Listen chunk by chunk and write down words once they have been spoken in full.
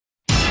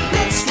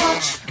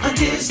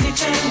Disney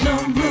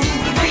Channel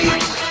movie.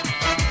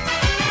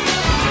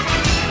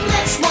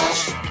 Let's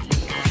watch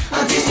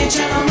a Disney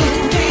Channel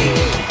movie.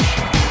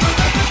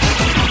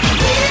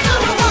 We're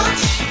gonna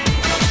watch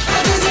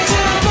a Disney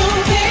Channel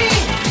movie.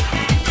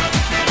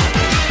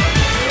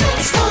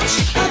 Let's watch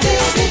a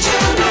Disney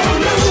Channel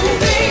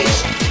movie.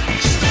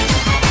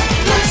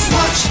 Let's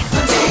watch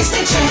a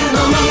Disney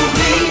Channel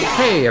movie.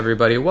 Hey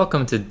everybody,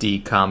 welcome to D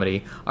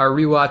Comedy, our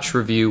rewatch,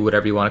 review,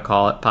 whatever you want to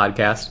call it,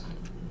 podcast.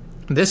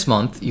 This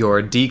month,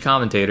 your D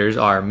commentators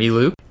are me,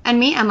 Luke, and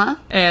me, Emma,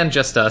 and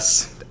just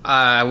us.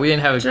 We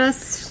didn't have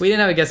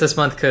a guest this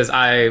month because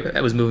I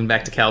was moving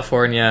back to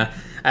California.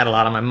 I had a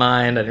lot on my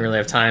mind. I didn't really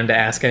have time to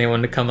ask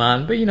anyone to come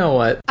on, but you know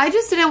what? I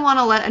just didn't want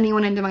to let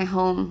anyone into my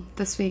home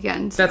this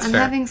weekend. That's I'm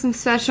fair. having some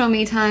special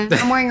me time.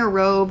 I'm wearing a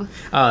robe.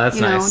 Oh, that's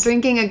nice.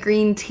 Drinking a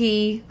green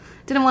tea.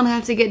 Didn't want to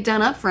have to get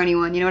done up for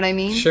anyone. You know what I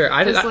mean? Sure.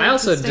 I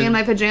also stay in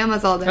my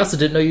pajamas all day. I also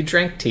didn't know you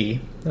drank tea.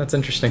 That's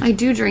interesting. I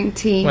do drink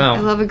tea. Wow. I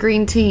love a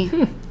green tea.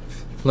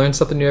 Learn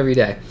something new every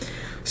day.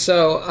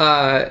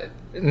 So,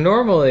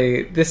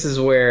 normally, this is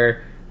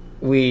where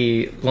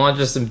we launch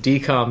into some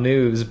DCOM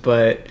news,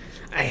 but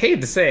I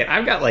hate to say it,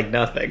 I've got,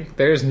 nothing.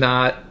 There's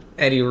not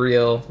any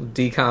real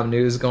DCOM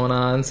news going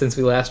on since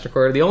we last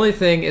recorded. The only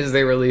thing is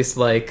they released,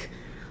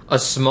 a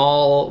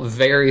small,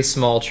 very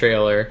small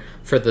trailer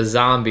for the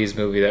Zombies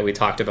movie that we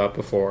talked about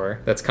before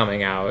that's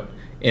coming out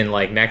in,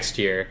 next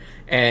year.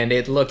 And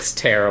it looks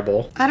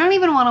terrible. I don't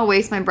even want to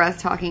waste my breath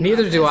talking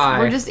Neither about do this. I.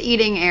 We're just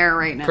eating air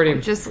right now.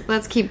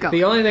 Let's keep going.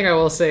 The only thing I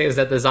will say is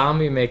that the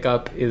zombie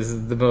makeup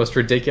is the most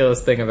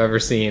ridiculous thing I've ever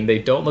seen. They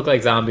don't look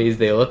like zombies.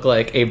 They look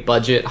like a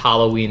budget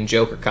Halloween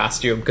Joker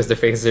costume because their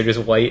faces are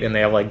just white and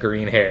they have,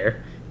 green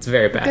hair. It's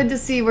very bad. Good to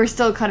see we're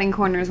still cutting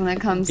corners when it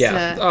comes to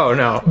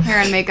hair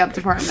and makeup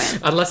department.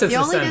 Unless it's the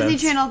only Descendants.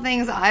 Disney Channel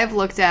things I've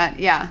looked at,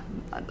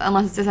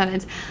 unless it's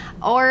Descendants.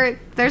 Or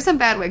there's some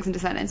bad wigs in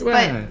Descendants.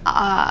 But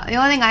the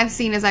only thing I've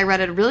seen is I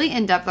read a really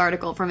in-depth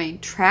article from a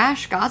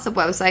trash gossip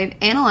website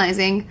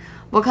analyzing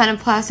what kind of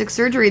plastic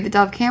surgery the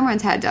Dove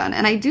Cameron's had done.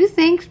 And I do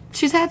think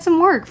she's had some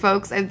work,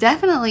 folks.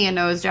 Definitely a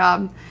nose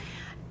job.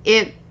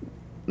 It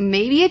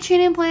may be a chin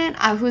implant.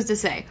 Who's to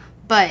say?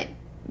 But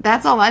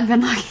that's all I've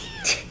been looking at.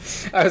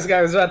 I was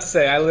about to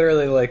say, I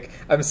literally,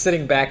 I'm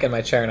sitting back in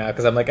my chair now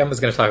because I'm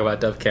Emma's going to talk about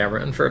Dove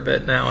Cameron for a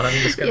bit now, and I'm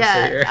just going to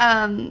sit here.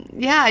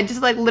 I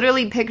just,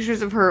 literally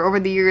pictures of her over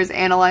the years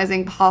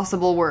analyzing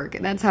possible work,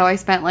 and that's how I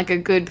spent, a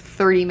good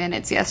 30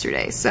 minutes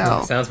yesterday,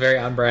 so... Sounds very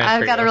on brand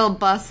I've got a real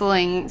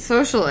bustling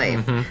social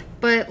life. Mm-hmm.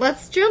 But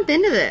let's jump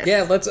into this.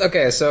 Yeah,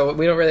 okay, so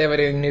we don't really have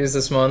any news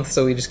this month,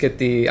 so we just get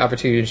the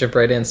opportunity to jump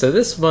right in. So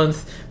this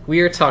month, we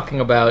are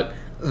talking about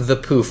The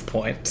Poof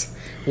Point.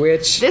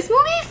 Which... This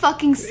movie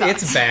fucking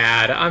sucks. It's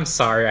bad. I'm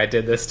sorry I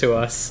did this to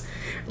us.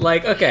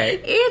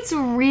 Okay. It's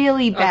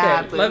really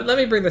bad. Okay, let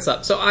me bring this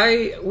up. So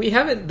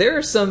there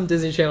are some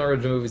Disney Channel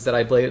original movies that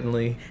I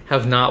blatantly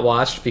have not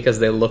watched because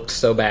they looked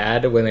so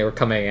bad when they were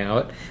coming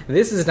out.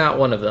 This is not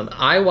one of them.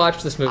 I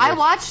watched this movie. I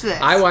watched this.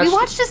 We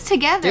watched this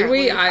together. Did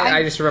we?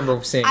 I just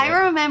remember seeing it.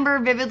 I remember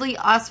vividly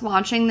us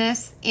watching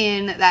this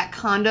in that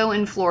condo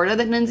in Florida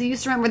that Lindsay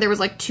used to remember. There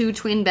was 2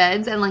 twin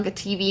beds and a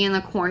TV in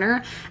the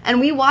corner. And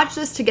we watched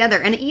this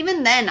together. And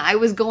even then, I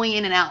was going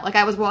in and out.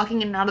 I was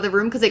walking in and out of the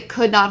room because it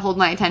could not hold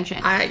my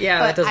attention.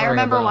 That doesn't I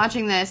remember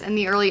watching this in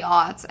the early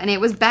aughts, and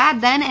it was bad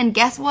then. And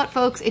guess what,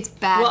 folks? It's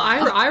bad. Well,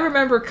 I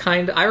remembered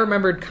kind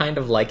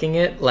of liking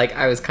it.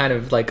 I was kind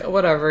of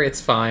whatever, it's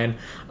fine.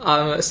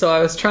 So I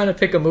was trying to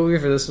pick a movie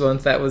for this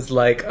month that was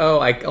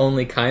I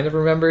only kind of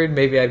remembered.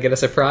 Maybe I'd get a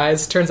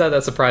surprise. Turns out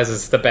that surprise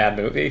is the bad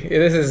movie.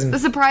 The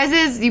surprise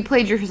is you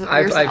played yourself.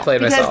 I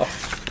played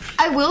myself.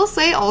 I will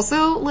say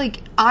also,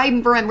 I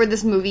remember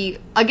this movie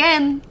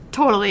again.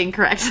 Totally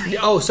incorrectly.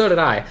 Oh, so did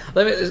I.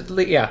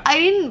 I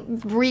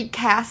didn't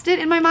recast it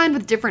in my mind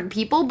with different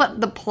people, but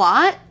the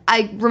plot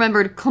I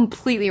remembered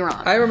completely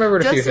wrong. I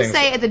remembered a few things. Just to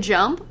say at the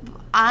jump,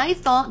 I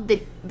thought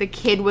that the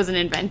kid was an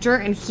inventor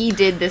and he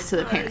did this to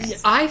the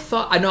parents. I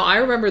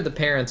remember the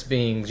parents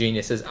being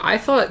geniuses. I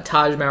thought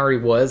Taj Mowry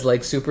was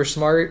super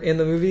smart in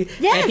the movie.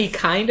 Yes. And he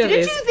kind of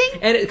is. Did you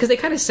think? And because they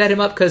kind of set him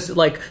up because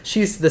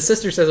the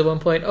sister says at one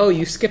point, "Oh,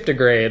 you skipped a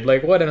grade."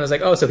 What? And I was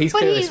oh, so he's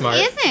clearly smart. But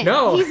he isn't.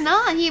 No, he's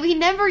not. He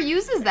never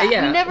uses that.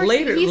 Yeah.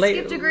 He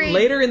skipped a grade.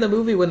 Later in the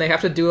movie, when they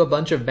have to do a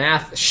bunch of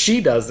math,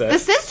 she does it. The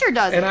sister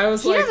does it. And I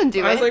was he doesn't do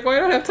it. I was why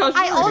not have Taj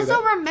Mowry I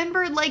also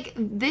remember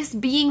this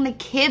being the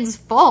kid's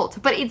fault,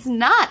 but it's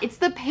not. It's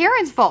the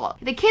parents' fault.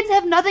 The kids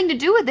have nothing to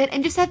do with it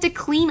and just have to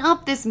clean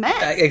up this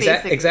mess.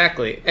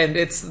 Exactly. And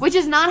which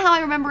is not how I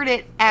remembered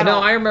it at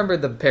all. No, I remember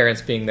the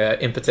parents being the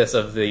impetus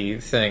of the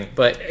thing,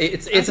 but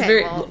it's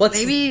okay,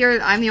 maybe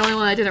I'm the only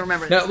one that didn't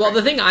remember this. No,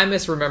 the thing I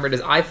misremembered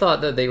is I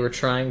thought that they were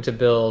trying to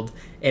build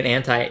an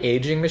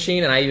anti-aging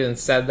machine, and I even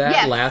said that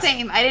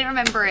same. I didn't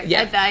remember it.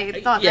 Yeah,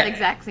 I thought that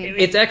exact same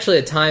thing. It's actually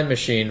a time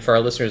machine for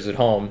our listeners at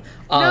home.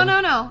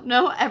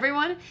 No,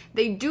 everyone.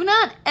 They do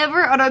not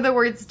ever utter the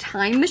words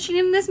time machine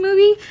in this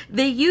movie.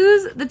 They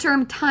use the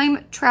term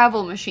time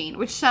travel machine,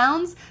 which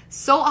sounds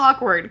so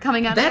awkward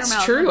coming out That's of their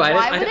mouth. true. Like, I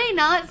why didn't- would they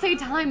not say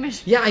time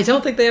machine? Yeah, I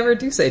don't think they ever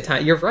do say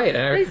time. You're right.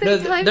 They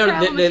say time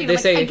travel machine. They I'm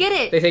say like, I get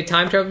it. They say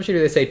time travel machine, or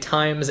they say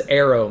times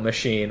arrow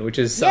machine, which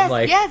is some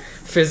Yes.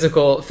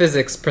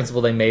 physics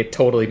principle they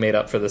totally made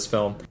up for this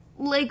film.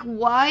 Like,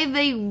 why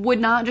they would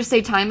not just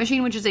say time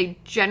machine, which is a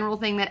general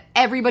thing that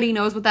everybody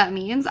knows what that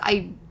means.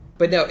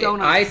 But no, Don't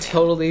I understand.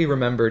 totally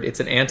remembered it's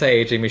an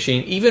anti-aging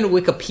machine. Even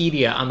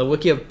Wikipedia, on the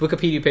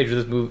Wikipedia page of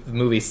this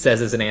movie,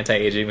 says it's an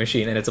anti-aging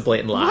machine, and it's a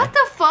blatant lie. What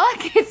the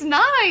fuck? It's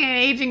not an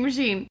aging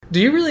machine. Do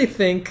you really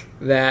think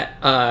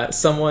that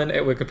someone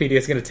at Wikipedia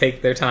is going to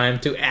take their time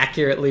to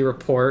accurately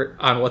report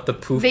on what the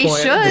poof They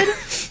point? should.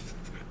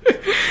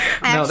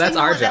 No, that's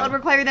our That job. would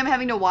require them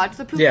having to watch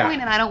the poop Yeah.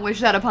 point, and I don't wish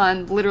that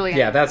upon literally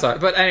anyone. Yeah, that's all.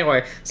 But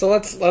anyway, so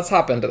let's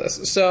hop into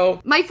this. So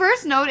My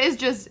first note is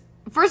just,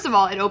 first of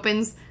all, it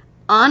opens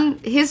on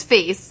his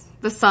face,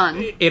 the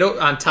sun,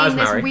 on Taj in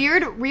this Mahal.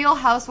 weird Real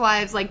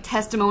Housewives like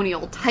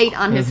testimonial tight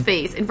on Mm-hmm. his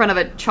face in front of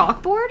a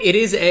chalkboard. It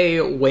is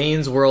a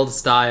Wayne's World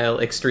style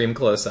extreme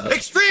close up.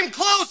 Extreme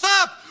close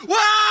up! Wah!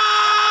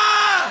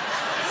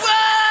 Wah!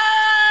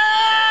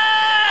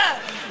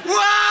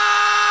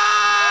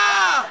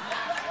 Wah!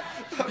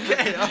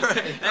 Okay,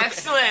 alright.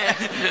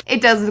 Excellent.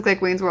 It does look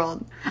like Wayne's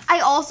World. I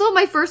also,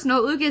 my first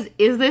note, Luke,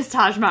 is this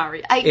Taj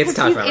Mahal? It's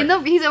Taj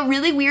Mahal. He's a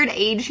really weird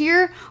age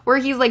here, where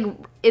he's like,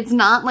 it's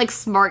not like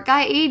smart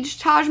guy age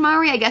Taj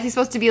Mahal. I guess he's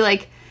supposed to be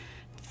like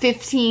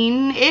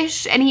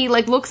 15-ish, and he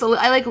like looks.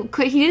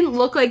 He didn't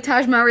look like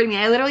Taj Mahal to me.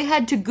 I literally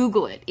had to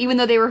Google it, even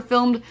though they were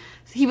filmed.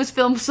 He was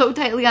filmed so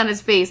tightly on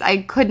his face,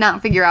 I could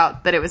not figure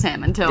out that it was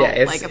him until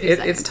Yeah, like a few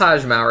seconds. it's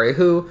Taj Mahal,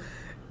 who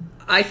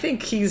I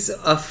think he's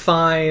a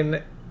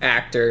fine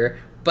actor,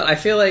 but I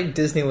feel like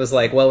Disney was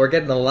like, well, we're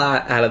getting a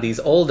lot out of these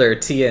older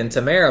Tia and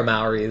Tamara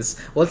Maoris.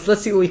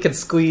 Let's see what we can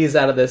squeeze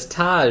out of this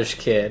Taj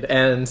kid.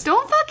 And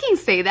Don't fucking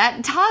say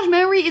that. Taj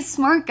Mahal is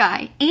smart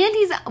guy, and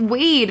he's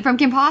Wade from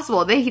Kim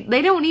Possible. They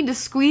don't need to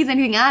squeeze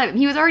anything out of him.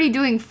 He was already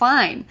doing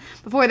fine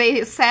before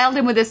they saddled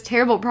him with this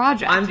terrible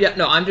project.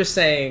 I'm just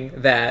saying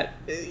that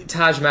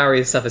Taj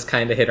Maori's stuff is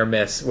kind of hit or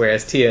miss,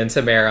 whereas Tia and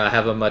Tamara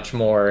have a much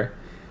more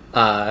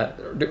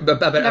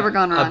Never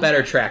gone wrong. a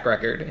better track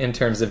record in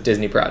terms of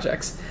Disney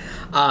projects.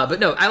 But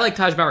no, I like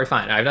Taj Mahal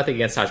fine. I have nothing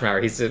against Taj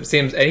Mahal. He's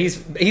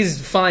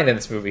fine in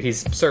this movie. He's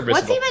serviceable.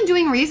 What's he been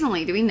doing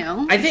recently? Do we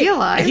know? I Is think he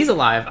alive? he's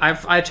alive.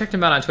 I checked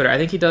him out on Twitter. I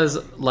think he does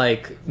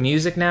like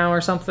music now or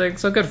something.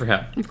 So good for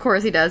him. Of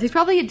course he does. He's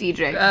probably a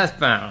DJ. I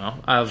don't know.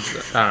 I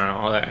don't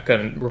know. I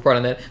couldn't report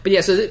on that. But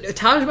yeah, so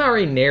Taj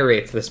Mahal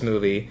narrates this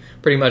movie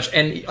pretty much,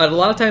 and a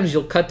lot of times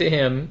you'll cut to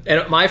him.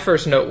 And my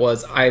first note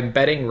was, I'm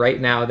betting right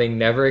now they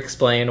never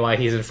explain why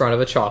he's in front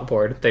of a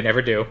chalkboard. They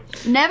never do.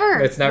 Never.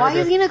 It's never Why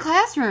good. is he in a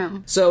classroom?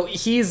 So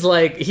he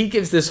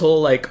gives this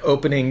whole like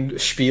opening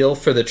spiel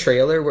for the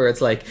trailer where it's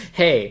like,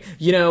 hey,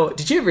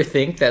 did you ever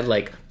think that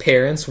like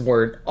parents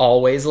weren't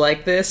always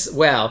like this?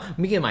 Well,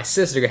 me and my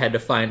sister had to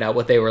find out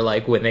what they were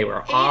like when they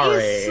were our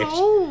It is age.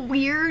 so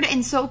weird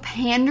and so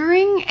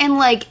pandering, and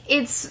like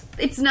it's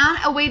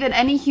not a way that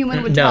any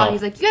human would No. talk.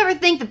 He's like, you ever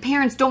think that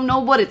parents don't know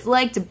what it's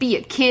like to be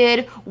a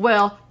kid?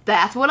 Well,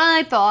 that's what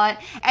I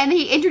thought. And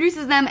he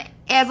introduces them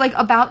as like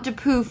about to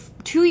poof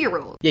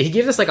 2-year-old. Yeah, he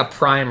gives us like a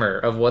primer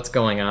of what's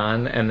going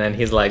on, and then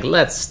he's like,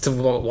 let's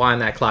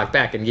wind that clock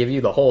back and give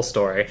you the whole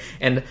story.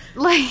 And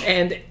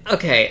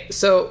okay,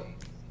 so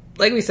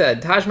like we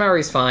said, Taj Mahal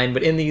is fine,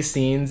 but in these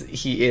scenes,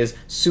 he is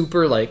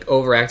super like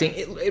overacting.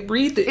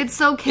 It's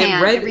so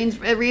canned. It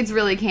reads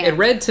really canned. It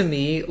read to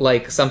me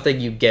like something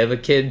you give a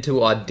kid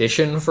to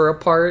audition for a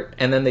part,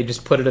 and then they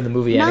just put it in the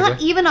movie Not anyway.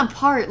 even a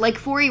part, like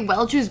Forey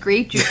Welch's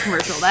grape juice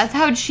commercial. That's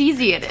how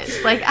cheesy it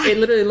is. Like, It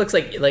literally looks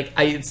like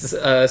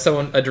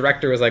a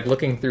director was like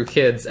looking through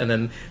kids, and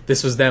then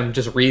this was them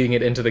just reading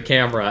it into the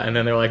camera, and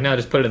then they were like, no,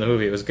 just put it in the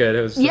movie. It was good.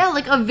 It was yeah,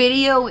 like a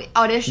video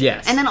audition.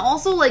 Yes. And then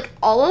also, like,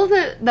 all of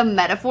the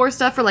metaphor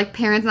stuff for, like,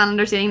 parents not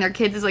understanding their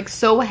kids is, like,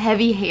 so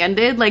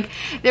heavy-handed. Like,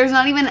 there's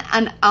not even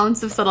an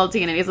ounce of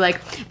subtlety in it. He's like,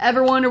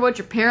 ever wonder what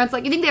your parents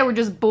like? You think they were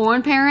just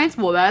born parents?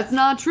 Well, that's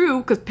not true,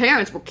 because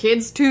parents were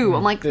kids, too.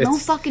 I'm like, no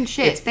It's- fucking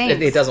shit,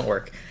 thanks. It doesn't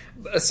work.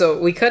 So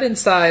we cut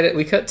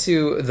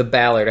to the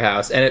Ballard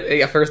house, and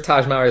at first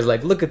Taj Mahal is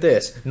like, look at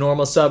this,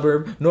 normal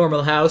suburb,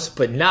 normal house,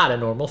 but not a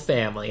normal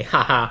family,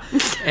 haha.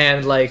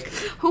 And like,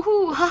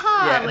 Hoo-hoo,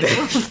 haha.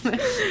 Yeah.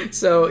 Like,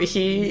 so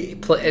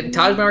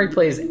Taj Mahal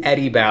plays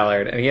Eddie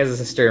Ballard, and he has a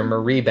sister,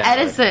 Marie Ballard.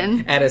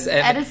 Edison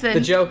The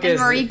joke and is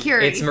Marie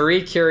Curie. It's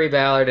Marie Curie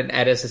Ballard and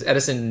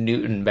Edison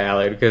Newton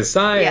Ballard, because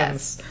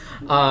science. Yes.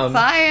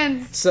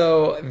 Science.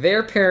 So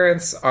their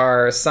parents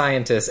are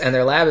scientists, and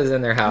their lab is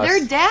in their house.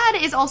 Their dad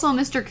is also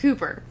Mr.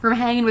 Cooper from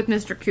Hanging with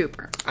Mr.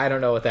 Cooper. I don't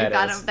know what that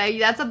is.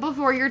 That's a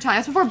before your time.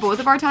 It's before both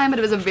of our time, but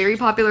it was a very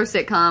popular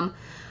sitcom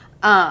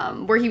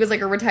where he was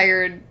like a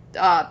retired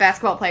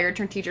basketball player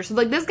turned teacher. So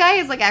like this guy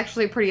is like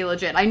actually pretty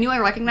legit. I knew I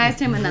recognized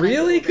him, and then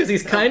Really? Because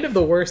he's kind of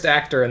the worst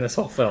actor in this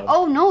whole film.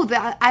 Oh no,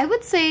 I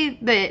would say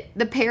that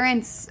the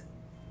parents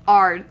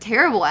are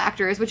terrible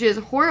actors, which is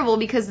horrible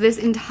because this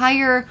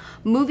entire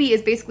movie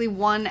is basically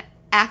one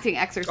acting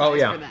exercise Oh,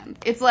 yeah. for them.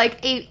 It's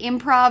like a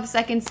improv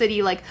Second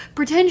City, like,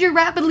 pretend you're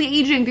rapidly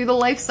aging through the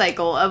life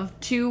cycle of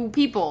two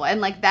people, and,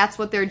 like, that's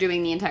what they're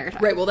doing the entire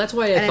time. Right, well, that's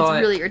why I And thought...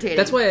 it's really irritating.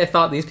 That's why I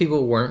thought these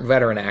people weren't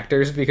veteran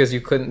actors, because you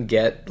couldn't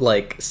get,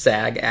 like,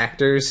 SAG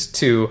actors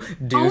to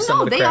do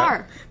some of the they crap.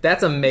 are.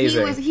 That's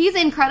amazing. He's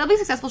incredibly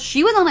successful.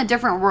 She was on A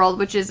Different World,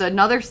 which is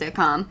another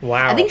sitcom.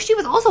 Wow. I think she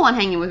was also on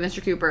Hanging with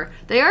Mr. Cooper.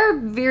 They are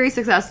very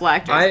successful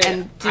actors.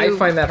 I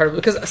find that hard,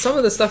 because some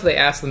of the stuff they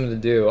asked them to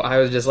do, I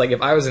was just like,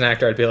 if I was an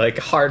actor, I'd be like,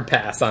 hard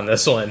pass on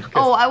this one.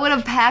 Oh, I would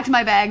have packed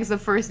my bags the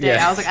first day.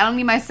 Yeah. I was like, I don't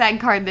need my SAG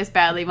card this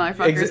badly,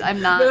 motherfuckers.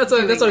 I'm not. But that's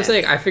what I'm this.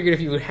 saying. I figured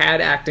if you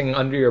had acting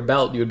under your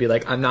belt, you would be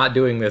like, I'm not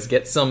doing this.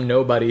 Get some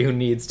nobody who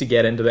needs to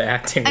get into the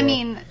acting I role.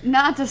 mean,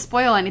 not to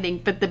spoil anything,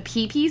 but the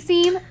pee-pee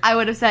scene, I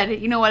would have said,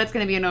 you know what, it's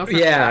going to be a no for me.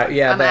 Yeah,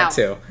 I'm that out.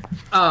 too.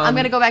 I'm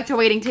going to go back to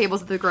waiting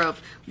tables at the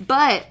Grove.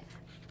 But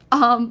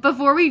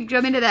before we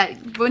jump into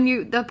that,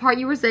 the part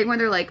you were saying where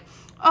they're like,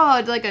 oh,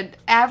 it's like an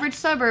average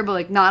suburb, but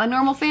like not a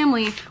normal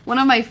family. One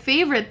of my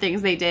favorite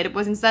things they did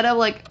was instead of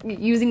like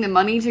using the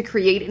money to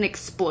create an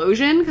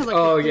explosion, because like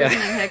Oh, the yeah. thing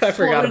had I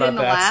forgot exploded about in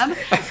the that. lab,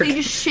 I they forgot.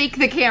 just shake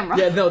the camera.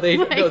 Yeah, no, they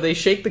Like, they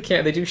shake the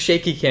cam. They do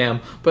shaky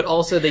cam, but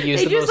also they use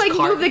They the just most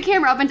like move the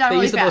camera up and down They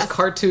really use the fast. most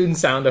cartoon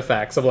sound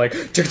effects of like.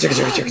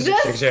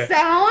 The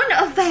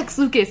sound effects,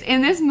 Lucas,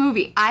 in this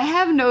movie, I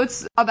have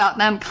notes about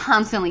them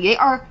constantly. They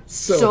are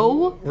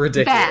so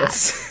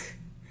ridiculous.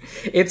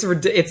 It's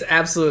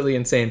absolutely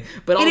insane.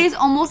 But It is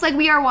almost like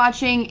we are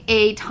watching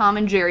a Tom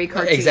and Jerry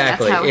cartoon.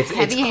 exactly. That's how It's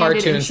heavy-handed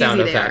cartoon and sound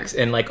cheesy they are. effects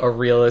in like a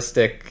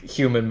realistic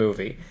human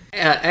movie.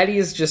 Eddie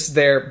is just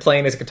there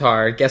playing his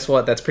guitar. Guess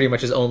what? That's pretty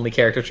much his only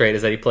character trait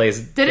is that he plays.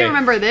 Didn't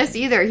remember this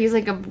either. He's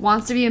like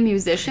wants to be a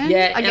musician.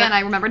 Yeah, and Again, I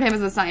remembered him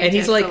as a scientist. And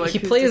he's like, so, he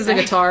who's plays to the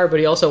say? guitar, but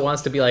he also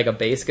wants to be like a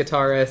bass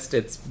guitarist.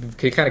 It's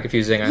kind of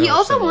confusing. I He know,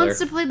 also similar. wants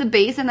to play the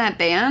bass in that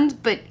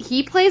band, but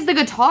he plays the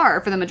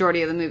guitar for the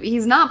majority of the movie.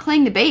 He's not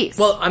playing the bass.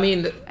 Well, I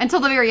mean,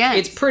 until the very end.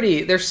 it's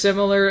pretty. They're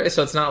similar,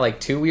 so it's not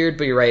like too weird.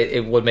 But you're right;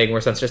 it would make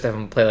more sense just to have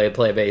him play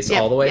bass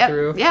Yep, all the way yep,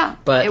 through. yeah,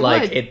 but it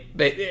like would.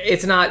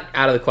 it's not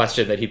out of the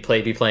question that he'd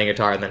be playing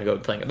guitar and then go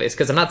playing a bass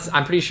because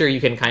I'm pretty sure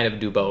you can kind of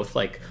do both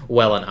like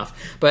well enough.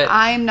 But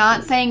I'm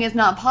not saying it's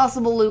not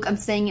possible, Luke. I'm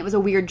saying it was a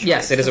weird choice.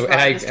 yes, it is, and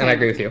I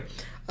agree with you.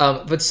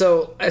 But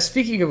so,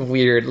 speaking of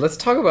weird, let's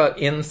talk about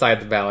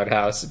inside the Ballard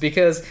house,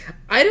 because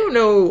I don't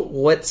know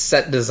what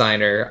set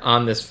designer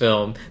on this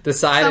film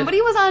decided...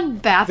 Somebody was on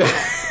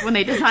Bathhouse when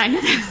they designed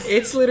this.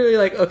 It's literally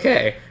like,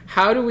 okay,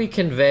 how do we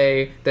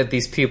convey that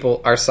these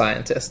people are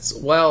scientists?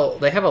 Well,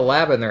 they have a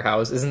lab in their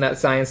house. Isn't that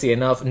sciencey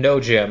enough? No,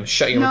 Jim.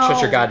 Shut your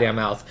goddamn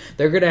mouth.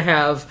 They're gonna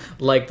have,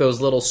 like,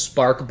 those little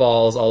spark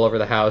balls all over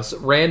the house,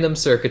 random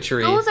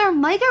circuitry. Those are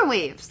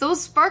microwaves.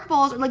 Those spark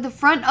balls are like the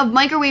front of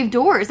microwave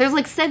doors. There's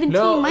like 17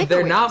 No, microwaves.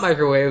 they're not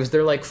microwaves.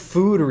 They're like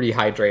food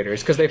rehydrators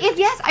because they.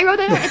 Yes, I wrote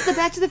that down. It's the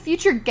Back to the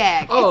Future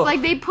gag. Oh. It's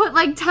like they put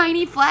like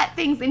tiny flat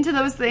things into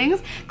those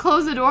things,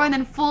 close the door, and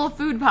then full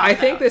food pops I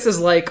think out. this is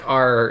like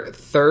our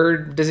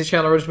third Disney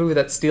Channel original movie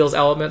that steals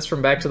elements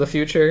from Back to the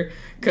Future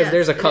because Yes,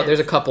 there's it is. there's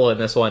a couple in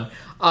this one.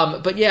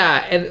 But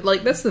yeah, and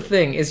like that's the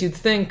thing is you'd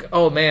think,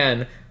 oh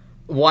man,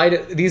 why do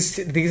these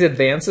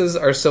advances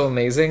are so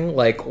amazing?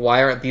 Like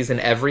why aren't these in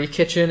every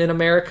kitchen in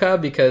America?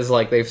 Because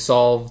like they've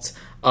solved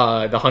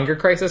the hunger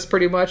crisis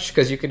pretty much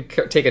because you can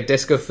take a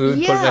disc of food,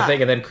 put it in a Yeah.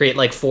 thing, and then create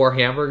like 4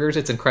 hamburgers.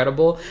 It's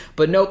incredible.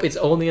 But nope, it's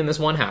only in this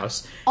one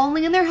house.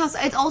 Only in their house.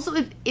 It's also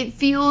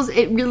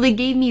it really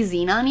gave me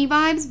Xenon-y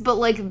vibes, but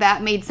like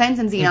that made sense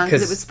in Xenon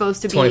because it was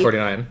supposed to be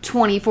 2049.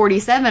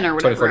 2047 or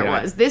whatever it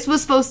 2049. was. This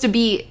was supposed to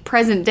be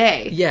present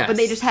day. Yes. But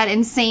they just had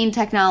insane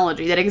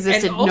technology that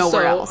existed And also,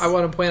 nowhere else. I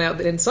want to point out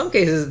that in some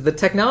cases, the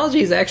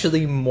technology is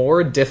actually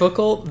more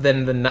difficult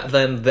than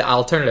the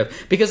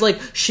alternative. Because, like,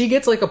 she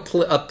gets, like, a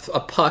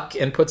puck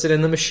and puts it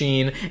in the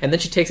machine, and then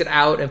she takes it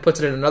out and puts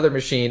it in another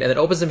machine, and then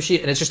opens the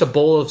machine, and it's just a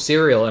bowl of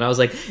cereal. And I was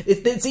like,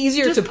 it's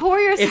easier Just pour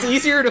yourself- It's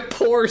easier to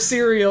pour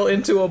cereal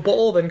into a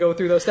bowl than go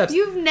through those steps.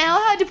 You've now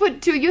had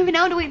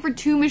to wait for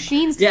 2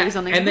 machines to Yeah, do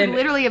something. and You then- could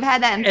literally have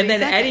had that in 3 And then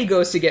seconds. Eddie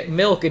goes to get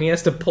milk, and he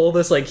has to pull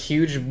this like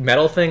huge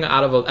metal thing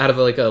out of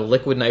like a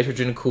liquid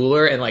nitrogen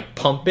cooler and like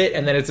pump it,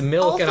 and then it's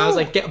milk. and I was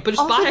like, but just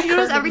also, buy do a you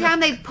notice carton of every milk. time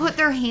they put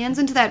their hands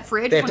into that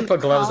fridge, They have when to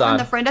put gloves Colin, on.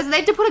 the friend does it, they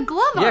have to put a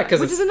glove on. Yeah, 'cause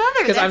which it's- is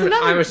another. 'cause That's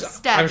another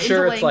step I'm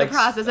sure into it's the like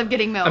process of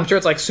getting milk. I'm sure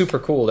it's like super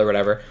cool or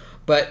whatever.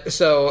 But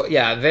so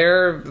yeah,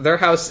 their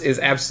house is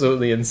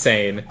absolutely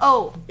insane.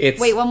 Oh, It's-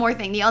 wait, one more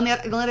thing. The only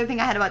other thing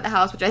I had about the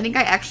house, which I think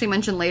I actually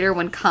mentioned later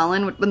when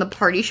the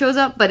party shows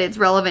up, but it's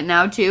relevant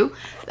now too.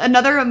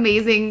 Another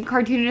amazing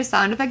cartoonish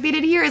sound effect they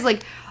did here is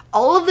like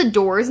all of the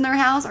doors in their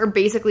house are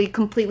basically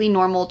completely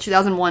normal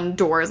 2001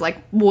 doors, like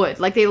wood.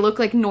 Like they look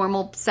like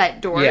normal set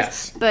doors.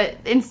 Yes. But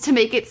to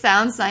make it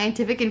sound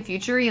scientific and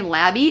futury and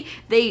labby,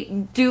 they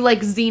do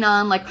like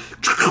xenon, like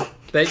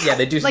They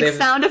do like they have-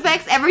 sound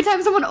effects every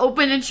time someone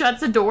opens and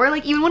shuts a door.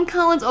 Like even when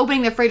Colin's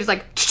opening the fridge, it's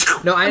like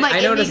No, I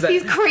like, noticed it makes that.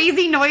 these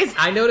crazy noises.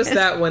 I noticed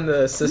that when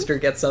the sister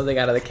gets something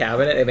out of the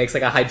cabinet, it makes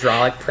like a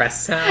hydraulic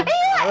press sound.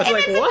 Yeah, I was and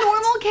like, it's what? a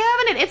normal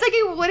cabinet. It's like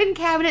a wooden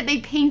cabinet they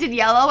painted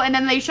yellow, and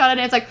then they shut it,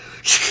 and it's like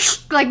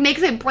like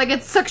makes it like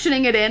it's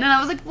suctioning it in, and I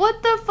was like,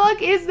 what the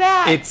fuck is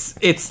that?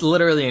 It's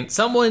literally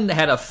someone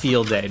had a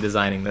field day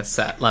designing this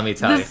set. Let me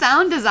tell the you.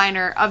 sound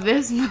designer of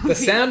this movie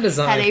sound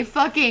design- had a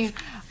fucking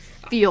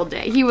field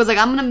day. He was like,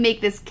 I'm gonna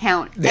make this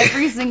count.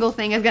 Every single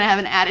thing is gonna have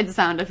an added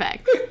sound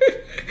effect.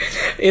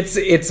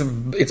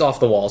 It's off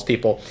the walls,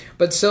 people.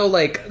 But so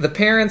like the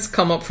parents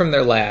come up from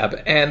their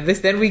lab, and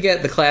then we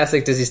get the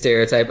classic Disney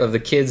stereotype of the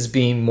kids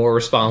being more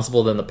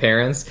responsible than the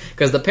parents,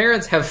 because the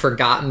parents have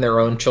forgotten their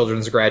own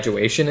children's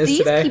graduation is These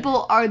today.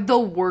 people are the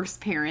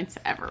worst parents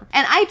ever,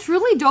 and I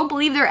truly don't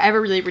believe they're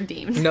ever really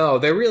redeemed. No,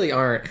 they really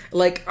aren't.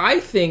 Like I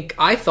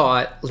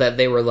thought that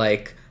they were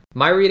like,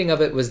 my reading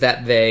of it was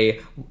that they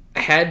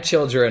had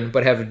children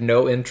but have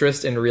no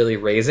interest in really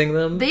raising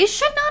them. They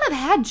should not have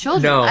had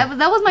children. No.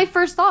 That was my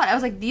first thought. I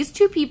was like, these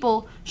two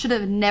people should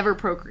have never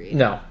procreated.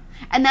 No.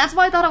 And that's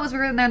why I thought it was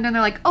weird. And then they're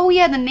like, oh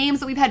yeah, the names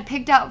that we've had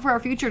picked out for our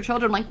future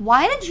children. I'm like,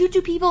 why did you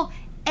two people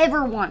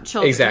ever want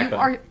children? Exactly.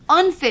 You are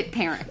unfit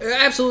parents.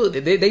 Absolutely,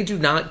 they do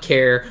not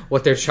care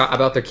what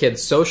about their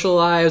kids' social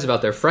lives,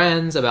 about their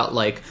friends, about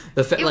like It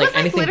was like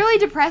anything. literally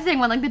depressing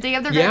when like the day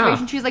of their Yeah.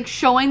 graduation, she's like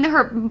showing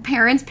her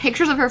parents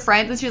pictures of her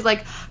friends, and she's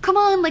like, "Come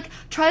on, like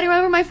try to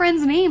remember my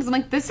friends' names." I'm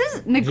like, "This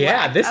is neglect."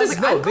 Yeah, this I was is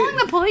like, I'm calling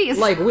the police.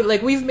 Like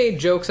we've made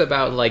jokes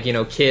about like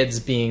kids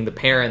being the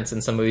parents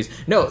in some movies.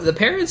 No, the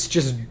parents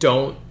just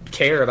don't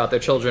care about their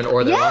children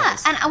or their yeah,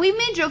 lives. and we've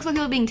made jokes about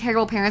people being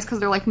terrible parents because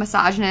they're like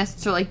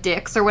misogynists or like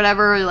dicks or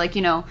whatever, or, like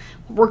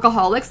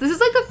workaholics. This is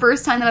like the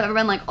first time that I've ever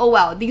been like, oh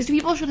wow, these two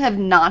people should have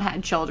not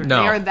had children.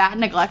 No. They are that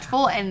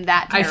neglectful and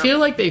that terrible. I feel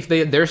like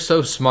they're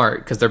so smart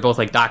because they're both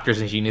like doctors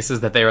and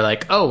geniuses that they were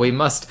like, oh, we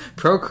must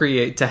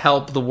procreate to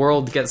help the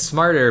world get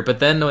smarter. But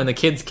then when the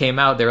kids came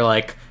out, they were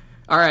like,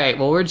 all right,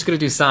 well, we're just going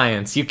to do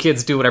science. You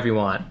kids do whatever you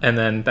want. And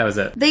then that was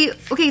it.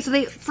 So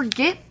they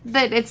forget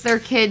that it's their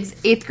kids'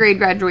 8th grade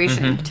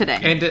graduation today,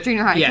 And,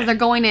 junior high, because yeah. they're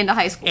going into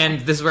high school.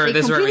 And this is where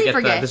They completely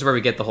forget. this is where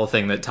we get the whole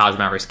thing that Taj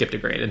Mowry skipped a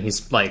grade, and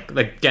he's like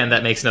again,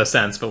 that makes no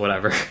sense, but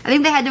whatever. I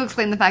think they had to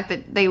explain the fact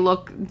that they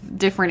look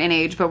different in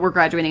age, but we're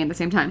graduating at the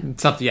same time.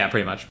 Something, yeah,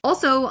 pretty much.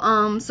 Also,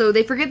 so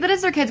they forget that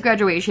it's their kids'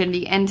 graduation,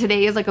 and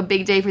today is like a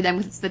big day for them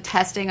because it's the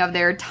testing of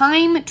their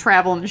time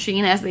travel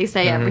machine, as they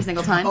say every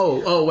single time.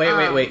 Oh,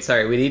 wait.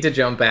 Sorry, we need to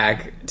jump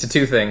back to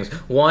two things.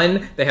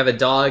 One, they have a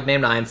dog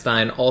named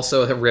Einstein,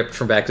 also ripped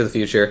from Back to the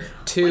Future.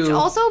 Two, Which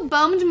also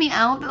bummed me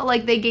out that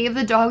like they gave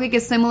the dog like a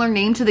similar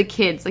name to the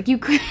kids. Like you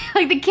could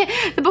like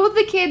both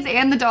the kids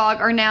and the dog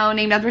are now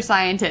named after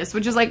scientists,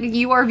 which is like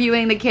you are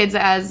viewing the kids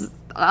as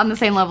on the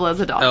same level as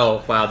the dog.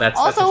 oh wow, that's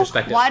Also,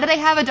 introspective. why do they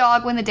have a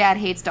dog when the dad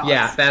hates dogs?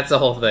 Yeah, that's the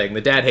whole thing.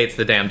 The dad hates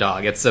the damn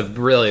dog. It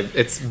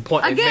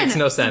Again, makes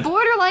no sense.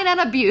 borderline on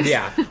abuse.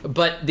 Yeah,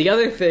 but the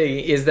other thing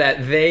is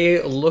that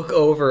they look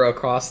over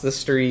across the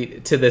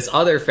street to this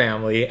other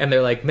family, and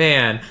they're like,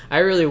 "Man, I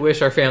really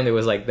wish our family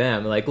was like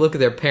them. Like, look at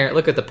their parent.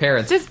 Look at the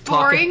parents. Just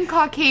talking- boring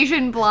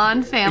Caucasian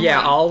blonde family.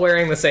 Yeah, all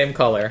wearing the same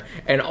color,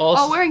 and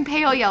also all wearing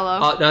pale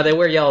yellow. no, they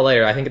wear yellow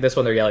later. I think this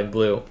one they're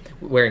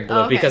wearing blue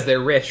Okay. because they're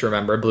rich.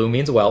 Remember, blue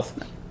means wealth.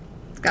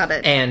 Got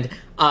it. And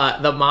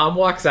the mom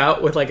walks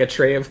out with like a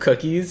tray of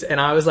cookies, and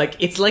I was like,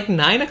 "It's like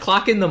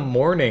 9:00 in the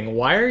morning.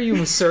 Why are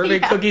you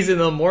serving Yeah. cookies in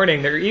the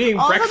morning? They're eating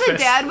Also, breakfast." the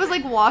dad was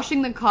like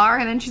washing the car,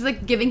 and then she's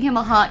like giving him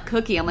a hot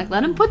cookie. I'm like,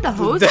 let him put the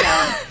hose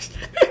down.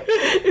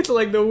 It's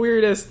like the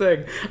weirdest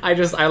thing. I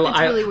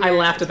really weird.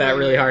 laughed at It's that really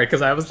really weird. hard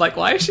because I was like,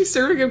 "Why is she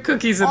serving him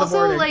cookies in the Also,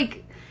 morning?"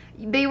 like,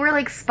 they were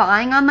like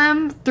spying on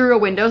them through a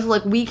window, so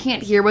like we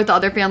can't hear what the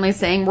other family's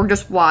saying. We're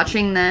just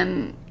watching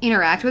them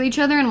interact with each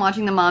other and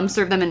watching the mom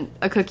serve them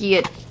a cookie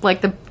at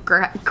like the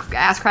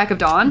ass crack of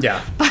dawn.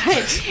 Yeah. But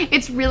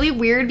it's really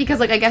weird because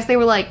like I guess they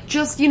were like,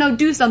 just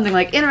do something,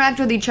 like interact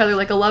with each other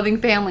like a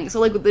loving family. So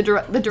like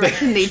the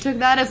direction they took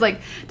that is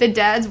like the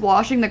dad's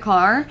washing the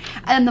car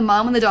and the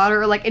mom and the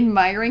daughter are like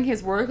admiring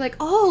his work, like,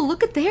 oh,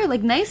 look at there,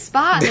 like nice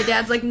spot. And the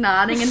dad's like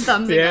nodding and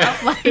thumbsing Yeah.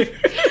 up, like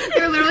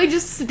they're literally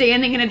just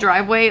standing in a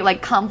driveway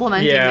like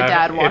complimenting the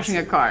dad washing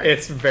a car.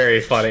 It's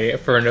very funny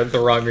for the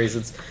wrong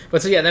reasons.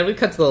 But so yeah, then we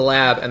cut to the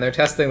lab and they're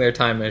testing their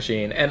time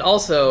machine. And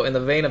also in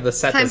the vein of the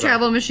set Time design-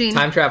 travel machine.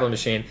 Time travel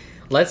machine.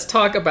 Let's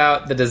talk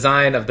about the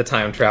design of the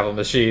time travel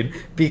machine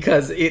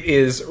because it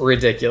is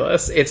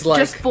ridiculous. It's like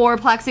Just 4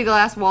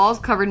 plexiglass walls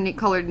covered in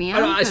colored neon. I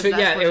 'Cause don't know,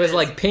 that's what it was is.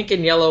 like pink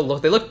and yellow.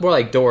 Look, they look more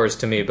like doors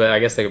to me, but I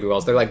guess they could be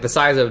walls. They're like the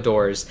size of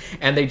doors,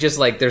 and they just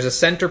like there's a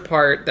center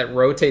part that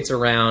rotates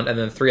around, and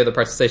then 3 other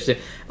parts of the station.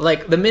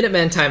 Like the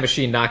Minutemen time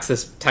machine knocks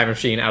this time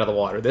machine out of the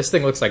water. This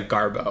thing looks like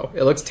Garbo.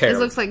 It looks It terrible.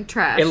 looks like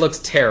trash. It looks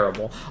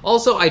terrible.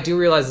 Also, I do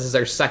realize this is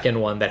our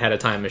second one that had a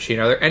time machine.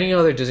 Are there any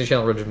other Disney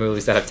Channel original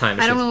movies that have time I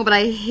machines? don't know, but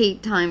I hate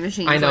time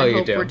machines. I know I you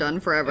hope do. We're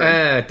done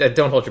forever.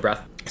 Don't hold your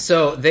breath.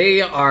 So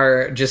they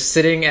are just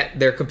sitting at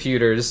their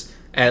computers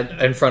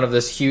in front of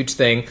this huge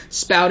thing,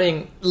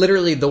 spouting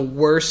literally the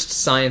worst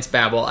science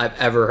babble I've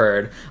ever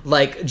heard.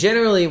 Like,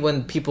 generally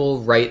when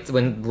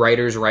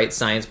writers write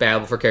science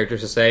babble for characters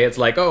to say, it's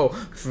like, oh,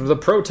 the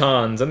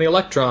protons and the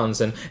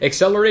electrons and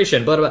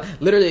acceleration, blah, blah, blah.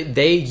 Literally,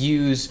 they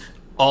use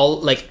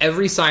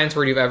every science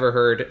word you've ever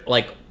heard,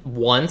 like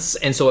once,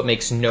 and so it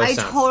makes no I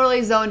sense.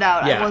 totally zoned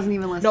out. Yeah. I wasn't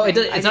even listening. No, I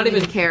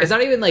didn't care. It's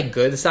not even like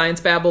good science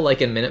babble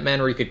like in Minutemen,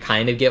 where you could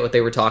kind of get what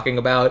they were talking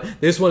about.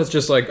 This one is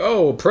just like,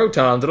 oh,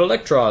 protons and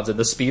electrons and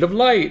the speed of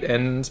light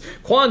and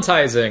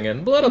quantizing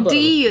and blah blah blah.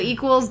 D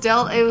equals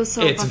delta. It was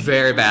so. It's fucking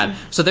very bad.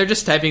 So they're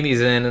just typing these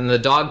in, and the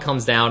dog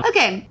comes down.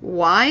 Okay,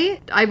 why?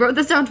 I wrote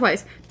this down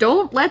twice.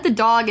 Don't let the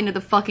dog into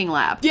the fucking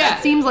lab. Yeah.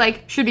 That seems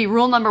like should be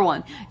rule number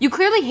 1. You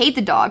clearly hate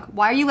the dog.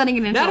 Why are you letting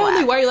it into Not the only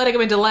lab? why are you letting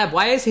him into the lab,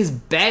 why is his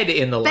bed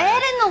in the lab?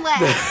 Bed in the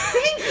lab.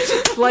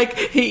 Like,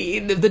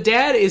 the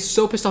dad is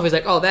so pissed off. He's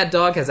like, oh, that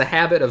dog has a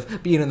habit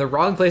of being in the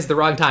wrong place at the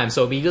wrong time.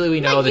 So immediately we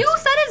know Like, that. you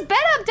set his bed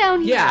up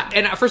down here. Yeah,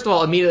 and first of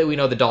all, immediately we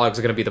know the dogs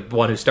are going to be the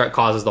one who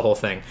causes the whole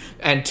thing.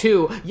 And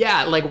 2,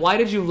 yeah, like, why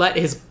did you let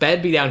his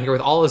bed be down here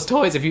with all his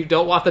toys if you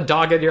don't want the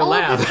dog in your All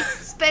lab? of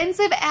this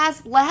expensive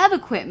ass lab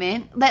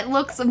equipment that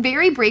looks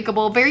very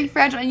breakable, very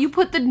fragile, and you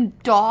put the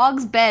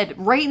dog's bed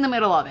right in the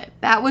middle of it.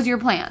 That was your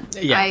plan.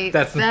 Yeah,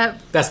 that's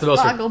the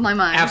most boggled my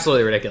mind.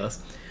 Absolutely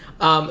ridiculous.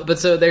 But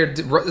so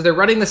they're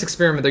running this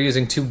experiment. They're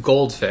using 2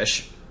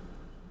 goldfish,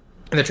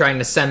 and they're trying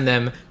to send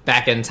them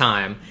back in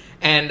time.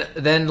 And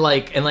then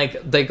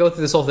they go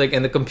through this whole thing,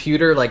 and the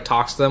computer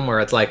talks to them,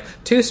 where it's like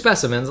 2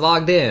 specimens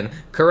logged in,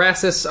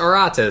 Carassus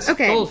auratus,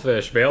 Okay.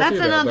 goldfish, male, That's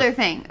female, another but-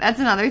 thing. That's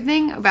another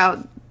thing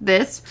about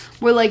this,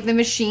 where the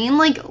machine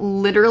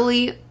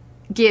literally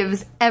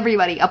gives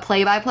everybody a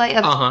play-by-play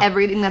of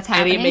everything that's And it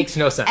happening. makes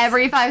no sense.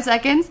 Every 5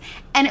 seconds,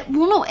 and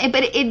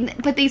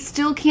but they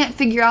still can't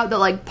figure out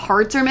that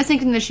parts are missing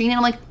from the machine. And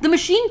I'm like, the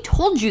machine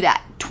told you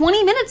that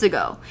 20 minutes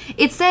ago.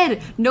 It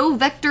said no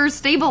vector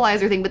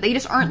stabilizer thing, but they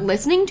just aren't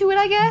listening to it,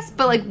 I guess.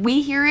 But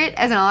we hear it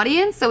as an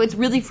audience, so it's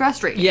really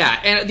frustrating. Yeah,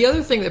 and the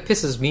other thing that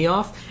pisses me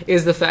off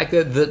is the fact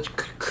that the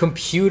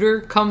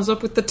computer comes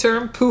up with the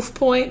term poof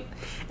point.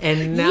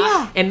 And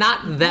not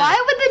that.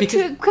 Why would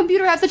the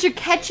computer have such a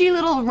catchy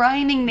little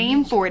rhyming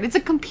name for it? It's a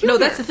computer. No,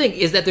 that's the thing,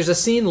 is that there's a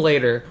scene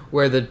later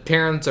where the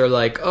parents are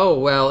like, oh,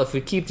 well, if we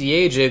keep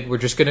de-aging, we're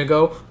just gonna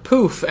go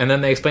poof. And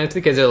then they explain it to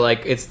the kids, they're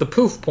like, it's the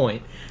poof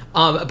point.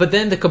 But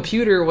then the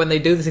computer, when they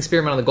do this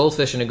experiment on the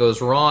goldfish and it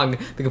goes wrong,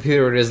 the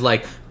computer is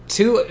like,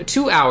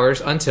 2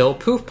 hours until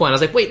poof point. I was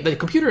like, wait, the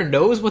computer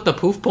knows what the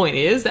poof point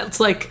is? That's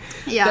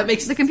that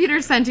makes the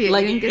computer's sentient.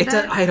 You didn't get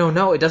that? I don't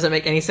know. It doesn't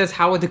make any sense.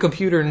 How would the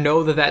computer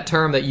know that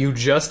term that you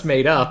just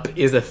made up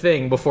is a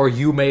thing before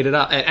you made it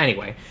up?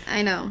 Anyway.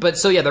 I know. But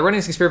so yeah, they're running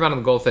this experiment on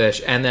the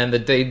goldfish, and then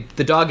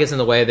the dog gets in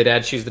the way. The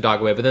dad shoos the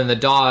dog away, but then the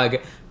dog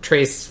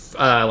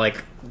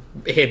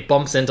it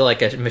bumps into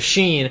a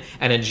machine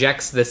and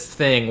ejects this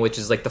thing, which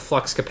is the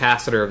flux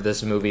capacitor of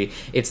this movie.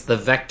 It's the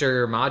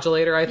vector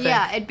modulator, I think.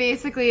 Yeah, it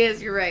basically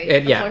is. You're right.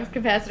 And, a yeah. flux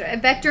capacitor, a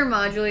vector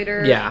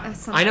modulator. Yeah,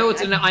 I know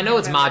it's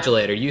remember.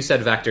 modulator. You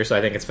said vector, so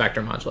I think it's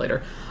vector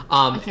modulator.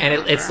 And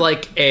it's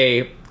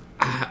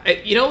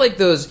remember. like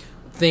those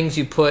things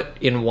you put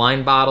in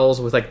wine bottles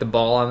with the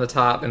ball on the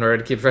top in order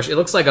to keep it fresh. It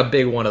looks like a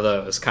big one of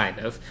those, kind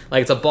of.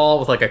 It's a ball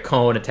with a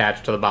cone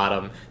attached to the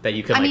bottom that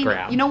you can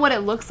grab. You know what it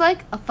looks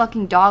like? A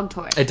fucking dog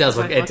toy. It does That's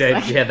look. what It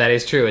looks like. yeah, that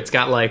is true. It's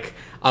got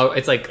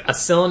it's like a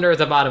cylinder at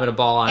the bottom and a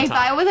ball on If top.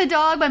 I was a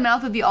dog, my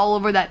mouth would be all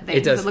over that thing.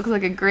 It does. It looks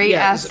like a great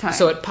ass time.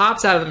 So it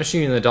pops out of the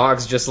machine, and the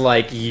dog's just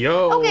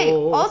yo. Okay,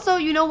 also,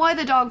 you know why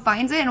the dog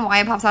finds it and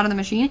why it pops out of the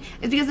machine?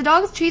 Is because the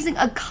dog's chasing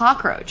a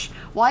cockroach.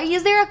 Why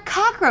is there a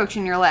cockroach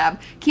in your lab?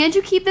 Can't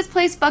you keep this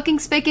place fucking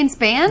spick and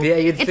span? Yeah,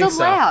 you'd it's think a so.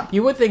 lab.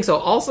 You would think so.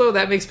 Also,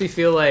 that makes me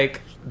feel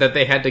that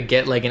they had to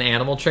get an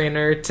animal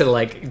trainer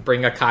to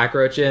bring a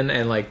cockroach in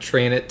and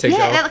train it to go.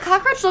 Yeah, that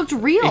cockroach looked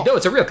real. No,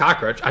 it's a real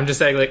cockroach. I'm just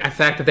saying, the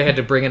fact that they had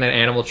to bring in an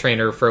animal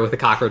trainer with a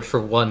cockroach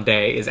for one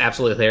day is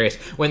absolutely hilarious.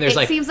 When there's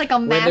It seems like a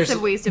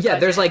massive waste of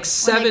budget there's when they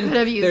 7. could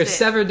have used There's it.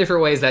 7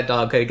 different ways that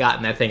dog could have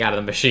gotten that thing out of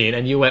the machine,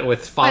 and you went with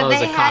But follows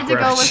they a had cockroach. to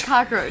go with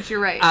cockroach.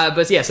 You're right.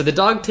 But yeah, so the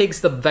dog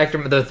takes the vector.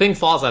 The thing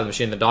falls out of the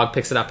machine. The dog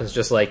picks it up and is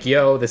just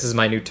yo, this is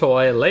my new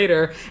toy.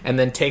 Later, and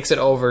then takes it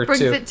over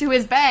Brings to it to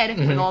his bed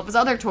with all of his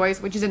other toys,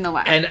 which is in the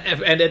lab. And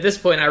at this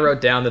point, I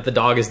wrote down that the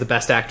dog is the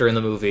best actor in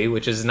the movie,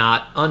 which is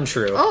not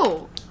untrue.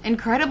 Oh,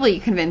 incredibly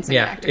convincing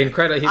Yeah, actor.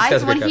 incredible. He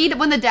does a great job.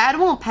 When the dad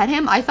won't pet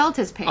him, I felt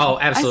his pain. Oh,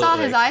 absolutely. I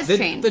saw his eyes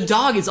change. The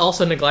dog is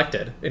also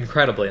neglected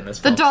incredibly in this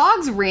The film.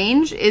 dog's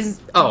range is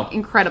Oh.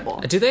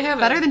 incredible. Do they have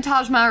better than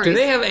Taj Mahari's? Do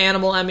they have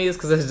animal Emmys?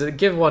 Because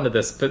give one to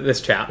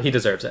this chap. He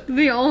deserves it.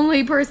 The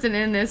only person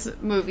in this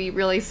movie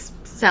really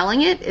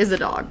selling it is a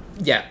dog.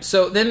 Yeah,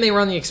 so then they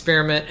run the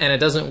experiment, and it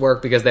doesn't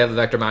work because they have the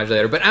vector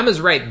modulator. But Emma's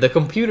right. The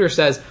computer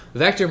says,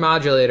 vector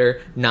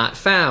modulator not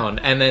found.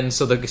 And then,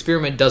 so the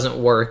experiment doesn't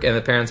work, and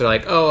the parents are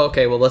like, oh,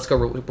 okay, well, let's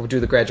go do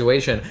the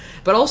graduation.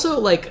 But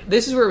also,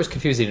 this is where it was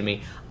confusing to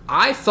me.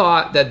 I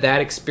thought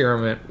that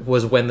experiment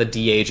was when the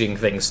de-aging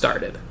thing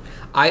started.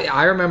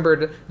 I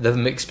remembered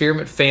the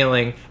experiment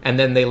failing, and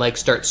then they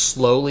start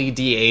slowly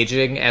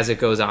de-aging as it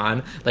goes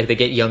on. They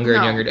get younger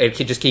and No. younger. It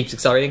just keeps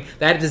accelerating.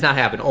 That does not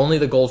happen. Only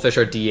the goldfish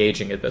are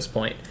de-aging at this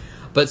point.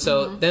 But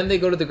so then they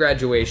go to the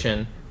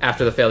graduation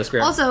after the failed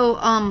experiment. Also,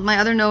 my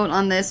other note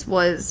on this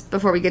was,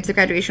 before we get to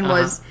graduation,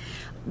 was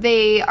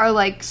they are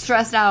like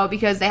stressed out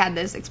because they had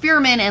this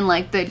experiment and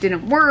like that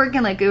didn't work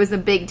and like it was a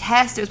big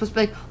test. It was supposed to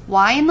be like,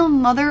 why in the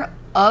mother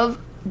of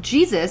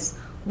Jesus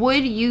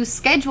would you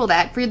schedule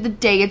that for the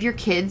day of your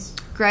kid's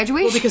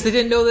graduation? Well, because they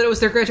didn't know that it was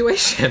their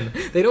graduation.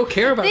 They don't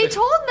care about they it.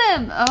 told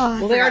them. Oh,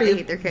 Well, they already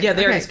hate their kids. Yeah,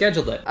 they already Okay.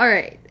 scheduled it. All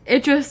right.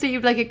 It just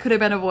seemed like it could have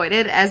been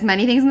avoided, as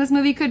many things in this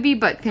movie could be,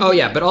 but... Oh,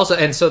 yeah, but also,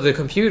 and so the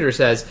computer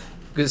says,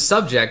 the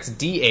subject's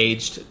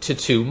de-aged to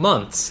 2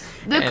 months.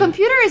 The And-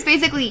 computer is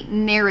basically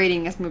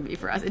narrating this movie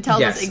for us. It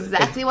tells Yes. us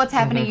exactly what's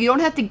happening. You don't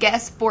have to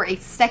guess for a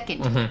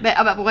second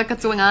about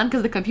what's going on,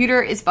 because the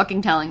computer is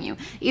fucking telling you.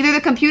 Either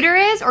the computer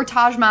is, or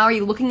Taj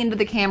Mowry looking into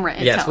the camera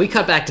is Yes, telling we you.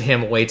 cut back to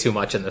him way too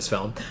much in this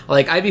film.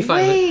 Like, I'd be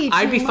fine. Way With,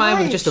 I'd be too fine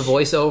with much. just a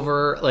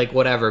voiceover, like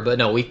whatever. But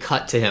no, we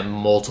cut to him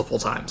multiple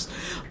times.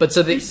 But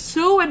so the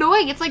So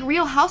annoying. It's like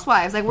Real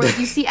Housewives, like where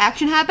you see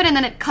action happen and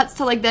then it cuts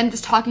to like them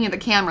just talking at the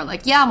camera.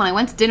 Like, yeah, when I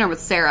went to dinner with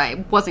Sarah, it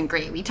wasn't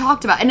great. We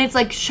talked about it. And it's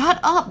like, shut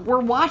up. We're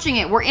watching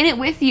it. We're in it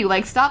with you.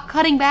 Like, stop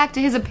cutting back to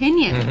his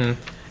opinion.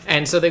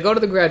 And so they go to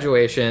the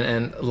graduation,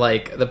 and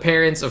like the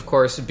parents, of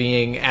course,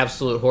 being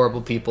absolute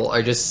horrible people,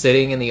 are just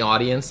sitting in the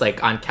audience,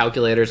 like on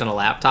calculators on a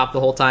laptop the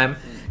whole time,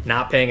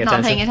 not paying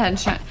attention. Not paying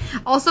attention.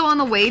 Also, on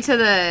the way to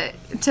the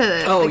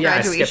Oh, the yeah,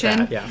 I skipped graduation,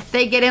 that, yeah.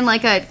 they get in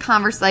like a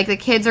converse. Like the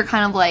kids are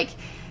kind of like,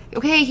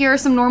 okay, here are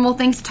some normal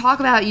things to talk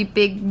about, you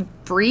big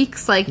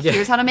freaks. Like, Yeah.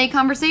 here's how to make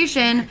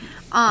conversation.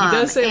 He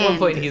does say at one and-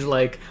 point, he's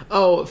like,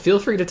 "Oh, feel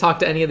free to talk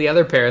to any of the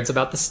other parents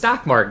about the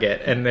stock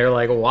market," and they're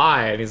like,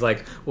 "Why?" And he's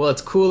like, "Well,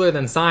 it's cooler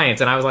than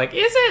science." And I was like,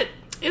 "Is it?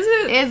 Is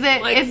it? Is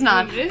it? Like, It's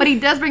not. But he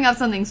does bring up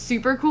something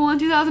super cool in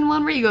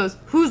 2001 where he goes,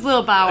 "Who's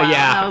Lil Bow Wow?"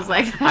 Yeah, And I was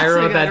like, I that's a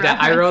wrote good that down. I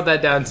reference. wrote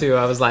that down too.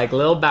 I was like,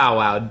 "Lil Bow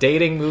Wow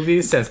dating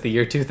movies since the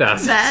year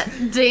 2000." That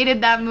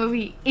dated that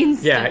movie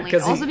instantly.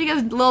 'cause he- Also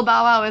because Lil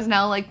Bow Wow is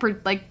now like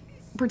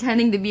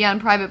pretending to be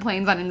on private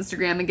planes on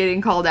Instagram and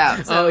getting called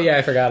out. So Oh yeah,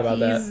 I forgot about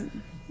that. he's-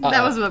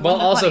 that was what well. one of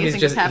the Also, funniest he's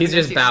things just happened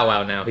this year. Bow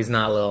Wow now. He's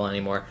not Lil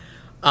anymore.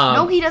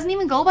 No, he doesn't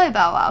even go by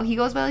Bow Wow. He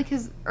goes by like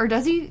his, or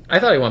does he? I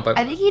thought he went by.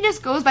 I think he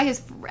just goes by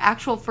his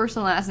actual first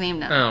and last name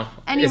now.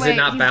 Oh, Anyway, is it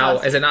not he's Bow?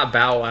 busted. Is it not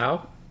Bow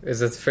Wow?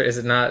 Is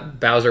it not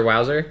Bowser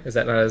Wowzer? Is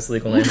that not his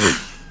legal name?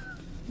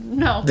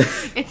 No,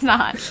 it's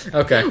not.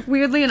 Okay.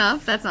 Weirdly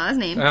enough, that's not his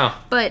name. Oh.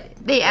 But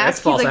they ask,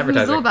 he's false like, who's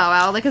advertising. Lil Bow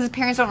Wow? Like, because his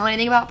parents don't know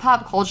anything about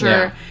pop culture.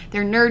 Yeah.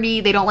 They're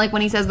nerdy. They don't like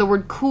when he says the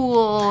word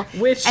cool.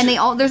 Which- And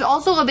there's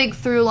also a big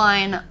through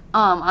line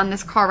on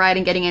this car ride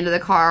and getting into the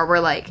car where,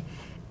 like,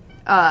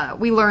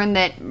 we learn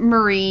that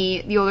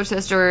Marie, the older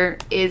sister,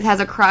 has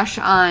a crush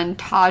on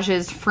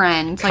Taj's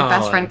friend, like best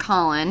Colin. friend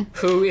Colin,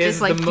 Who is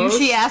this like the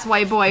most- douchey ass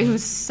white boy who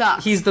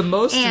sucks. He's the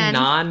most And-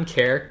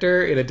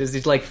 non-character in a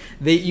Disney. Like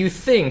you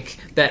think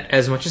that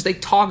as much as they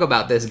talk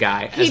about this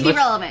guy, He'd be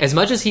relevant. As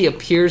much as he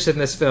appears in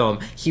this film,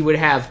 he would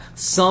have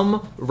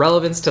some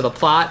relevance to the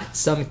plot,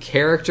 some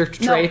character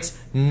traits.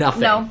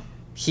 Nothing. No.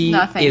 He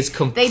Nothing. is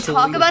completely. They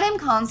talk about him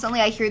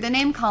constantly. I hear the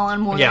name Colin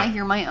more Yeah. than I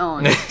hear my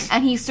own.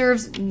 And he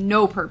serves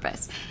no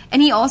purpose.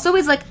 And he also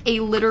is like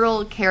a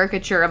literal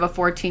caricature of a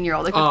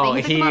 14-year-old. Like the Oh,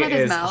 things that he come out of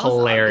his is mouth,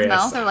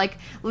 hilarious. are like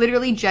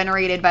literally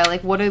generated by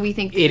like, what do we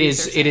think? It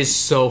is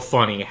so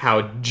funny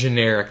how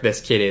generic this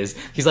kid is.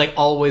 He's like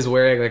always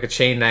wearing like a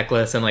chain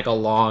necklace and like a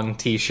long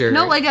T-shirt.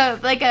 No, like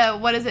a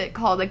what is it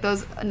called? Like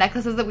those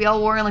necklaces that we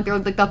all wore, and like they're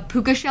like the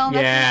puka shell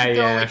necklaces. Yeah, They're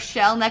yeah. like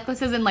shell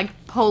necklaces and like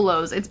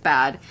polos. It's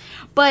bad.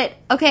 But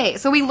okay,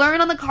 so we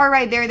learn on the car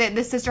ride there that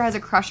this sister has a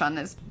crush on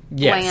this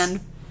Yes. bland,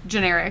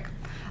 generic,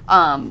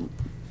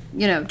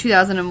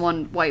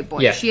 2001 white boy.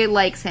 Yeah. She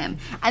likes him,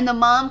 and the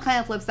mom kind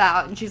of flips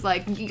out, and she's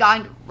like, "You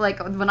got like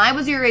when I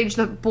was your age,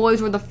 the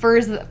boys were the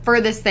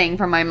furthest thing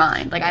from my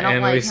mind. Like I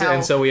don't like how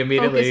and so we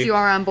immediately focused you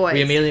are on boys.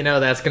 We immediately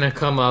know that's going to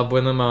come up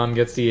when the mom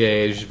gets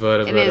de-aged.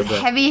 But It is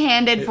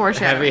heavy-handed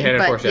foreshadowing. Heavy-handed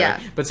but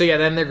foreshadowing. Yeah. But so yeah,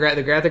 then they're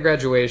at the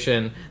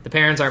graduation. The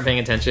parents aren't paying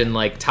attention.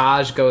 Like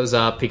Taj goes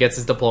up, he gets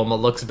his diploma,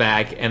 looks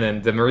back, and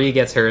then the Marie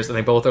gets hers, and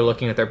they both are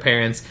looking at their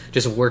parents,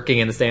 just working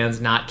in the stands,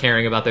 not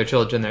caring about their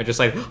children. They're just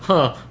like,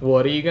 "Huh,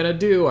 what are you gonna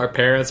do? Our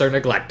parents are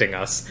neglecting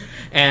us."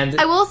 And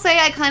I will say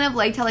I kind of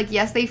liked how like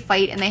yes they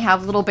fight and they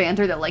have little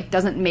banter that like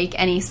doesn't make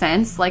any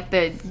sense. Like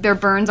their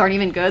burns aren't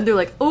even good. They're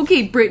like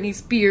okay Britney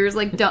Spears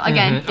like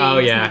again. Oh,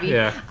 famous yeah, movie.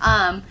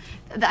 yeah.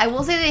 I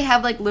will say they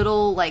have like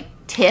little like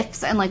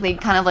tiffs and like they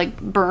kind of like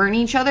burn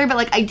each other. But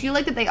like I do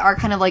like that they are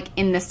kind of like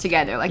in this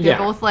together. Like they're Yeah.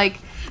 both like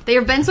they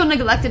have been so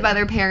neglected by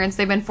their parents.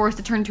 They've been forced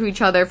to turn to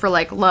each other for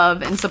like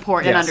love and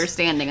support and Yes.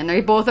 understanding. And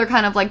they both are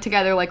kind of like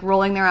together like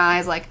rolling their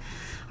eyes like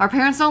our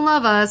parents don't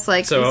love us.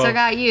 Like we still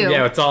got you.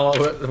 Yeah,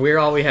 we're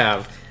all we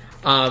have.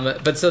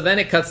 But so then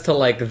it cuts to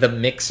like the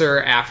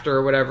mixer after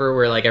or whatever,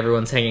 where like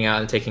everyone's hanging out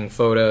and taking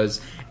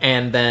photos,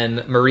 and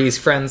then Marie's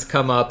friends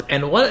come up,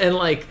 and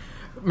like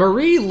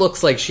Marie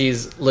looks like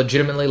she's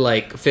legitimately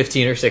like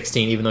 15 or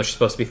 16, even though she's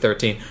supposed to be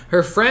 13.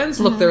 Her friends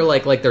look they're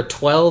like they're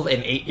 12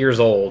 and 8 years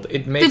old.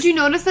 It makes Did you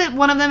notice that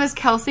one of them is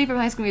Kelsey from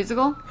High School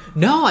Musical?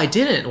 No, I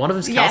didn't. One of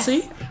them's Kelsey.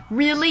 Yes.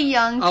 Really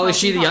young. Oh, is Kelsey,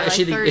 she the probably, is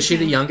she the like is she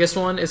the 13. youngest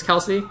one? Is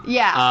Kelsey?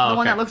 Yeah, Oh, the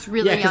one okay. that looks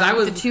really Yeah, 'cause young I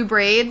was with the two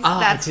braids. Oh,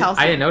 that's Kelsey.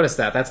 I didn't notice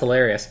that. That's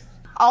hilarious.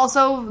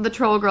 Also, the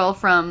troll girl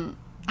from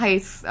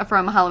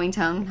Halloween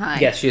Town High.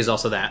 Yes, she is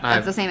also that.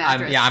 That's the same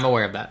actress. I'm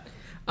aware of that.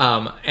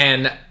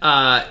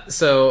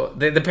 So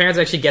the parents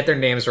actually get their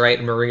names right,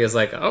 and Maria's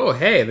like, "Oh,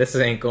 hey, this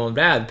ain't going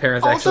bad." The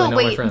parents Also, actually know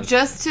my wait, friends.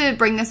 just to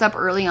bring this up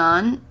early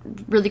on,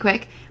 really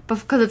quick,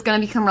 because it's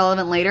going to become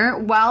relevant later.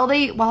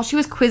 While she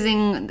was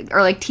quizzing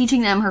or like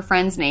teaching them her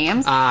friends'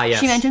 names, yes.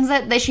 she mentions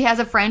that she has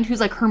a friend who's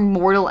like her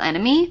mortal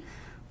enemy.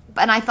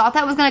 And I thought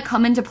that was going to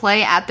come into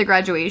play at the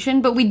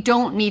graduation, but we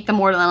don't meet the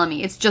mortal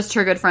enemy. It's just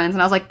her good friends.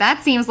 And I was like,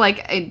 that seems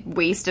like a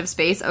waste of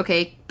space.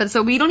 Okay. But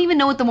so we don't even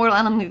know what the mortal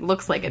enemy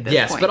looks like at this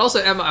point. Yes, but also,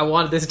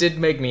 Emma, this did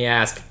make me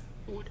ask,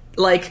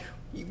 like,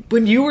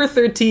 when you were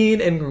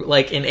 13 and,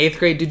 like, in 8th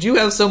grade, did you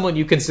have someone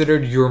you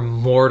considered your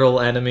mortal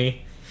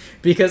enemy?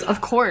 Because Of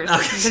course.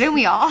 Didn't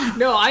we all?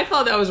 No, I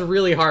thought that was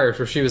really harsh.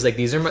 Where she was like,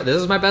 this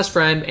is my best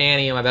friend,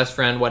 Annie, my best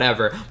friend,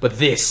 whatever. But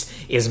this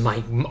is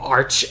my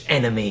arch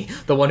enemy,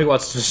 the one who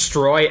wants to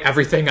destroy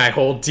everything I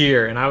hold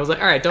dear. And I was like,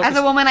 all right, don't. As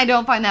a woman, I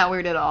don't find that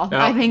weird at all. No.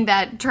 I think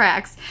that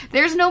tracks.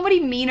 There's nobody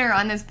meaner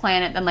on this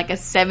planet than like a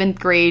 7th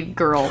grade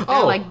girl. They're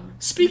Oh, like,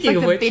 speaking it's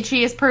of like which, the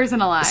bitchiest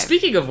person alive.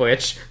 Speaking of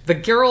which, the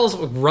girls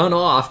run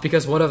off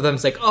because one of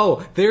them's like,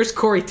 "Oh, there's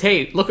Corey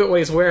Tate. Look at what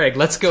he's wearing.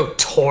 Let's go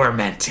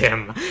torment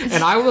him."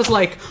 And I was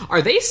like,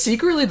 "Are they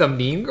secretly the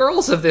mean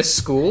girls of this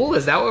school?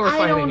 Is that what we're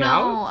finding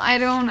out?" I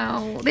don't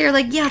know. They're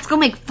like, yeah, let's go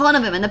make fun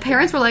of him. And the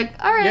parents were like,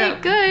 all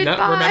right, good, No,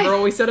 bye. remember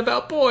what we said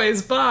about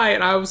boys? Bye.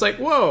 And I was like,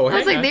 "Whoa." I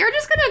was like, they're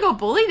just gonna go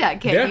bully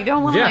that kid. Yeah, You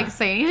don't want to yeah. like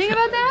say anything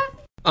about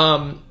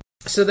that?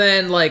 So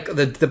then, like,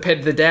 the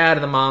dad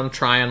and the mom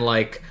try and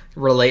like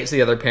relate to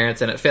the other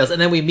parents, and it fails.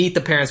 And then we meet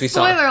the parents we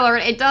saw. Spoiler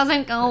alert, it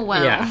doesn't go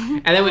well. Yeah,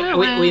 and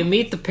then we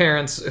meet the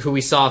parents who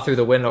we saw through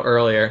the window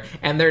earlier,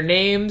 and their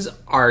names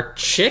are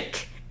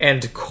Chick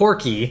and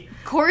Corky.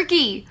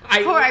 Corky.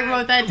 I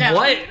wrote that down.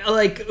 What?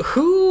 Like,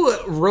 who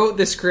wrote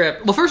the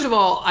script? Well, first of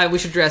all, we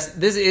should address,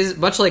 this is,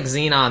 much like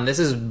Xenon, this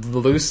is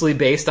loosely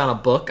based on a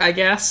book, I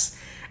guess.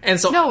 And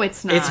so No,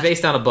 it's not. It's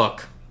based on a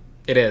book.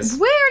 It is.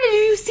 Where did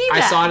you see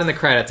that? I saw it in the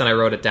credits, and I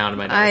wrote it down in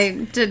my notes. I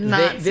did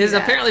not see This is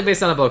that. apparently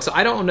based on a book, so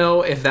I don't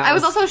know if that I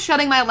was also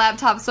shutting my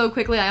laptop so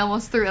quickly I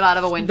almost threw it out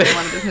of a window. I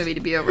wanted this movie to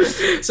be over.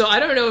 So I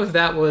don't know if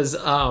that was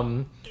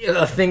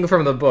a thing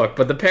from the book,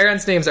 but the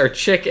parents' names are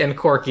Chick and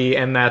Corky,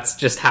 and that's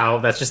just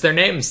their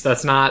names.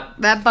 That's not...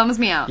 That bums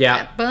me out. Yeah.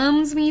 That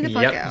bums me the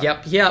fuck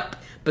out. Yep.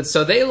 But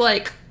so they,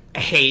 like,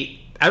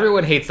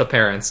 everyone hates the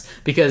parents,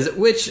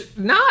 which,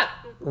 not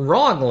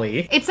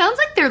wrongly... It sounds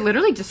like they're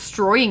literally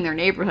destroying their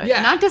neighborhood.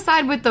 Yeah. Not to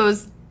side with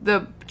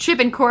the Chip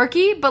and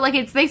Corky, but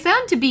like they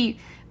sound to be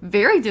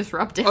very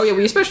disruptive. Oh yeah,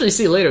 we especially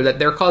see later that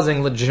they're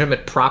causing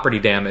legitimate property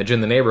damage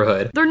in the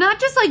neighborhood. They're not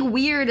just like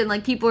weird and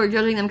like people are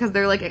judging them because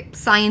they're like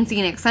sciencey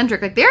and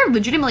eccentric. Like they're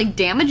legitimately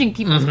damaging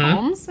people's Mm-hmm.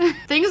 homes.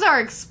 Things are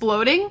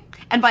exploding,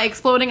 and by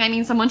exploding I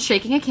mean someone's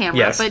shaking a camera.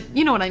 Yes. But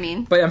you know what I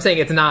mean. But I'm saying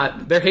it's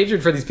not... Their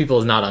hatred for these people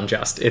is not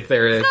unjust. It's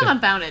It's not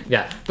unfounded.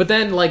 Yeah. But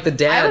then, like, the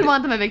dad... I would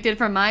want them evicted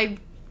from my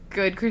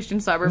good Christian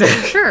suburb for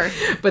sure.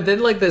 But then,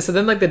 like,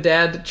 the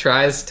dad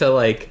tries to,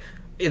 like...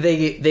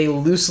 They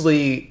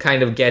loosely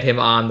kind of get him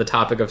on the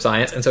topic of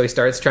science, and so he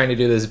starts trying to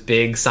do this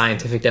big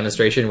scientific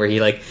demonstration where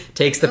he, like,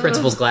 takes the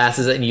principal's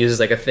glasses and uses,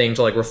 like, a thing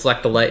to, like,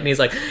 reflect the light, and he's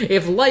like,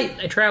 if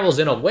light travels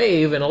in a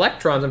wave and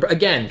electrons...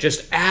 Again,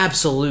 just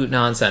absolute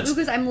nonsense.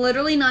 Because I'm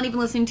literally not even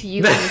listening to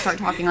you when you start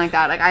talking like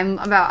that. Like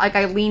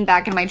I lean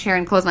back in my chair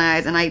and close my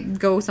eyes and I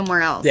go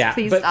somewhere else. Yeah,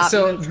 Please but stop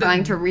so even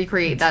trying to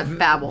recreate that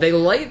babble. They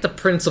light the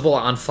principal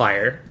on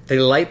fire. They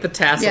light the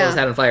tassel Yeah. his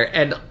head on fire.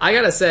 And I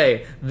gotta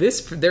say,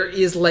 there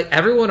is, like,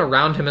 everyone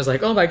around him is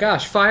like, oh my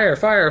gosh, fire,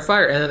 fire,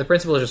 fire. And then the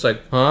principal is just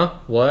like, huh?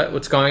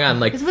 What's going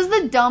on? Like, This was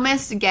the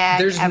dumbest gag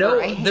There's ever. no-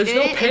 I hated there's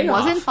no it. It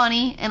payoff. wasn't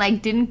funny, and I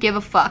didn't give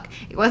a fuck.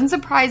 It wasn't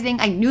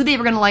surprising. I knew they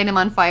were going to light him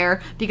on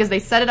fire because they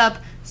set it up.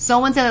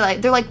 Someone said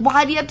it. They're like,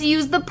 why do you have to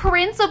use the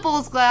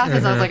principal's glasses?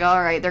 Mm-hmm. I was like, all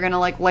right, they're going to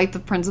like light the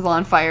principal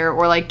on fire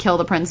or like kill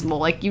the principal.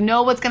 Like, you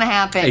know what's going to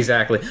happen.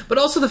 exactly. But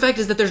also the fact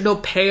is that there's no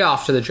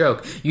payoff to the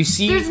joke. You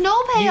see... There's no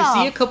payoff.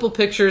 You see a couple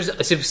pictures,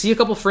 so you see a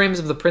couple frames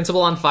of the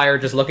principal on fire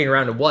just looking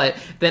around at what,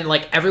 then,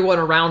 like, everyone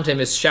around him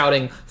is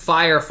shouting,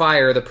 fire,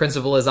 fire, the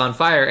principal is on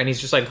fire, and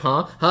he's just like,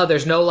 huh?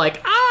 There's no,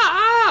 like,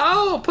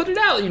 put it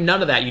out.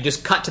 None of that. You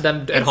just cut to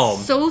them at home.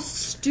 So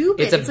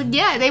stupid. It's It's, a- like,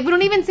 yeah, we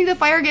don't even see the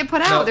fire get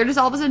put out. No. They're just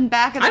all of a sudden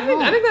back at the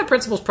home. I think that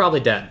principal's probably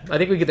dead. I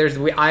think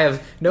I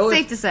have no...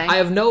 Safe to say. I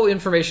have no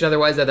information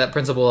otherwise that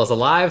principal is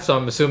alive, so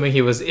I'm assuming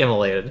he was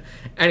immolated.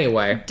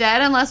 Anyway.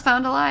 Dead unless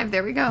found alive.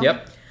 There we go.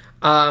 Yep.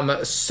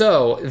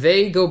 So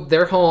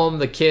they're home.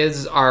 The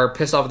kids are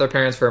pissed off at their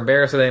parents for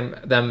embarrassing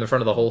them in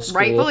front of the whole school.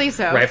 Rightfully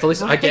so. Rightfully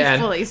so.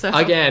 Rightfully so.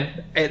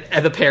 Again,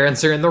 and the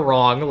parents are in the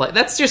wrong. Like,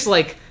 that's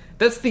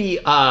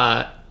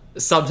the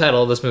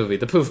subtitle of this movie,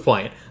 the poof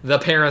point. The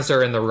parents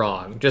are in the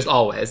wrong. Just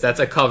always. That's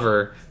a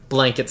cover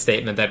blanket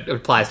statement that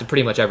applies to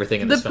pretty much everything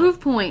in The this film. proof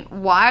point.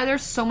 Why are there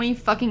so many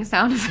fucking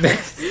sound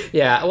effects?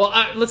 Yeah, well,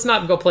 let's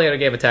not go play out a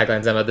game of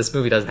taglines, Emma. This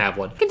movie doesn't have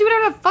one. You can do whatever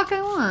whatever the fuck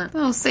I want.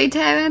 I'll say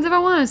taglines if I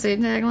want to say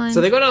taglines.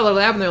 So they go down to the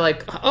lab and they're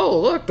like, oh,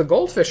 look, the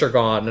goldfish are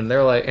gone. And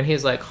they're like, and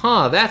he's like,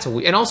 huh, that's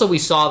weird. And also we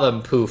saw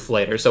them poof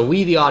later, so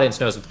we, the audience,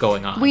 knows what's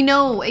going on. We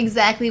know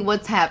exactly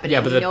what's happening.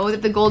 Yeah, but we know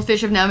that the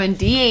goldfish have now been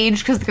de-aged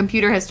because the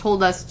computer has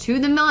told us to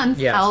the month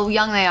Yes. how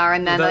young they are,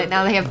 and then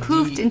now they have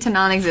poofed into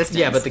non-existence.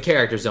 Yeah, but the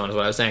characters don't, is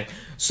what I was saying.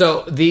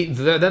 So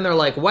then they're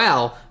like,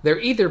 well, they're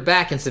either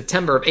back in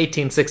September of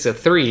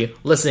 1863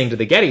 listening to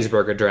the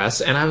Gettysburg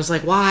Address, and I was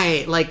like,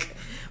 why? Like,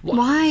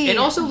 Why? And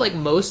also, like,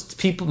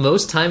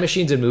 most time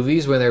machines in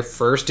movies, when they're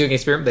first doing an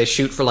experiment, they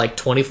shoot for, like,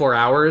 24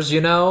 hours,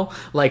 you know?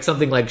 Like,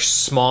 something, like,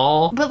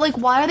 small. But, like,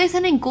 why are they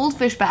sending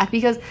goldfish back?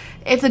 Because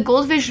if the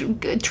goldfish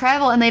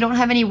travel and they don't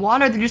have any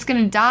water, they're just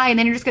going to die, and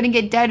then you're just going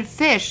to get dead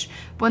fish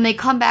when they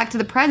come back to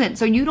the present.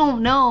 So you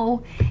don't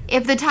know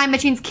if the time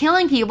machine's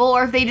killing people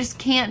or if they just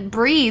can't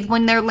breathe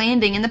when they're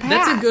landing in the past.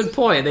 That's a good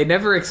point. They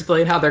never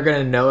explain how they're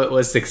going to know it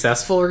was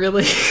successful,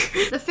 really.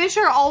 The fish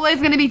are always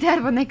going to be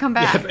dead when they come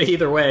back. Yeah, but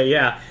either way,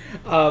 yeah.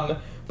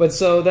 But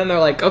so then they're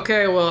like,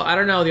 okay, well, I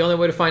don't know. The only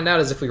way to find out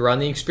is if we run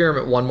the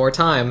experiment one more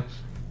time.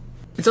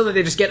 And so that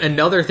they just get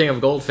another thing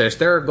of goldfish.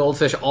 There are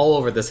goldfish all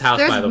over this house,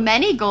 by the There's way.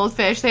 many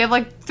goldfish. They have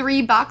like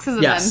 3 boxes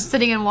of Yes. them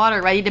sitting in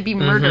water ready to be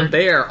murdered.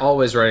 They are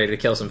always ready to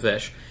kill some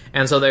fish.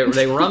 And so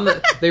they run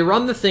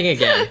the thing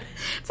again.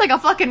 It's like a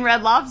fucking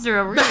Red Lobster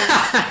over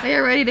here. They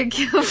are ready to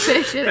kill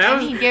fish at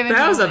any given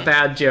That was a moment.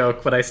 bad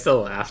joke, but I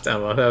still laughed,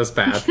 Emma. That was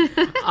bad.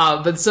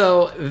 But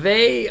so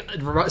they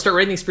start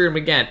writing the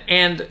experiment again.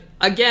 And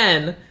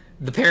again,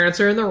 the parents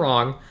are in the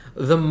wrong.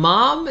 The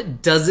mom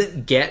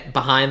doesn't get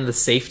behind the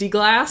safety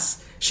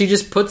glass. She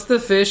just puts the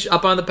fish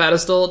up on the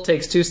pedestal,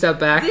 takes 2 steps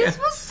back. This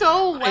was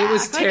so whack.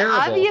 was Like, terrible.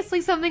 obviously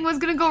something was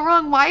going to go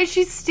wrong. Why is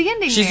she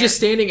standing She's there? just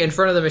standing in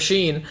front of the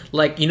machine,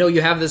 like, you know,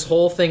 you have this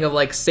whole thing of,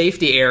 like,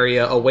 safety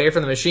area away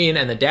from the machine,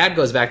 and the dad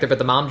goes back there, but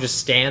the mom just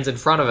stands in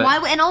front of it.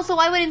 And also,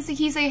 why wouldn't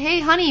he say, hey,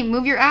 honey,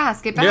 move your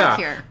ass, get back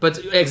here? But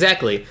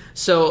exactly.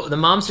 So the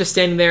mom's just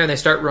standing there, and they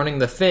start running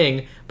the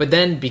thing, but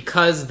then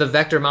because the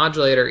vector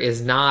modulator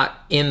is not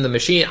in the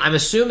machine, I'm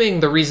assuming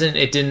the reason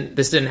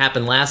this didn't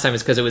happen last time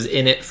is because it was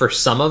in it for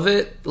some of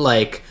it,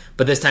 like,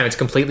 but this time it's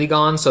completely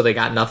gone, so they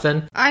got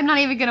nothing. I'm not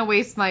even going to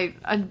waste my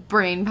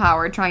brain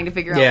power trying to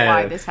figure out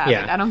why this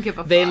happened. I don't give a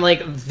fuck. Then,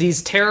 like,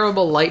 these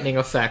terrible lightning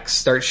effects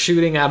start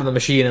shooting out of the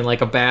machine, and,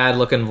 like, a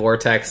bad-looking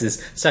vortex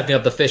is sucking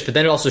up the fish, but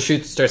then it also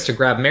starts to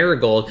grab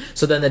Marigold,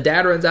 so then the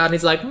dad runs out, and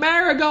he's like,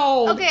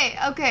 Marigold!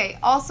 Okay.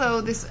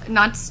 Also, this,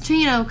 not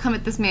to, come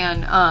at this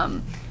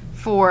man,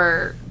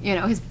 for,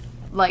 his,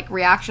 like,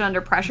 reaction under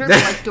pressure,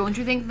 but, like, don't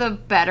you think the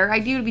better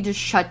idea would be to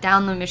shut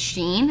down the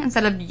machine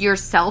instead of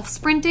yourself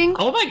sprinting?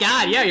 Oh my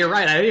god, yeah, you're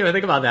right, I didn't even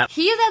think about that.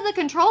 He is at the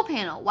control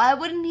panel. Why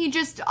wouldn't he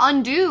just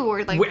undo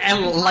or, like,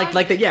 And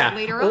like that, yeah.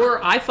 later Or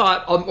on? I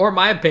thought, or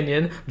my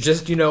opinion,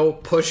 just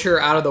push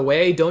her out of the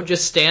way. Don't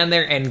just stand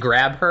there and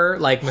grab her,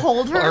 like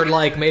Hold her? or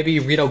like maybe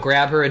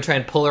grab her and try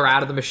and pull her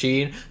out of the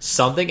machine.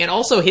 Something, and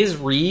also his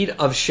read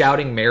of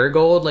shouting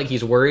Marigold, like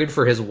he's worried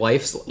for his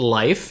wife's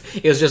life,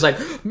 is just like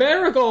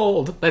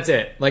Marigold. That's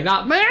it. Like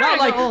not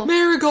like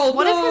Marigold.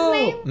 What is his no!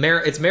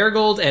 name? It's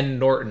Marigold and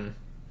Norton.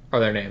 Are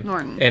their names.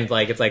 Norton. And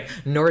like it's like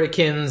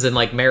Nordicans and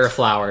like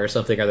Mariflower or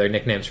something are their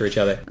nicknames for each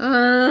other.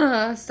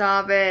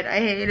 Stop it. I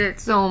hate it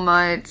so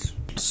much.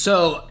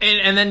 So,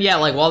 and then, yeah,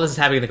 like, while this is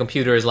happening, the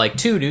computer is like,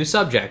 2 new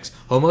subjects.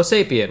 Homo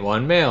sapien,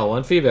 1 male,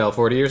 1 female,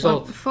 40 years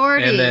old.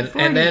 40.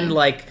 And then,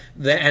 like,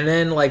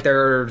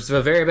 there's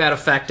a very bad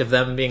effect of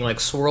them being, like,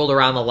 swirled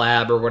around the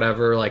lab or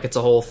whatever. Like, it's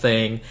a whole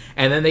thing.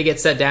 And then they get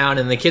set down,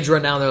 and the kids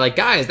run down, and they're like,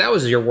 guys, that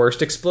was your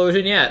worst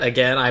explosion yet.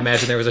 Again, I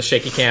imagine there was a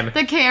shaky cam.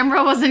 The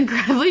camera was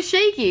incredibly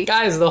shaky.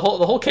 Guys, the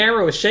whole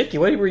camera was shaky.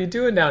 What were you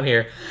doing down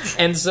here?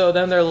 And so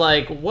then they're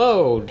like,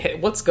 whoa,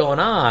 what's going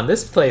on?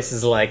 This place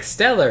is like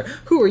stellar.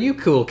 Who are you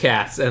cool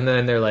cats? And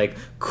then they're like,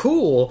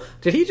 cool?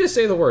 Did he just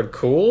say the word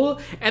cool?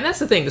 And that's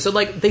the thing. So,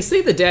 like, they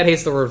say the dad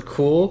hates the word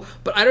cool,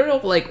 but I don't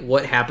know, like,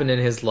 what happened in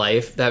his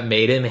life that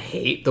made him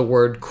hate the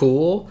word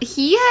cool.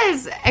 He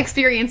has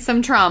experienced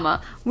some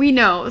trauma. We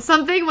know.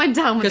 Something went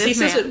down with Because this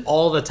he says man. it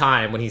all the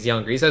time when he's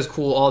younger. He says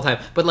cool all the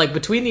time. But, like,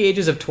 between the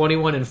ages of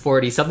 21 and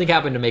 40, something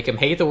happened to make him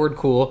hate the word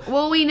cool.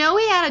 Well, we know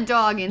he had a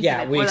dog incident.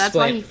 Yeah, we where that's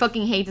why explain- he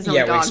fucking hates his own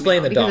Yeah, we dog explain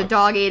now, the because dog. the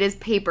dog ate his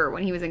paper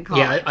when he was in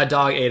college. Yeah, a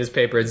dog ate his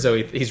paper, and so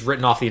he's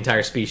written off the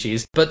entire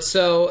species. But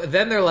so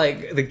then they're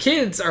like, the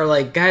kids are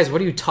like, guys,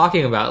 what are you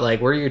talking about? Like,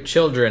 we're your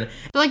children.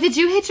 But, like, did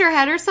you hit your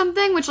head or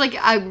something? Which, like,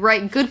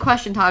 good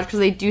question, Taj, because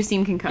they do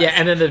seem concussed. Yeah,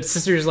 and then the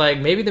sister's like,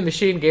 maybe the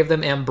machine gave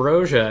them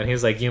ambrosia. And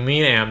he's like, you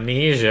mean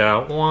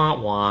amnesia? Wah,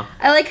 wah.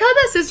 I like how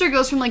that sister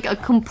goes from, like, a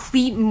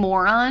complete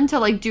moron to,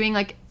 like, doing,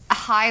 like,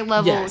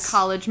 high-level Yes.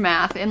 college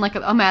math in, like,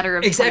 a matter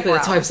of Exactly, 24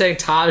 that's why I'm hours. saying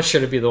Taj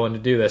should be the one to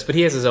do this, but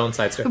he has his own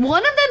side story.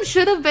 One of them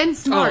should have been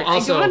smart. I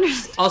don't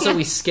understand. Also,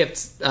 we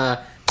skipped.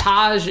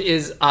 Taj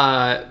is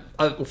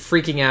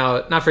freaking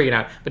out. Not freaking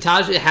out, but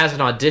Taj has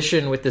an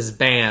audition with this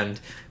band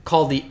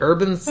called the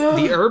Urban Slugs.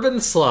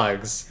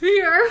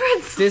 The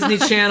urban Disney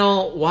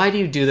Channel, why do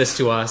you do this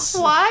to us?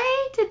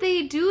 Why did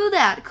they do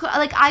that?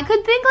 Like, I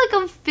could think,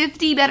 like, of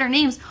 50 better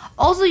names.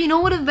 Also, you know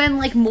what would have been,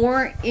 like,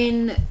 more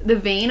in the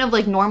vein of,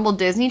 like, normal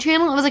Disney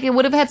Channel? It was, like, it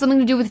would have had something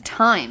to do with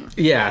time.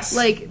 Yes.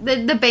 Like,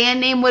 the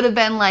band name would have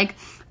been, like,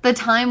 the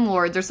Time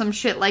Lords or some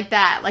shit like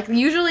that. Like,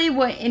 usually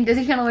what in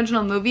Disney Channel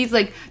original movies,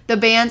 like, the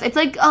bands, it's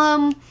like,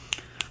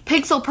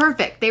 Pixel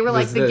Perfect. They were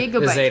like the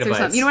Gigabytes or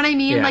something. You know what I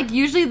mean? Yeah. Like,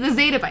 usually the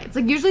Zettabytes.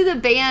 Like, usually the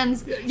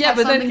bands have but then-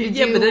 something to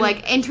yeah, do, but then-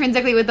 like,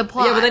 intrinsically with the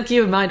plot. Yeah, but then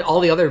keep in mind,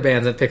 all the other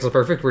bands at Pixel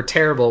Perfect were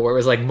terrible, where it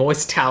was like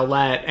Moist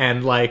Towelette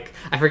and, like,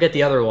 I forget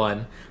the other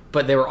one,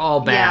 but they were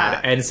all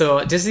bad. Yeah. And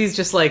so Disney's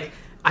just like,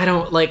 I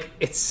don't, like,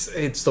 it's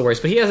the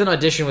worst. But he has an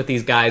audition with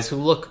these guys who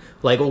look,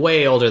 like,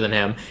 way older than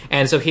him.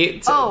 And so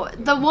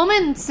the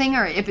woman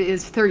singer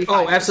is 35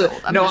 Oh, absolutely.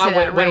 years old.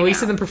 No, when we now.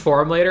 see them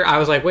perform later, I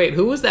was like, wait,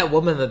 who was that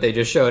woman that they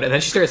just showed? And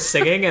then she started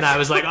singing, and I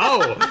was like,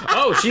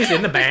 oh, she's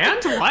in the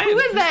band? What? Who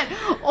is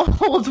that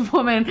old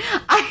woman?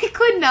 I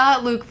could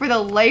not, Luke, for the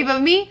life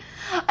of me,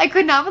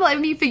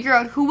 figure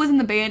out who was in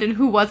the band and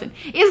who wasn't.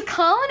 Is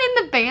Colin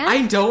in the band?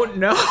 I don't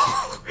know.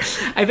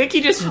 I think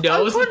he just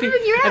knows. I couldn't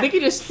figure out. I think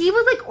he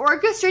was like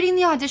orchestrating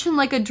the audition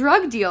like a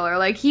drug dealer.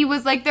 Like, he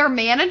was like their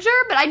manager,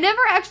 but I never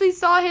actually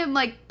saw him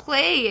like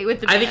play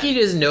with the band. I think he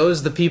just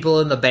knows the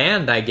people in the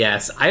band, I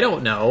guess. I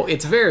don't know.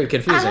 It's very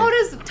confusing. How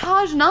does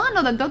Taj not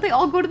know them? Don't they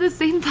all go to the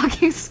same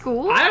fucking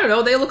school? I don't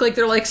know. They look like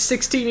they're like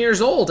 16 years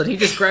old, and he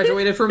just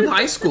graduated from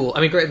high school.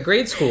 I mean,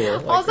 grade school.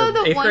 Like, Also,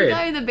 the eighth one grade.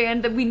 guy in the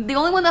band the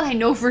only one that I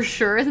know for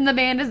sure is in the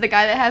band is the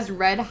guy that has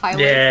red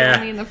highlights Yeah.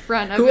 only in the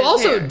front of Who his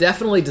also hair.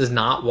 definitely does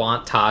not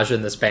want Taj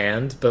in this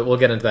band, but we'll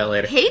get into that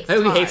later. Hates I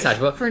know he Taj hates Taj,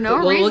 but for no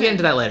we'll reason. get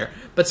into that later.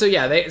 But so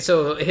yeah,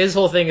 so his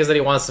whole thing is that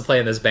he wants to play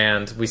in this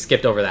band. We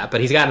skipped over that,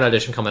 but he's got an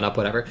audition coming up,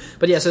 whatever.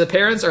 But yeah, so the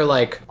parents are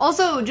like,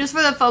 Also, just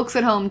for the folks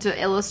at home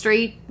to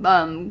illustrate,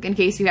 in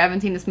case you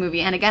haven't seen this movie,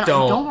 and again, I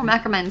don't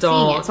recommend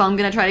seeing it, so I'm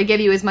going to try to give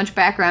you as much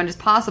background as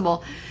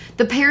possible.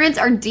 The parents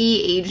are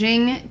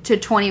de-aging to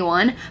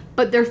 21,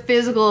 but their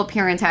physical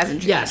appearance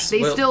hasn't changed. Yes,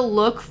 They well- still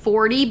look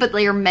 40, but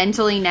they are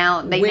mentally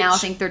now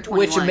think they're 21.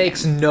 which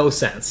makes no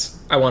sense.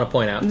 I want to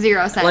point out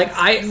Zero sense. Like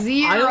I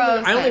only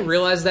sense.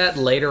 realized that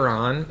later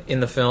on in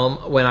the film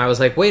when I was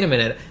like, wait a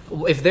minute,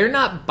 if they're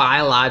not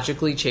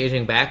biologically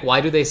changing back, why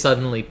do they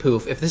suddenly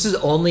poof? If this is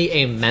only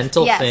a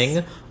mental Yes.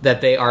 thing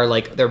that they are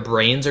like their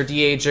brains are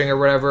de-aging or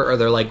whatever, or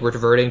they're like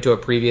reverting to a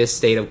previous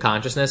state of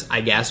consciousness,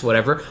 I guess,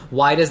 whatever.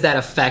 Why does that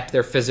affect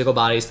their physical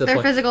bodies to the their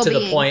point? physical to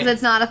being, the point because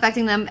it's not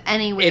affecting them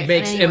anyway. it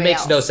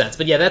makes no sense.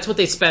 But yeah, that's what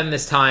they spend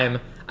this time.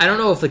 I don't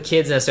know if the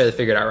kids necessarily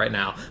figured out right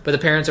now, but the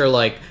parents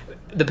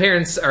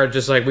are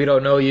just like, we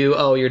don't know you.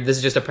 Oh, this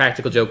is just a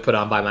practical joke put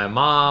on by my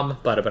mom.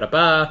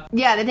 Ba-da-ba-da-ba.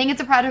 Yeah, they think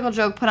it's a practical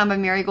joke put on by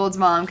Marigold's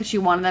mom because she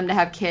wanted them to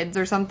have kids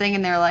or something,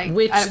 and they're like,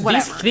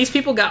 whatever. These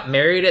people got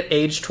married at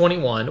age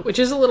 21, which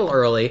is a little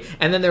early,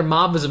 and then their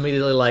mom was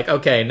immediately like,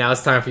 okay, now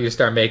it's time for you to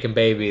start making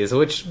babies,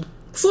 which,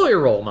 slow your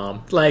roll,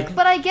 mom. Like,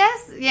 But I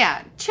guess,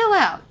 yeah, chill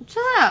out.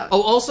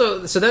 oh,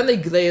 also, so then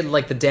they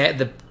like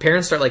the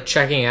parents start like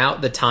checking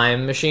out the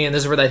time machine.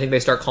 This is where I think they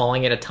start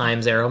calling it a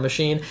time zero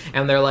machine,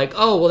 and they're like,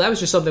 oh, well, that was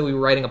just something we were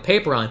writing a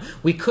paper on.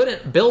 We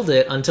couldn't build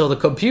it until the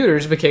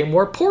computers became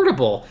more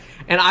portable.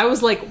 And I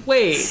was like,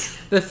 wait,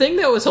 the thing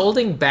that was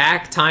holding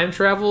back time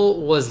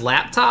travel was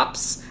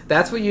laptops?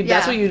 That's what you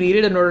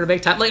needed in order to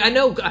make time. Like, I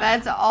know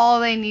That's all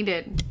they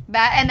needed.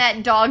 That and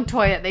that dog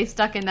toy that they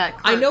stuck in that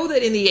cart. I know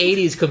that in the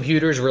 80s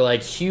computers were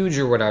like huge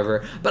or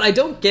whatever, but I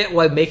don't get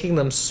why making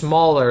them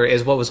smaller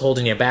is what was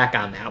holding you back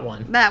on that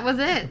one. That was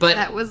it. But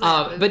that was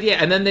it. but yeah,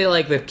 and then they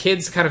like the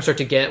kids kind of start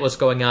to get what's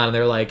going on, and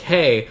they're like,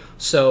 "Hey,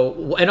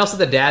 so," and also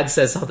the dad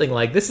says something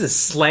like, "This is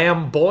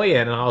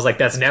slamboyant," and I was like,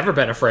 "That's never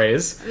been a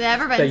phrase.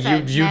 Never been that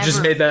said. You just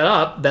Never. made that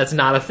up. That's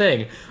not a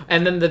thing."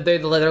 And then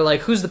they're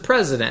like, "Who's the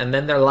president?" And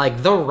then they're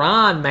like, "The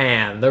Ron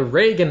man, the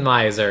Reagan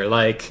miser."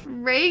 Like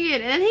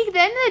Reagan. And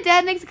then the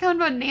dad makes a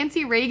comment about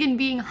Nancy Reagan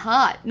being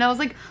hot. And I was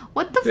like,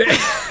 what the fuck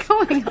is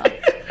going on?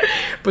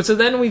 But so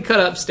then we cut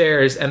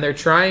upstairs, and they're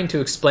trying to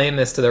explain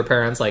this to their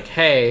parents, like,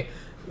 "Hey,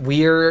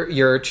 we're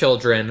your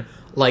children.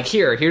 Like,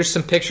 here's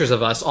some pictures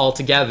of us all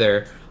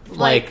together."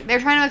 Like they're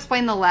trying to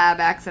explain the lab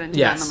accident to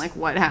Yes. them and like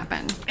what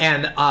happened.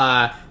 and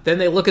then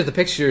they look at the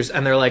pictures,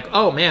 and they're like,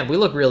 "Oh man, we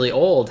look really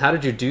old. How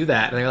did you do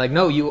that?" And they're like,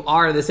 "No, you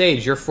are this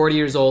age. You're 40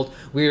 years old.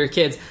 We were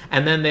kids."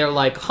 And then they're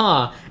like,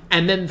 "Huh."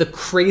 And then the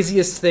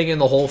craziest thing in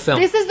the whole film.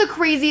 This is the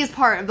craziest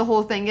part of the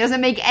whole thing. It doesn't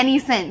make any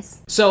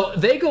sense. So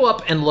they go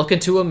up and look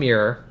into a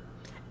mirror,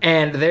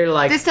 and they're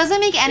like, This doesn't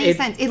make any It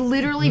sense. It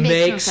literally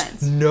makes no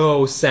sense.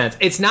 no sense.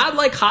 It's not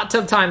like Hot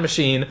Tub Time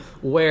Machine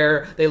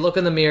where they look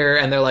in the mirror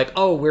and they're like,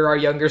 "Oh, we're our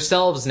younger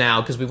selves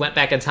now because we went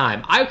back in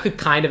time." I could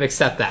kind of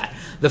accept that.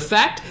 The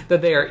fact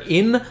that they are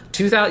in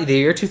the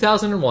year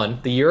 2001,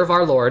 the year of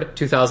our Lord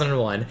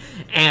 2001,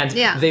 and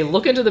Yeah. they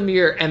look into the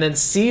mirror and then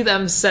see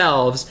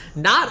themselves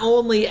not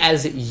only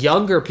as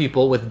younger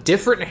people with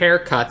different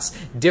haircuts,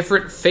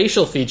 different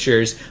facial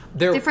features,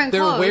 they're Different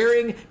clothes.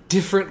 wearing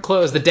different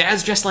clothes. The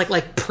dad's dressed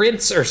like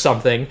Prince or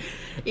something.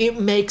 It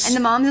makes And the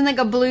mom's in like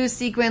a blue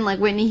sequin, like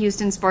Whitney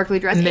Houston sparkly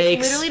dress. It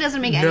literally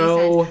doesn't make any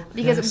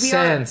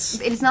sense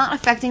because it's not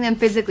affecting them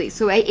physically.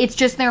 So it's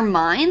just their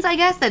minds, I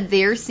guess, that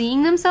they're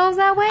seeing themselves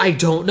that way. I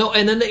don't know.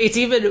 And then it's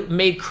even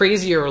made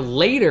crazier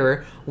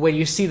later when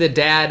you see the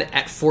dad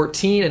at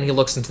 14 and he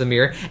looks into the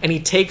mirror and he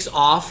takes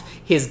off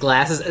his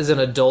glasses as an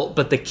adult,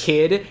 but the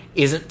kid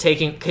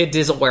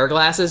doesn't wear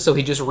glasses, so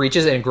he just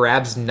reaches and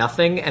grabs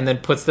nothing and then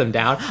puts them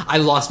down. I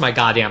lost my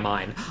goddamn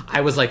mind. I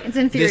was like, it's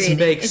infuriating.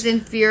 It's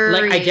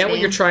infuriating. Like, I get what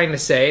you're trying to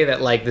say,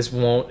 that like this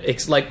won't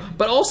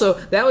but also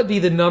that would be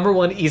the number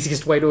one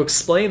easiest way to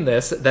explain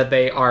this, that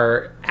they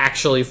are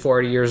actually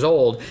 40 years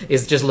old,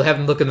 is just have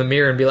them look in the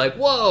mirror and be like,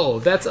 whoa,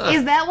 that's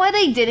Is that why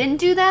they didn't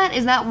do that?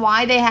 Is that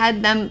why they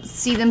had them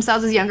see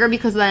themselves as younger?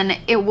 Because then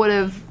it would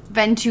have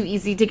been too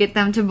easy to get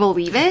them to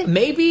believe it?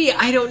 Maybe.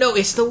 I don't know.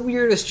 It's the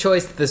weirdest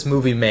choice that this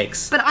movie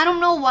makes. But I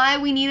don't know why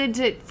we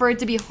needed for it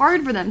to be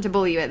hard for them to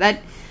believe it.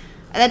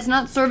 That's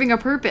not serving a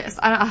purpose.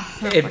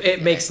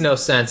 It makes no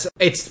sense.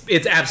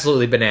 It's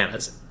absolutely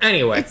bananas.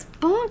 Anyway. It's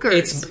bonkers.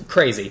 It's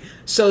crazy.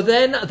 So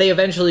then they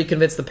eventually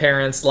convince the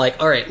parents,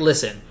 like, all right,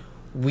 listen,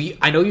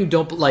 I know you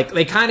don't, like,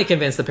 they kind of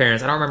convince the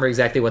parents. I don't remember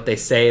exactly what they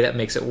say that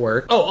makes it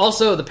work. Oh,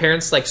 also, the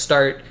parents, like,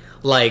 start,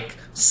 like,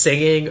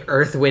 singing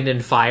Earth, Wind,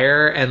 and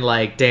Fire and,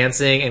 like,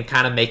 dancing and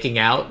kind of making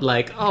out,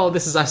 like, oh,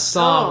 this is our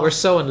song, we're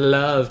so in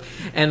love.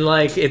 And,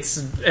 like,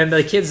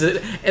 the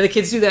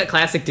kids do that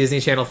classic Disney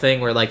Channel thing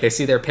where, like, they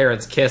see their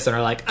parents kiss and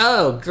are like,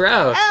 oh,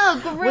 gross.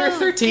 Oh, gross. We're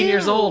 13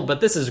 years old, but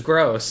this is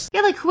gross.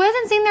 Yeah, like, who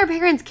hasn't seen their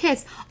parents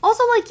kiss?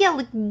 Also, like, yeah,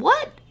 like,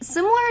 what?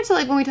 Similar to,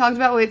 like, when we talked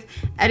about with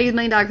Eddie's $1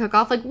 Million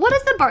Cook-Off, like, what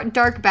is the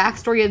dark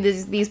backstory of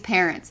these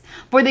parents?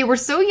 Where they were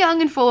so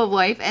young and full of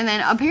life, and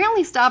then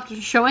apparently stopped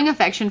showing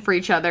affection for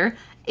each other,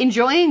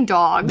 enjoying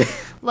dogs,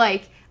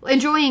 like,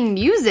 enjoying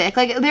music.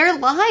 Like, their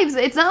lives,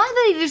 it's not like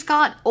they just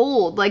got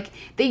old. Like,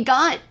 they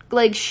got,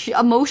 like,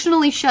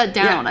 emotionally shut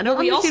down. I don't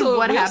understand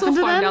what happened to them.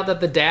 We also find out that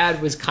the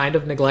dad was kind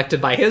of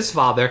neglected by his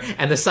father,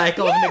 and the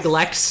cycle of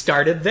neglect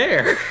started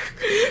there.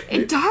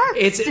 It's dark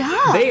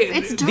stuff.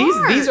 It's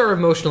dark. These are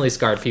emotionally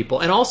scarred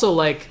people. And also,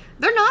 like...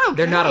 They're not okay.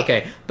 They're not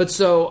okay. But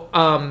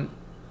so,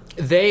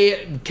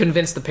 they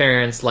convince the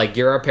parents, like,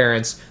 you're our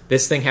parents,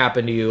 this thing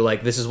happened to you,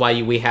 like, this is why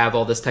we have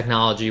all this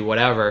technology,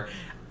 whatever.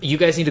 You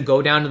guys need to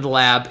go down to the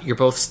lab. You're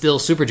both still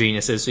super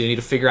geniuses, so you need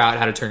to figure out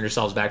how to turn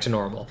yourselves back to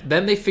normal.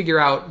 Then they figure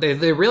out,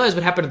 they realize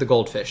what happened to the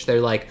goldfish. They're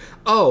like,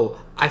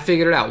 oh, I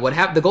figured it out.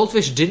 The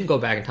goldfish didn't go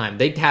back in time.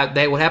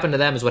 What happened to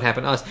them is what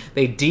happened to us.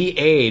 They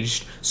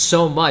de-aged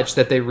so much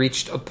that they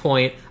reached a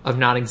point of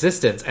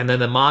non-existence. And then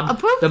the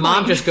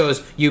mom just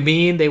goes, you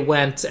mean they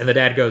went, and the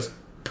dad goes,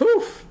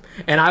 poof.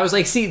 And I was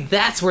like, see,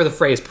 that's where the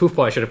phrase poof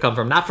boy should have come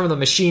from, not from the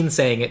machine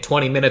saying it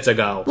 20 minutes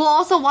ago. Well,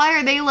 also, why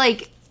are they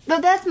like...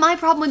 But that's my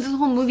problem with this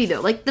whole movie, though.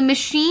 Like, the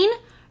machine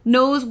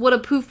knows what a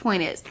poof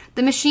point is.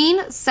 The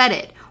machine said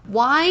it.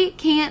 Why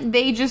can't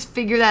they just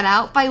figure that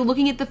out by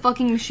looking at the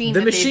fucking machine?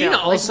 The machine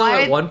also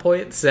at one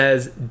point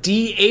says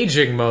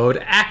de-aging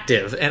mode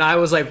active, and I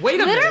was like, wait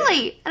a minute.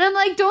 Literally. And I'm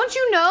like, don't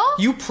you know?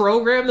 You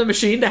program the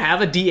machine to have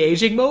a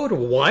de-aging mode?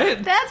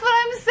 What? That's what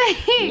I'm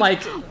saying.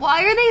 Like,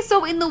 why are they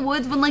so in the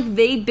woods when, like,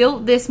 they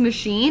built this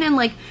machine and,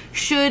 like,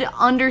 should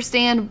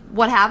understand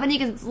what happened,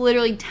 because it's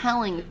literally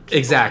telling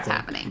people what's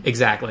happening.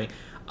 Exactly.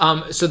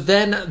 So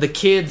then the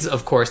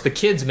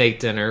kids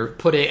make dinner,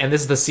 and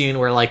this is the scene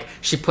where, like,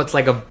 she puts,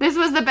 like, This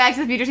was the Back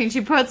to the Future scene.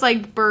 She puts,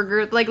 like,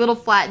 burger, like, little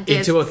flat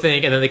discs into a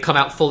thing, and then they come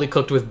out fully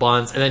cooked with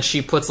buns, and then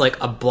she puts,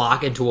 like, a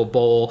block into a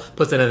bowl,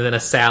 puts it in, and then a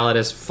salad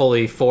is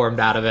fully formed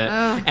out of it.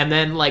 Ugh. And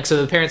then, like,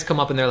 so the parents come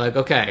up and they're like,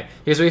 okay,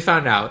 here's what we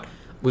found out.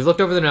 We've looked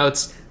over the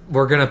notes.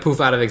 We're gonna poof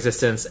out of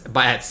existence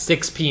at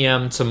 6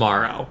 p.m.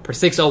 tomorrow. Or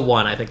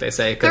 6:01, I think they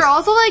say. They're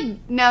also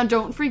like, now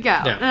don't freak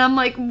out. Yeah. And I'm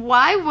like,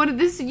 why would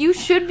this? You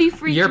should be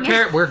freaking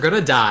out. We're gonna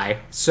die.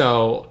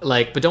 So,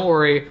 like, but don't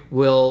worry.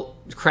 We'll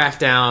crash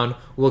down.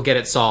 We'll get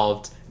it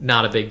solved.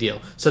 Not a big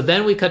deal. So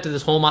then we cut to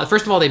this whole...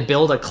 First of all, they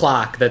build a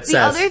clock that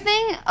says... The other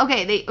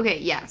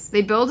thing... Yes.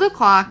 They build a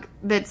clock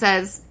that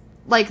says,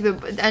 like,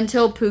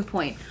 until poof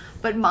point.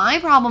 But my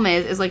problem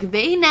is like,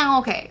 they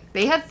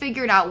have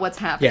figured out what's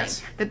happening.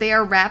 Yes. That they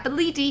are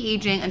rapidly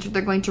de-aging until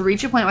they're going to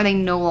reach a point where they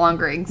no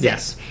longer exist.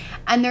 Yes.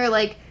 And they're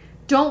like,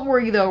 don't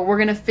worry though, we're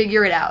going to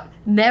figure it out.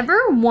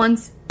 Never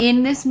once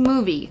in this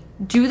movie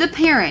do the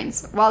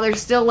parents, while they're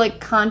still,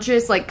 like,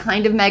 conscious, like,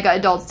 kind of mega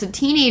adults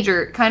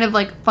to kind of,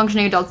 like,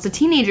 functioning adults to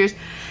teenagers,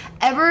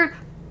 ever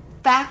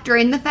factor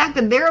in the fact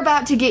that they're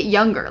about to get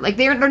younger. Like,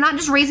 they're not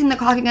just racing the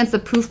clock against the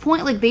poof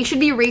point. Like, they should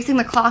be racing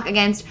the clock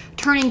against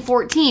turning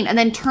 14 and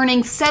then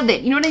turning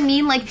 7. You know what I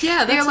mean? Like,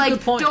 yeah, that's they're a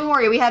good point. Don't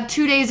worry, we have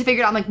 2 days to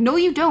figure it out. I'm like, no,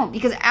 you don't,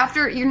 because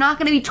after, you're not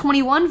going to be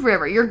 21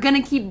 forever. You're going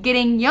to keep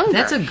getting younger.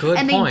 That's a good point.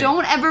 And they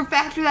don't ever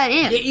factor that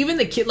in. Yeah, even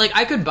the kid, like,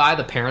 I could buy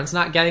the parents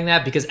not getting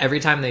that, because every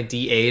time they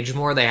de-age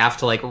more, they have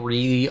to, like,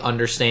 really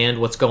understand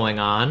what's going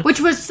on. Which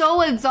was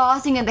so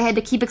exhausting that they had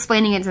to keep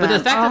explaining it to them. But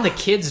the fact that the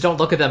kids don't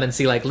look at them and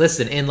see, like,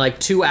 listen, in, like,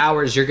 2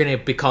 hours, you're going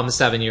to become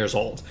 7 years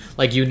old.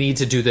 Like, you need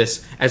to do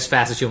this as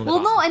fast as humanly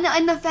possible. Well, no,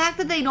 and the fact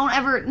that they don't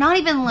ever, not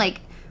even,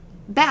 like,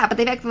 that, but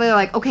they're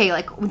like, okay,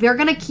 like, they're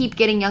gonna keep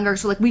getting younger,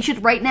 so, like, we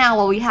should, right now,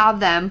 while we have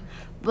them,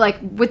 like,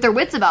 with their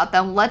wits about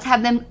them, let's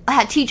have them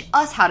teach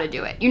us how to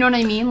do it. You know what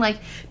I mean? Like,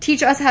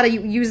 teach us how to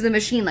use the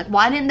machine. Like,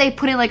 why didn't they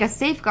put in, like, a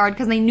safeguard?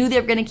 Because they knew they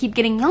were going to keep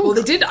getting younger. Well,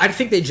 they did. I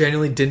think they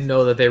genuinely didn't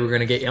know that they were going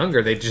to get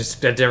younger. They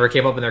just that never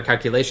came up in their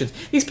calculations.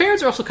 These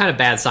parents are also kind of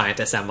bad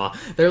scientists, Emma.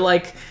 They're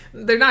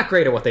not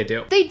great at what they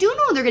do. They do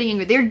know they're getting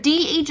younger. They're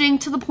de-aging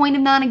to the point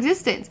of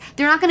non-existence.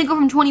 They're not going to go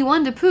from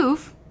 21 to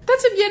poof.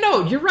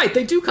 You're right.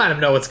 They do kind of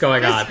know what's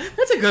going on.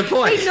 That's a good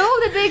point. They know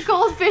that they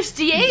goldfish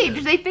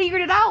de-age. They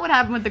figured it out what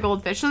happened with the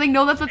goldfish, so they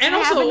know that's what's going to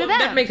happen to them.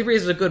 And also, that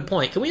raises a good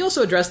point. Can we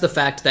also address the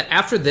fact that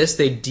after this,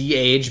 they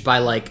de-age by,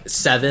 like,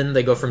 7?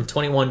 They go from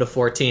 21 to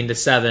 14 to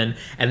 7,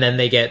 and then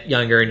they get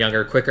younger and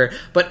younger quicker.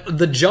 But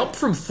the jump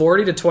from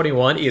 40 to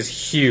 21 is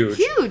huge.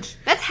 Huge.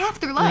 That's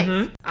half their life.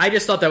 Mm-hmm. I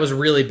just thought that was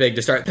really big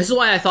to start. This is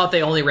why I thought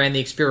they only ran the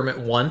experiment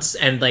once,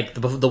 and, like,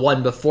 the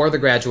one before the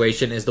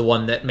graduation is the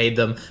one that made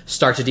them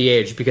start to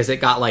de-age, because it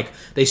got, like,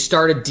 they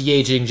started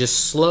de-aging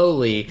just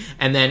slowly,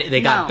 and then they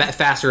got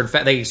faster and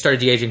they started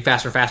de-aging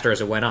faster and faster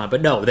as it went on.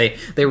 But no,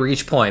 they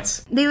reached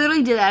points. They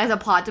literally did that as a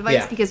plot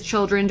device because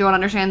children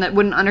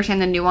wouldn't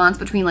understand the nuance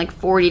between, like,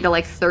 40 to,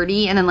 like,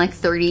 30 and then, like,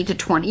 30 to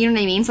 20. You know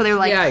what I mean? So they were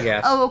like, I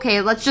guess. Oh,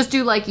 okay, let's just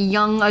do, like,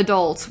 young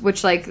adults,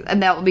 which, like,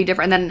 and that will be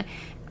different. And then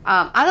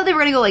I thought they were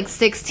going to go, like,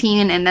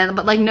 16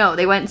 but, like, no,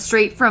 they went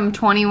straight from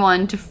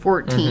 21 to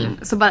 14.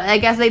 Mm-hmm. So, but I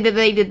guess they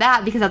did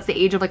that because that's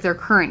the age of, like, their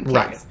current kids.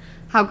 Right.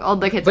 How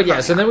old the kids are. But yeah,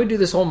 so then we do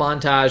this whole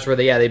montage where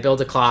they build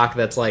a clock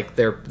that's like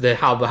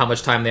how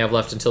much time they have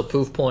left until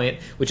poof point,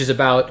 which is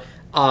about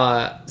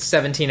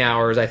 17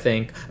 hours, I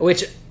think.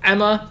 Which,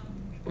 Emma,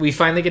 we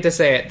finally get to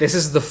say it. This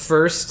is the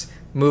first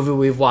movie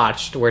we've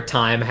watched where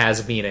time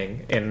has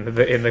meaning in the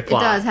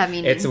plot. It does have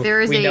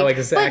meaning. We know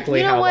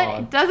exactly how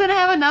long. It doesn't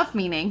have enough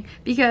meaning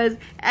because,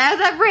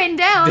 as I've written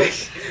down,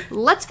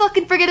 let's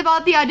fucking forget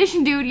about the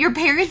audition, dude. Your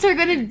parents are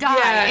gonna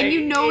die, and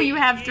you know you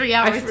have 3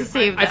 hours to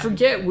save them. I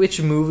forget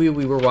which movie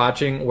we were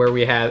watching where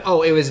we had.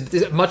 Oh, it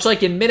was much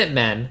like in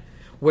Minutemen,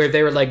 where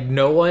they were like,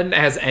 no one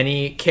has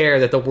any care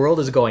that the world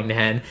is going to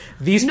end.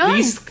 These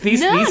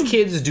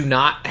kids do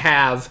not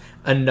have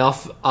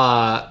enough.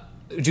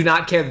 Do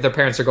not care that their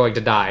parents are going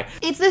to die.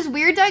 It's this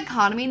weird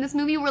dichotomy in this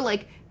movie where,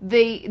 like,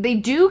 they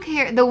do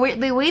care. The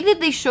way that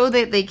they show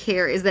that they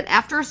care is that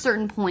after a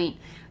certain point,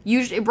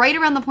 usually right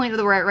around the point of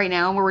the right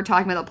now where we're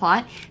talking about the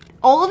plot,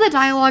 all of the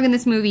dialogue in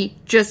this movie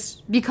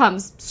just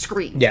becomes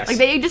scream. Yes. Like,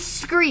 they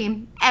just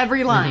scream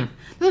every line.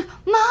 Mm-hmm. Like,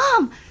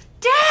 Mom!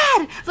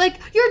 Dad! Like,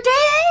 you're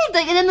dead!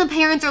 Like, and then the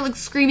parents are, like,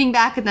 screaming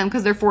back at them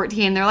because they're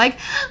 14. They're like,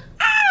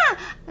 ah!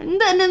 And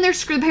then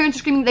the parents are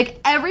screaming. Like,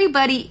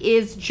 everybody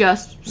is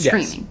just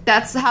screaming. Yes.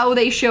 That's how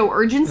they show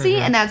urgency,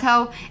 and that's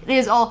how it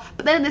is all.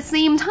 But then at the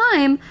same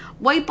time,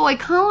 white boy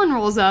Colin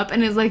rolls up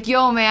and is like,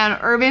 yo, man,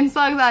 Urban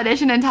Slugs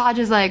audition. And Taj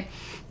is like,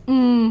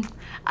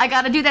 I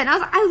gotta do that. And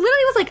I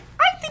literally was like,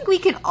 I think we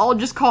can all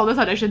just call this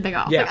audition thing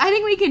off. Yeah. Like, I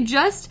think we can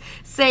just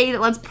say that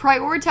let's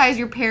prioritize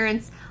your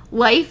parents'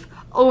 life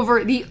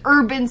over the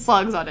Urban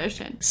Slugs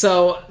audition.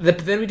 So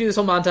then we do this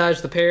whole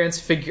montage. The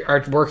parents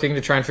are working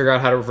to try and figure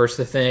out how to reverse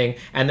the thing,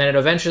 and then it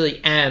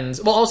eventually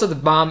ends. Well, also the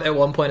mom at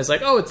one point is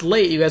like, "Oh, it's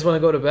late. You guys want to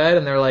go to bed?"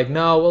 And they're like,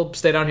 "No, we'll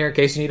stay down here in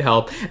case you need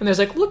help." And there's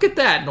like, "Look at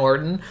that,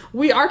 Norton.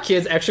 Our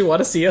kids actually want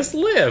to see us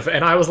live."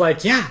 And I was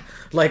like, "Yeah."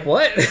 Like,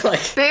 what?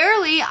 Like,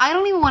 barely. I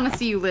don't even want to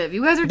see you live.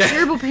 You guys are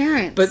terrible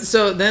parents. But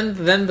so then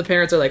the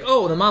parents are like,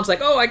 oh, the mom's like,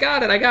 oh, I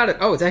got it.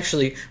 Oh, it's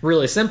actually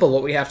really simple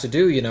what we have to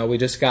do. We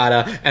just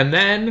gotta, and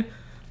then,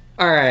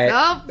 all right.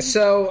 Nope.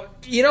 So,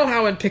 you know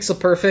how in Pixel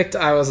Perfect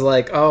I was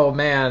like, oh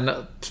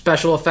man,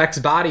 special effects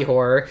body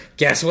horror.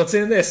 Guess what's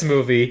in this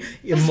movie?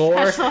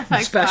 More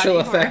special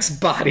effects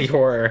body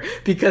horror.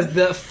 Because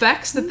the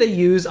effects that they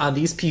use on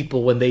these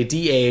people when they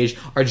de-age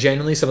are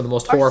genuinely some of the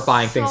most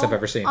horrifying things I've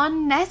ever seen.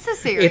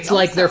 Unnecessary. It's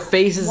like their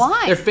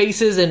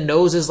faces and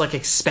noses like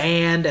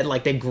expand and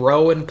like they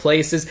grow in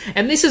places.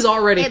 And this is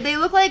already... They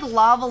look like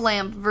lava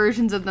lamp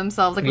versions of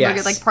themselves. Like, look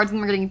at, like, parts of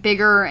them are getting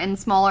bigger and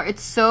smaller.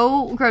 It's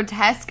so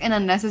grotesque and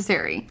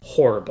unnecessary.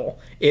 Horrible.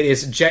 It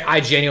is.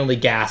 I genuinely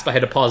gasped. I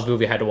had to pause the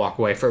movie. I had to walk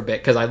away for a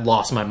bit because I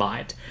lost my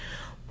mind.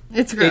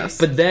 It's gross.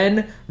 But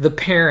then the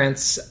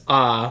parents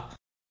are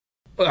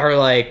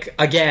like,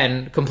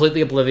 again,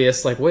 completely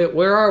oblivious. Like, wait,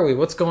 where are we?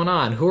 What's going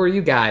on? Who are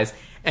you guys?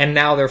 And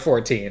now they're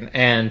 14.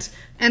 And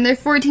they're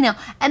 14 now.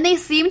 And they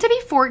seem to be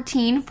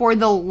 14 for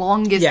the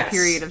longest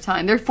period of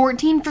time. They're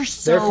 14 for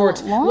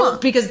long. Well,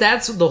 because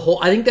that's the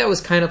whole... I think that was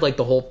kind of like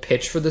the whole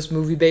pitch for this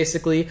movie,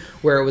 basically,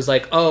 where it was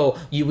like, oh,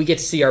 we get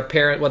to see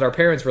what our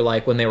parents were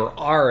like when they were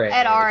our age.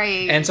 At our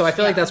age. And so I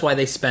feel like that's why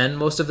they spend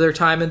most of their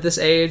time at this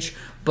age.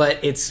 But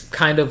it's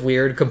kind of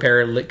weird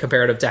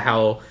comparative to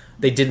how...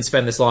 They didn't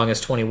spend this long as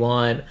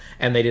 21,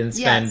 and they didn't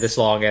spend this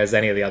long as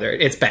any of the other...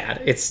 It's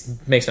bad. It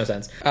makes no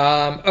sense.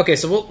 Okay,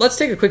 so let's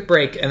take a quick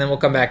break, and then we'll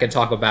come back and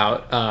talk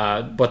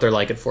about what they're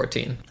like at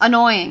 14.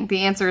 Annoying. The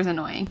answer is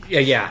annoying.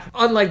 Yeah.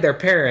 Unlike their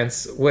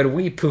parents, when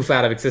we poof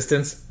out of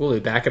existence, we'll be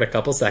back in a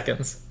couple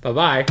seconds.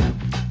 Bye-bye.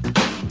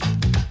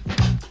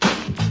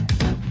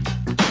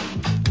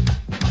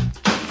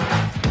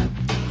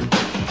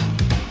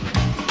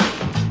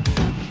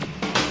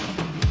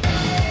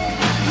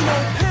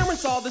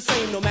 the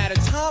same no matter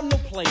time, no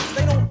place.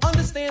 They don't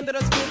understand that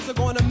us kids are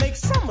going to make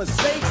some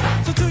mistakes.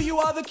 So to you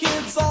other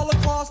kids all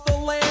across the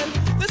land,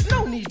 there's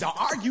no need to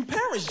argue.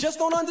 Parents just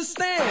don't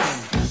understand.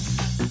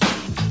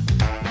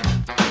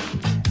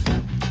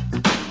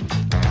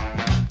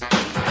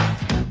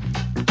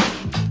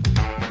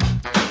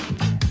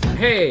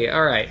 Hey,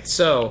 all right,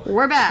 so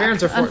We're back.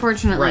 parents are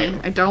Unfortunately,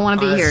 right. I don't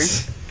want to be here.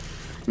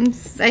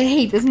 I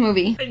hate this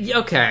movie.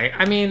 Okay,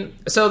 I mean,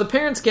 so the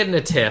parents get in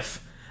a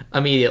tiff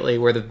immediately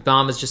where the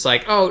mom is just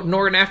like, oh,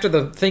 Norton, after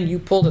the thing you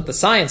pulled at the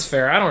science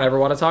fair, I don't ever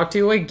want to talk to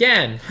you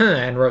again.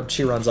 And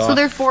she runs off. So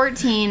they're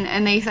 14,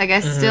 and they, I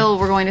guess, still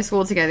were going to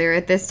school together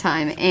at this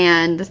time,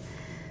 and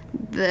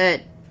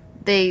that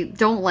they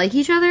don't like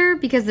each other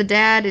because the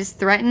dad is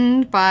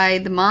threatened by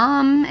the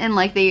mom, and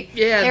like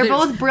they're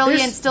both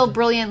brilliant, still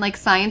brilliant, like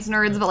science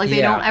nerds, but like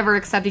they don't ever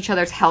accept each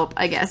other's help,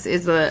 I guess,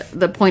 is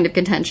the point of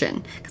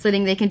contention, because I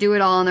think they can do it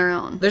all on their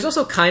own. There's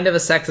also kind of a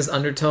sexist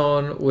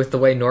undertone with the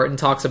way Norton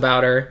talks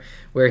about her,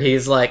 where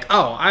he's like,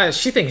 oh,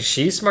 she thinks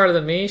she's smarter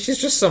than me. She's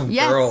just some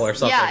girl or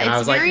something. Yeah, and I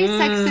was it's very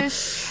like,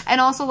 sexist.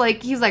 And also,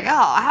 like, he's like, oh,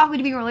 how could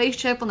you be in a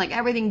relationship when, like,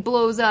 everything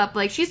blows up?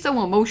 Like, she's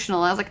so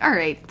emotional. I was like, all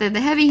right, the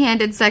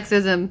heavy-handed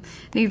sexism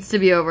needs to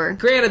be over.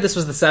 Granted, this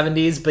was the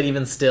 70s, but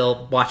even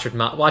still, watch your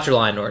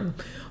line, Norton.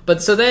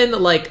 But so then,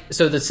 like,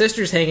 so the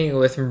sister's hanging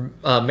with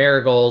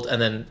Marigold, and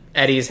then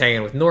Eddie's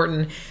hanging with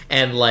Norton,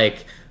 and,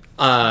 like,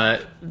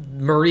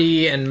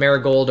 Marie and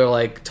Marigold are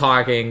like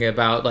talking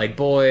about like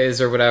boys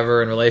or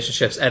whatever and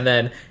relationships, and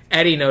then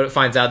Eddie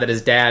finds out that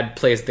his dad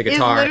plays the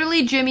guitar. It's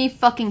literally Jimi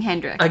fucking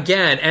Hendrix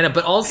Again,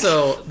 but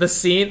also the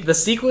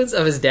sequence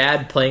of his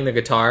dad playing the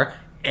guitar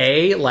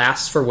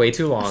lasts for way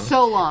too long,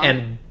 so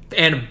long,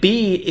 and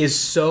B is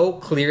so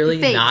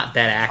clearly fake. Not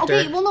that actor.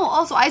 Okay, well no,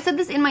 also I said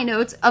this in my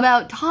notes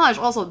about Taj.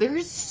 Also,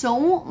 there's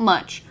so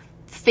much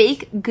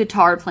fake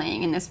guitar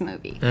playing in this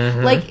movie.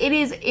 Like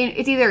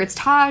it's either it's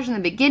Taj in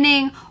the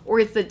beginning or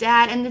it's the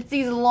dad, and it's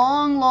these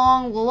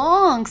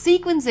long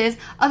sequences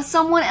of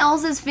someone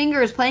else's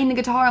fingers playing the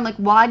guitar. I'm like,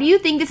 why do you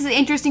think this is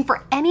interesting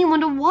for anyone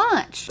to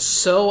watch?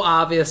 So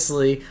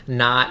obviously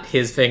not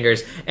his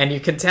fingers, and you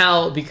can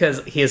tell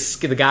because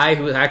the guy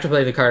who actually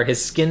played the guitar,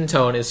 his skin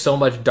tone is so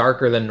much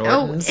darker than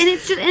Norton's. And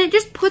it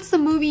just puts the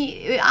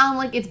movie on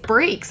like its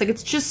brakes. Like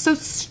it's just so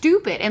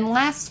stupid and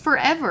lasts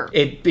forever.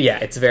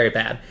 It's very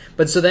bad.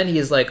 But so then he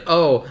is like,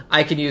 oh,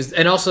 I can use...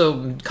 And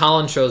also,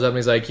 Colin shows up and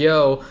he's like,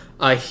 yo,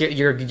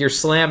 you're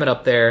slamming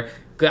up there.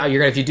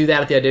 If you do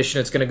that at the audition,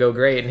 it's going to go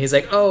great. And he's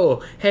like,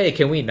 oh, hey,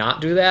 can we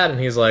not do that? And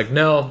he's like,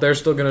 no, they're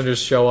still going to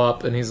just show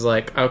up. And he's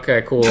like,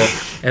 okay, cool.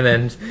 And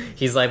then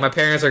he's like, my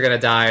parents are going to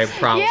die,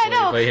 probably. Yeah,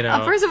 no. But, you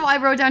know. First of all, I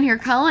wrote down here,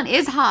 Colin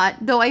is hot,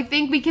 though I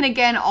think we can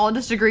again all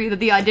just agree that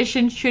the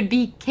audition should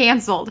be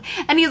canceled.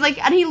 And he's like,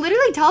 and he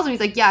literally tells him, he's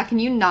like, yeah, can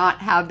you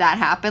not have that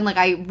happen?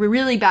 Like,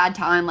 really bad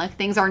time. Like,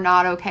 things are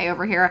not okay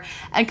over here.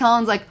 And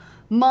Colin's like,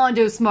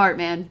 Mondo's smart,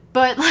 man.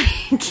 But,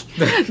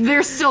 like,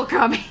 they're still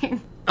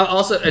coming.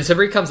 Also, and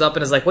Sabri comes up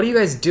and is like, what are you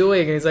guys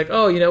doing? And he's like,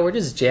 oh, we're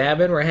just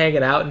jamming, we're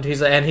hanging out. And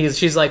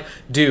she's like,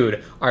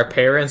 dude, our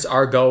parents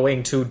are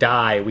going to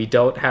die. We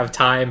don't have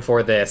time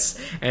for this.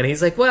 And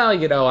he's like, well,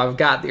 I've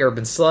got the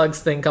Urban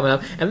Slugs thing coming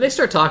up. And they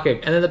start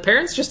talking. And then the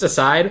parents just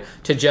decide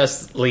to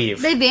just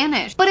leave. They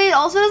vanish. But it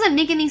also doesn't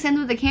make any sense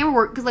with the camera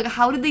work, because, like,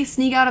 how did they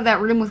sneak out of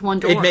that room with one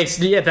door? That's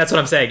what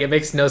I'm saying. It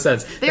makes no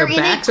sense. Their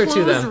backs in a are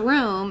to closed them.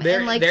 room.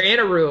 They're in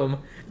a room.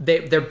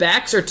 Their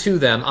backs are to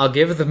them. I'll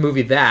give the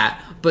movie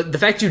that. But the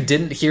fact you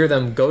didn't hear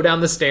them go down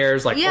the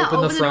stairs,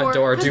 open the front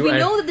door, we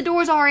know that the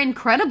doors are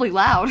incredibly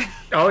loud.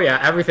 Oh yeah,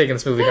 everything in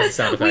this movie has a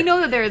sound effect. We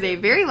know that there is a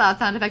very loud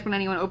sound effect when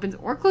anyone opens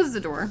or closes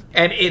a door.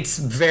 And it's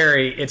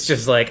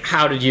just like,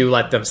 how did you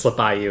let them slip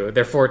by you?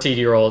 They're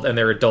 14-year-old and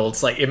they're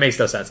adults. Like, it makes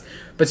no sense.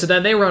 But so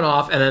then they run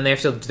off, and then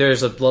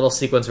there's a little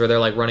sequence where they're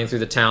like running through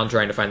the town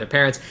trying to find their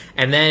parents,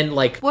 and then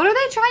like... What are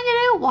they trying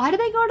to do? Why do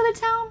they go to the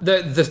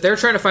town? They're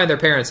trying to find their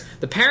parents.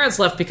 The parents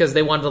left because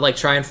they wanted to like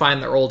try and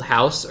find their old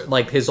house,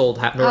 like his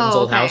Norton's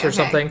old house or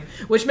something,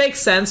 which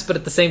makes sense, but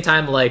at the same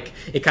time, like,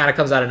 it kind of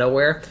comes out of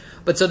nowhere.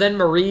 But so then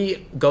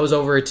Marie goes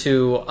over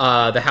to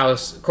the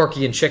house,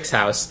 Corky and Chick's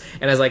house,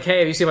 and is like, hey,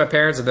 have you seen my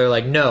parents? And they're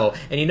like, no.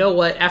 And you know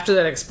what? After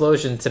that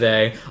explosion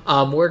today,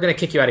 we're going to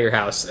kick you out of your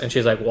house. And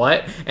she's like,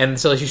 what? And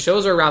so she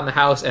shows her around the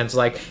house, and it's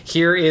like,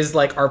 here is,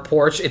 like, our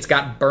porch. It's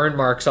got burn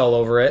marks all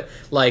over it.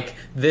 Like,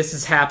 this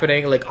is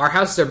happening. Like, our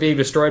houses are being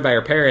destroyed by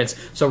our parents,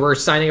 so we're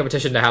signing a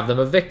petition to have them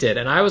evicted.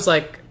 And I was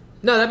like...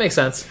 No, that makes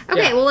sense.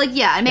 Okay, yeah. Well, like,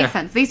 yeah, it makes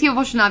sense. These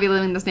people should not be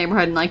living in this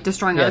neighborhood and, like,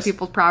 destroying other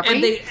people's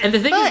property. And the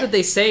thing is that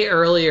they say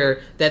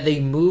earlier that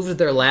they moved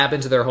their lab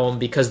into their home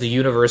because the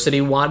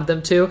university wanted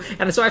them to.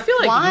 And so I feel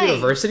like the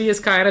university is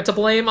kind of to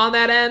blame on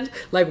that end.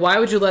 Like, why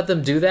would you let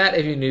them do that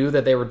if you knew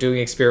that they were doing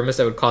experiments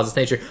that would cause this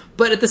nature?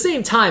 But at the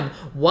same time,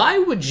 why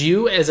would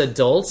you, as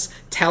adults,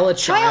 tell a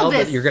child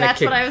that you're going to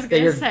kick... That's what I was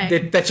going to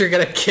say. That you're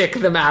going to kick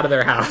them out of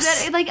their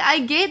house? Like, I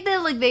get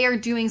that, like, they are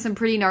doing some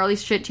pretty gnarly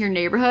shit to your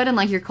neighborhood, and,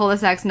 like, your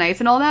cul-de-sac's nice nice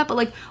and all that, but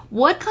like,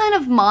 what kind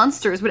of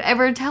monsters would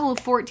ever tell a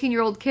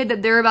 14-year-old kid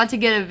that they're about to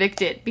get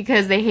evicted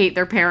because they hate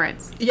their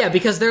parents? Yeah,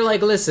 because they're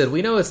like, listen,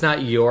 we know it's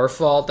not your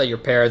fault that your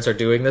parents are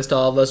doing this to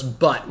all of us,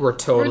 but we're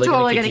totally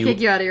going to kick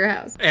you out of your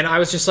house. And I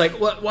was just like,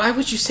 why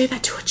would you say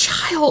that to a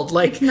child?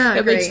 Like,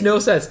 that makes no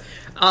sense.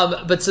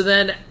 But so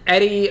then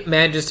Eddie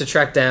manages to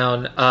track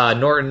down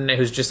Norton,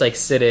 who's just like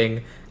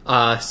sitting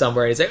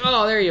somewhere. He's like,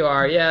 oh, there you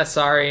are. Yeah,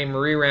 sorry,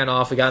 Marie ran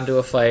off. We got into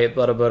a fight,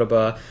 blah, blah, blah,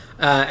 blah.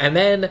 And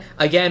then,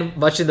 again,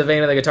 much in the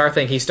vein of the guitar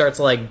thing, he starts,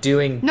 like,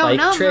 doing bike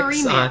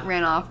tricks. No, Marie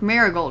ran off.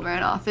 Marigold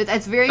ran off.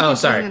 It's very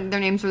confusing.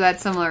 Their names were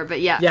that similar, but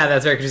yeah. Yeah,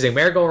 that's very confusing.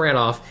 Marigold ran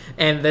off,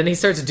 and then he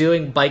starts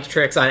doing bike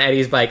tricks on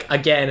Eddie's bike.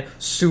 Again,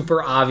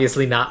 super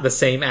obviously not the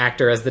same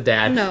actor as the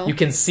dad. No. You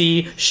can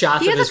see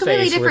shots of his face. He has a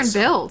completely different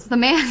build. The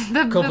man,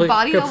 the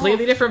body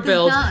completely different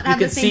build. Does not have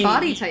the same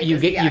body type. You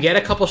get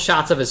a couple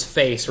shots of his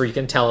face where you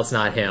can tell it's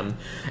not him.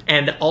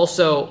 And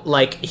also,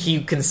 like,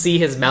 you can see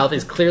his mouth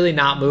is clearly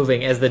not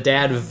moving as the dad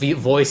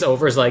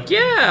voiceover is like,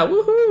 yeah,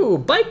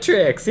 woohoo, bike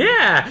tricks,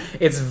 yeah.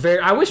 It's very.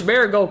 I wish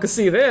Marigold could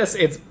see this.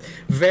 It's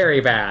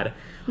very bad.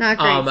 Not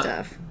great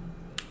stuff.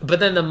 But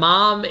then the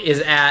mom is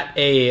at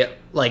a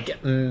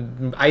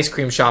ice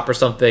cream shop or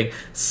something,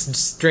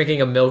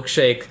 drinking a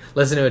milkshake,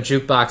 listening to a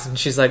jukebox, and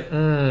she's like,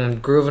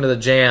 grooving to the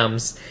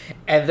jams.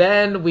 And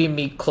then we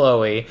meet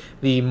Chloe,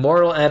 the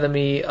mortal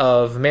enemy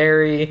of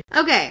Mary.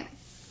 Okay,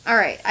 all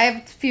right. I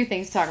have a few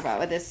things to talk about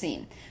with this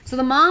scene. So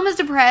the mom is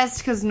depressed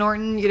because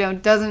Norton,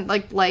 doesn't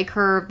like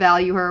her,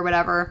 value her,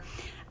 whatever.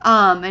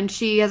 And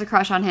she has a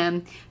crush on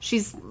him.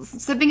 She's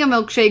sipping a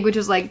milkshake, which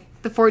is like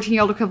the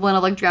 14-year-old equivalent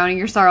of like drowning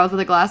your sorrows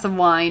with a glass of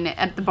wine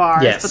at the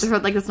bar. Yes. But they're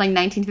like this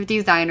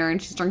 1950s diner, and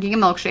she's drinking a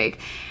milkshake.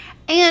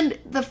 And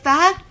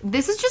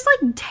this is just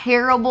like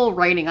terrible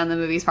writing on the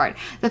movie's part.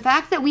 The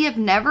fact that we have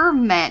never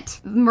met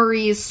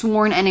Marie's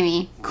sworn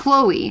enemy,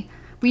 Chloe.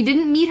 We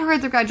didn't meet her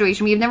at the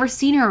graduation. We have never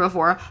seen her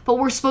before. But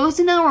we're supposed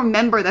to now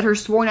remember that her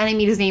sworn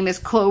enemy's name is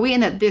Chloe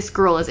and that this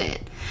girl is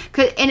it.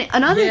 And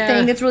another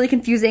thing that's really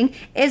confusing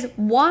is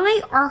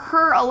why are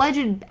her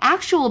alleged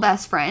actual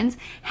best friends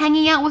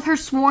hanging out with her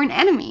sworn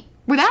enemy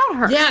without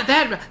her?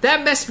 Yeah,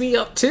 that messed me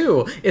up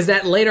too. Is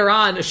that later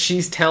on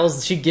she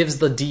gives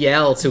the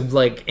DL to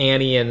like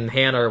Annie and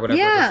Hannah or whatever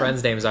their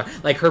friends' names are,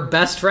 like her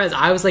best friends.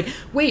 I was like,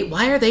 wait,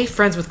 why are they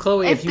friends with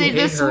Chloe if you hate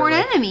her? The sworn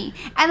enemy.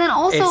 And then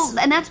also,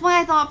 and that's why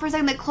I thought for a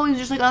second that Chloe was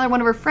just like another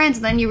one of her friends.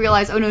 And then you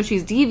realize, oh no,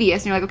 she's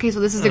devious. And you're like, okay, so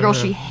this is the girl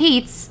she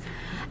hates.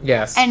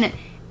 Yes. And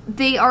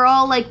they are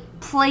all like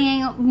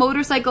playing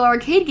motorcycle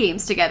arcade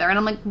games together, and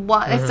I'm like,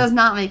 what? This does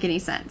not make any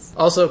sense.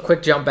 Also,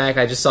 quick jump back,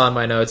 I just saw in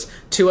my notes,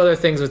 two other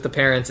things with the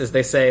parents is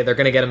they say they're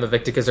going to get him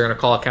evicted because they're going to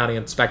call a county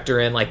inspector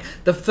in. Like,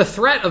 the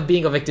threat of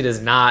being evicted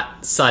is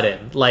not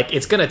sudden. Like,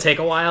 it's going to take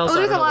a while. Oh,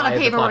 there's a lot of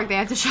paperwork they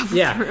have to shuffle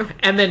through.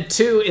 And then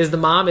two is the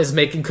mom is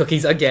making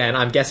cookies again.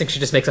 I'm guessing she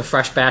just makes a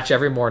fresh batch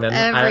every morning.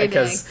 Every day.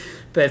 Because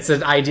that's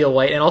an ideal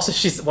way. And also,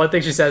 one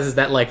thing she says is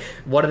that, like,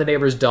 one of the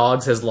neighbor's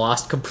dogs has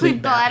lost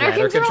complete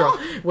bladder control.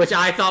 Which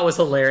I thought was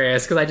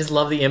hilarious, because I just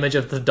love the image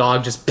of the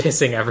dog just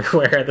pissing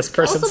everywhere at this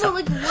person's house.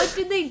 Also, but, like, what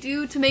did they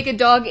do to make a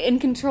dog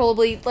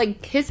incontrollably,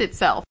 like, piss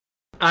itself?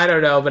 I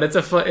don't know, but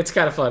it's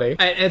kind of funny.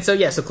 And so,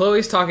 so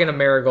Chloe's talking to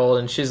Marigold,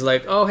 and she's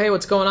like, oh, hey,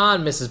 what's going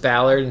on, Mrs.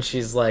 Ballard? And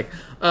she's like,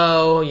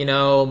 oh,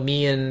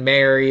 me and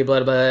Mary,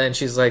 blah, blah, and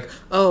she's like,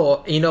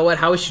 oh, you know what,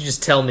 how would you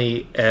just tell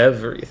me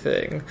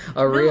everything?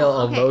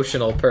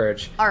 Emotional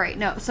purge. All right,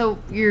 no, so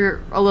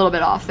you're a little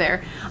bit off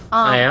there.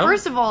 I am?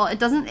 First of all,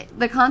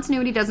 the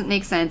continuity doesn't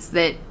make sense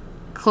that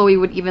Chloe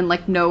would even,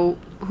 like, know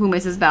who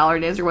Mrs.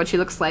 Ballard is or what she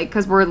looks like,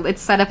 because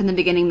it's set up in the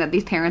beginning that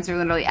these parents are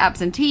literally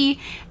absentee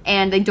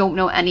and they don't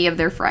know any of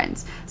their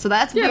friends. So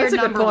that's weird. That's a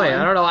good point.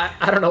 I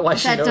don't know why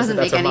she knows that doesn't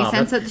make any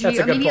sense. That she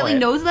immediately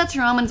knows that's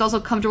her mom and is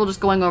also comfortable just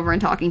going over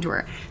and talking to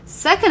her.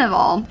 Second of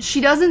all, she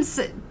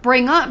doesn't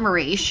bring up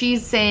Marie.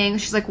 She's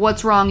like,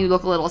 what's wrong? You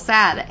look a little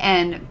sad.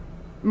 And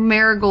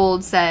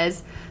Marigold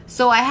says,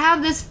 so I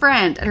have this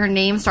friend and her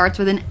name starts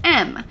with an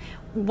M.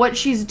 What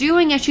she's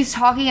doing is she's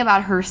talking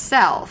about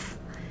herself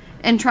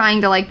and trying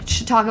to, like,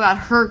 talk about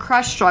her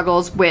crush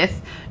struggles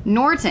with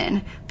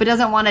Norton, but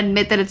doesn't want to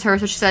admit that it's her,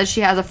 so she says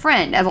she has a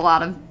friend, as a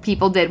lot of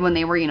people did when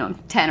they were,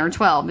 10 or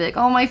 12. Be like,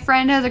 oh, my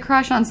friend has a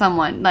crush on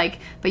someone. Like,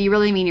 but you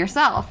really mean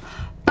yourself.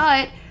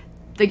 But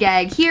the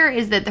gag here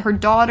is that her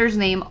daughter's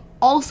name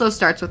also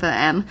starts with an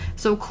M,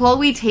 so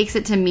Chloe takes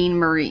it to mean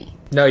Marie.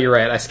 No, you're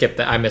right. I skipped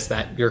that. I missed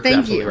that. You're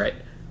absolutely right.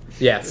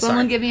 Yeah,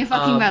 someone give me a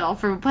fucking medal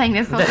for paying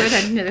this close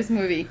attention to this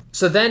movie.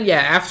 So then,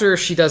 after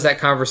she does that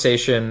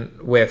conversation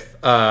with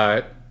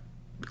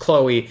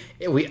Chloe,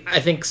 I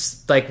think,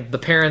 like, the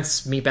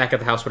parents meet back at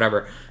the house,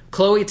 whatever.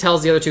 Chloe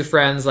tells the other two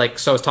friends, like,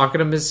 so I was talking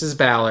to Mrs.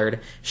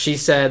 Ballard. She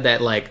said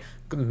that, like,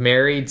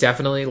 Mary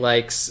definitely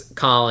likes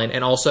Colin,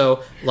 and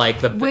also,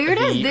 like, where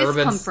does this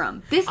come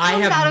from? This comes I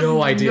have out no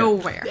of idea.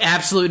 Nowhere.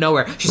 Absolutely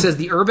nowhere. She says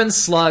the urban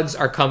slugs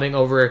are coming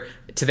over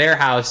to their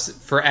house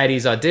for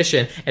Eddie's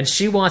audition, and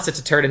she wants it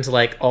to turn into,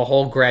 like, a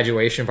whole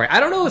graduation party. I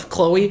don't know if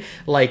Chloe,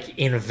 like,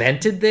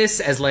 invented this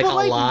as, like, a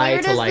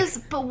lie to, like...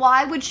 But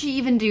why would she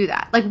even do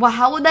that? Like,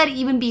 how would that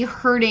even be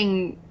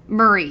hurting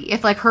Marie,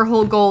 if like her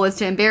whole goal is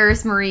to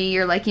embarrass Marie,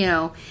 or like, you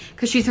know,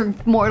 because she's her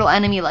mortal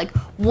enemy, like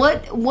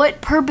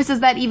what purpose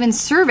is that even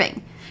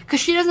serving? Because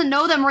she doesn't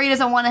know that Marie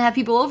doesn't want to have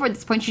people over at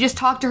this point. She just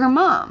talked to her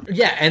mom.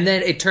 Yeah, and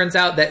then it turns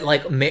out that,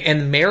 like,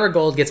 and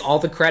Marigold gets all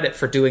the credit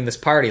for doing this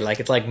party. Like,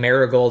 it's like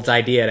Marigold's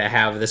idea to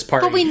have this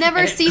party. But we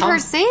never see her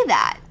say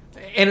that.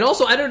 And it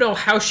also, I don't know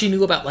how she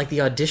knew about, like, the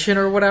audition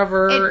or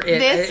whatever.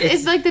 This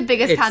is, like, the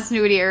biggest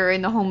continuity error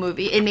in the whole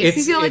movie. It makes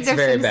me feel like there's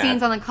certain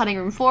scenes on the cutting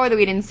room floor that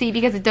we didn't see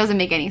because it doesn't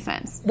make any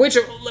sense. Which,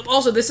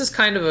 also, this is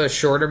kind of a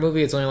shorter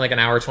movie. It's only, like, an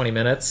hour, 20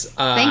 minutes.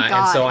 Thank God.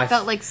 And so it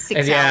felt like 6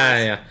 hours.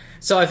 Yeah.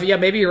 So,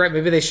 maybe you're right.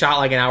 Maybe they shot,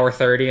 like, an hour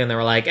 30, and they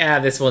were like,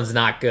 this one's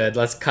not good.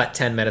 Let's cut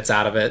 10 minutes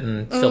out of it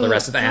and fill the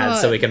rest of the ads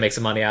so we can make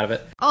some money out of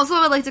it. Also,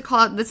 I would like to call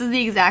out, this is the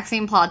exact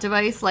same plot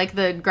device, like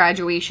the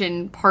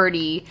graduation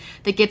party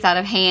that gets out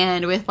of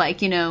hand with,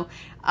 like, you know,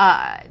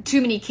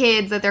 too many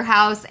kids at their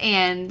house,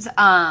 and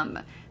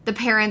the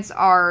parents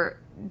are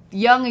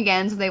young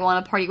again, so they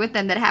want to party with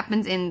them. That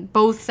happens in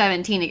both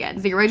 17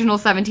 Again. The original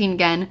 17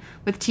 Again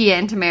with Tia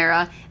and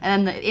Tamara,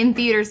 and then the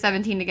in-theater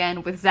 17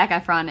 Again with Zac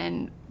Efron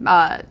and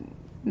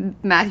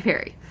Matthew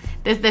Perry.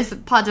 This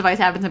plot device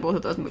happens in both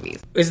of those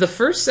movies. Is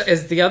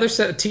the other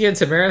Tia and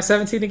Tamara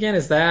 17 Again?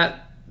 Is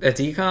that a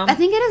DCOM? I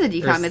think it is a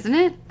DCOM, isn't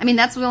it? I mean,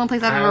 that's the only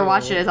place I've ever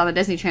watched it is on the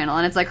Disney Channel,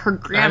 and it's like her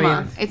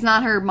grandma. It's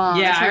not her mom.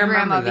 Yeah, it's her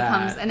grandma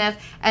becomes,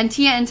 and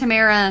Tia and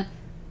Tamara,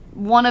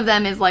 one of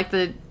them is like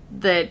the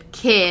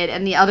kid,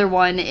 and the other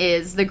one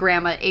is the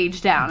grandma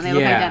aged down, and they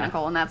look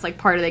identical, and that's like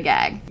part of the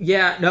gag.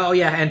 Yeah, no,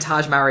 yeah, and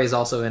Taj Mowry is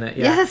also in it.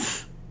 Yeah.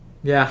 Yes.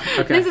 Yeah,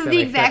 okay. This is the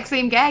exact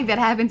same gag that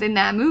happens in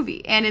that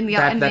movie, and in the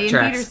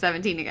In-Theater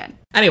 17 Again.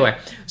 Anyway,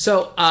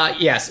 so,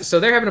 so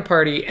they're having a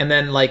party, and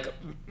then, like,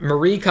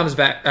 Marigold comes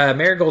back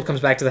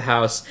to the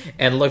house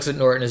and looks at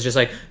Norton and is just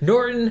like,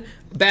 Norton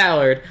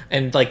Ballard,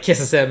 and like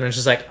kisses him and is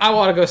just like, I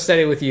want to go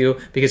study with you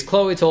because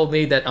Chloe told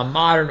me that a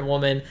modern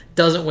woman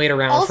doesn't wait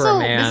around for a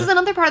man. Also, this is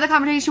another part of the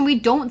conversation we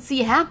don't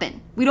see happen.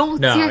 We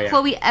don't see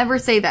Chloe ever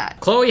say that.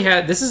 Chloe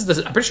I'm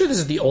pretty sure this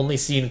is the only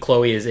scene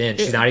Chloe is in.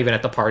 She's not even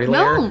at the party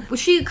later. No,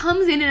 she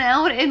comes in and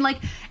out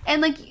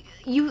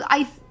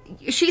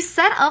she's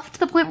set up to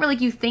the point where,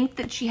 like, you think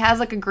that she has,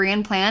 like, a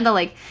grand plan to,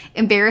 like,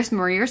 embarrass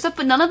Marie or stuff,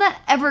 but none of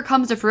that ever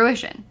comes to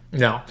fruition.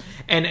 No.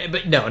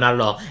 But no, not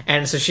at all.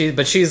 And so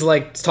she's,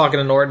 like, talking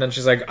to Norton, and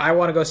she's like, I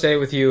want to go stay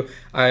with you.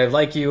 I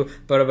like you,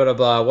 blah, blah, blah,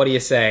 blah. What do you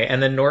say?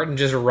 And then Norton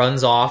just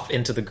runs off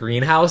into the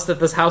greenhouse that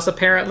this house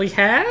apparently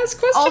has?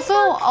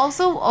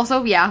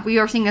 Also, yeah, we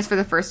are seeing this for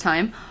the first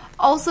time.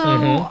 Also,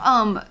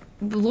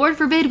 Lord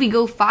forbid we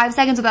go 5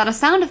 seconds without a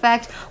sound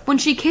effect. When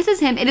she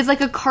kisses him, it is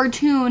like a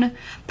cartoon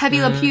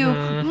Pepe Le Pew,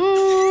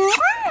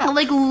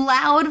 like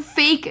loud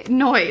fake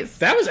noise.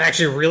 That was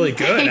actually really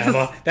good,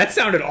 Emma. That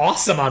sounded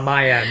awesome on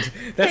my end.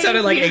 That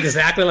sounded like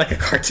exactly like a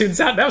cartoon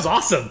sound. That was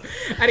awesome.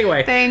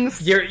 Anyway,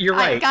 thanks. You're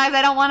right, guys.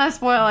 I don't want to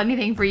spoil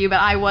anything for you,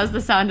 but I was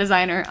the sound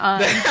designer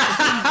on.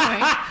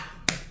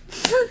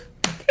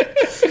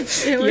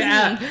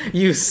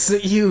 You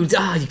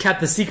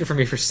kept the secret from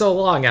me for so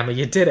long, Emma.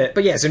 You did it.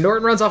 But yeah, so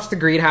Norton runs off to the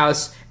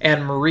greenhouse,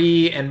 and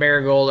Marie and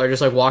Marigold are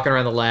just like walking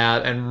around the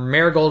lab, and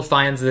Marigold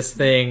finds this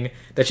thing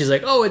that she's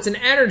like, oh, it's an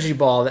energy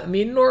ball that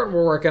me and Norton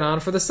were working on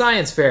for the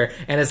science fair,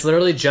 and it's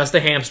literally just a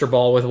hamster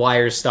ball with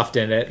wires stuffed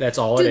in it. That's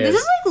all it is.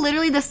 This is like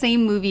literally the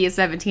same movie as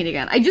 17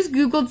 Again. I just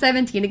googled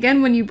 17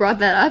 Again when you brought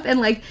that up, and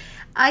like,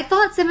 I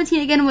thought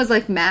 17 Again was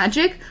like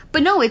magic,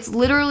 but no, it's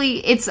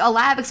a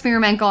lab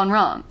experiment gone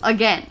wrong.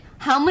 Again,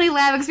 how many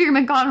lab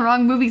experiment gone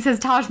wrong movies has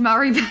Taj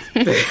Mowry been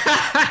in?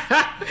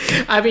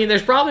 I mean,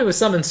 there's probably with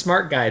some in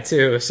Smart Guy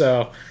too,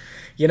 so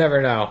you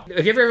never know.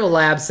 If you ever have a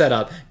lab set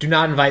up, do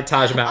not invite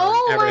Taj Mowry.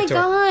 Oh my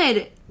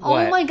god!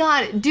 Oh my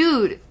god,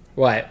 dude!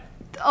 What?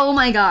 Oh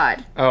my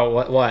god! Oh,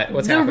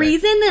 what's happening? The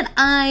reason that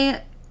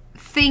I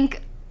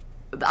think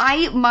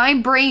my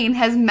brain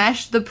has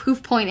meshed the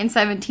Poof Point and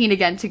 17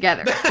 Again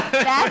together.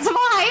 That's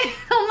why.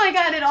 Oh my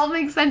god, it all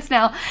makes sense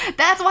now.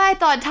 That's why I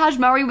thought Taj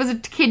Mowry was a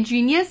kid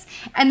genius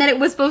and that it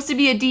was supposed to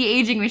be a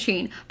de-aging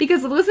machine.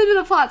 Because listen to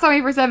the plot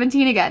summary for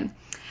 17 Again.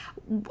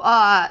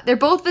 They're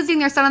both visiting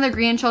their son and their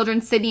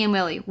grandchildren, Sydney and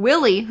Willie.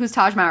 Willie, who's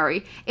Taj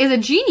Mowry, is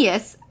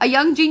a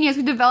young genius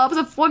who develops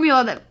a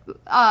formula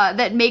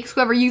that makes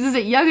whoever uses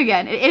it young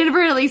again. It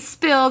inadvertently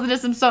spills into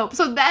some soap.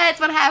 So that's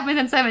what happens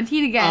in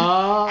 17 Again.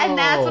 Oh. And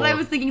that's what I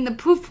was thinking the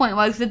Poof Point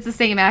was, because it's the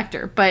same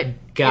actor, but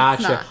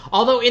gotcha. It's not.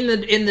 Although in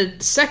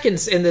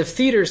the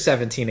theater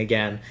 17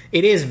 Again,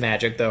 it is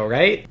magic though,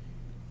 right?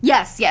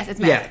 Yes, it's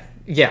magic.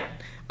 Yeah.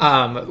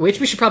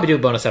 Which we should probably do a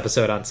bonus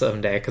episode on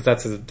someday, because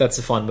that's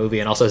a fun movie,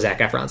 and also Zac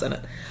Efron's in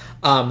it.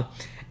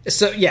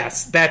 So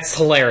yes, that's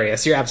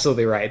hilarious. You're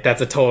absolutely right.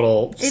 That's a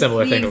total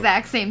similar thing. It's the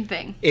exact same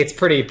thing. It's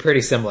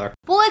pretty similar.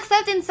 Well,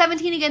 except in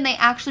 17 Again, they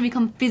actually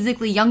become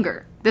physically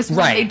younger. This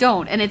one they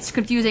don't, and it's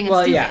confusing and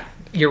stupid. Yeah.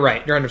 You're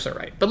right. You're 100%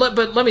 right. But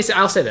let me say,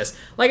 I'll say this.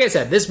 Like I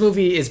said, this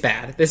movie is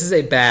bad. This is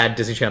a bad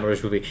Disney Channel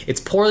movie. It's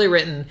poorly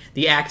written.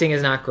 The acting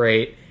is not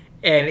great.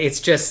 And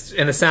it's just,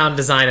 and the sound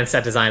design and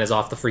set design is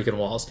off the freaking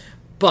walls.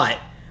 But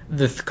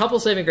the couple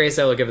saving grace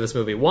I will give this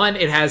movie. One,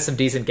 it has some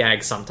decent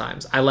gags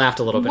sometimes. I laughed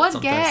a little bit What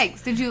sometimes.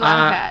 gags did you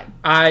laugh at?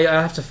 I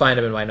have to find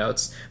them in my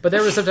notes. But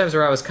there were sometimes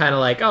where I was kind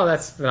of like, oh,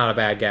 that's not a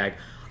bad gag.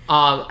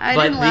 I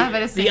didn't laugh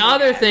at a single The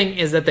other gag. thing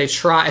is that they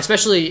try,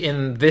 especially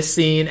in this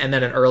scene and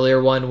then an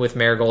earlier one with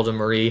Marigold and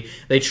Marie,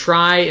 they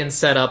try and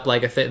set up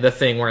like the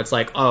thing where it's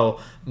like,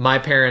 oh, my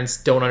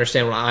parents don't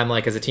understand what I'm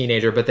like as a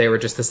teenager, but they were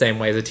just the same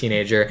way as a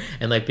teenager.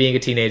 And like being a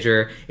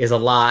teenager is a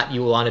lot.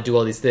 You want to do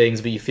all these things,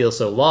 but you feel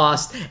so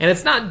lost. And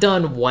it's not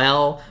done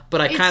well,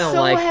 but I kind of It's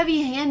so like...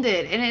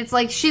 heavy-handed, and it's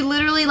like she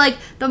literally, like,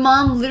 the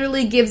mom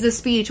literally gives a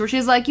speech where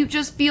she's like, "You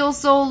just feel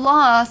so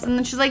lost," and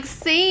then she's like,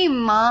 "Same,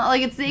 mom."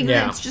 Like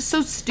it's just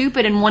so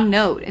stupid in one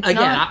note. It's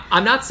Again, not.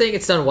 I'm not saying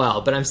it's done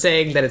well, but I'm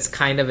saying that it's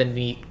kind of a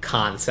neat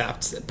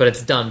concept, but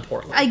it's done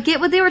poorly. I get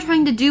what they were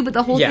trying to do, but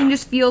the whole Yeah. thing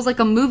just feels like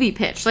a movie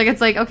pitch. Like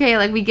it's like, okay,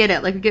 like we get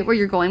it, like we get where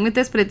you're going with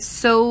this, but it's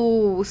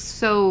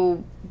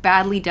so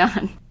badly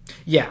done.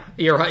 Yeah,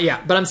 you're right.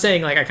 Yeah, but I'm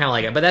saying like I kind of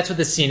like it. But that's what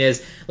this scene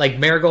is. Like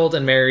Marigold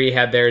and Mary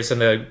had theirs in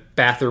the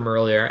bathroom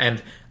earlier,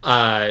 and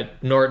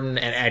Norton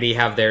and Eddie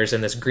have theirs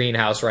in this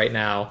greenhouse right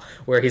now,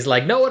 where he's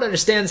like, "No one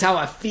understands how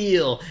I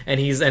feel,"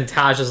 and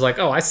Taj is like,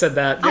 "Oh, I said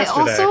that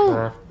yesterday." I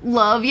also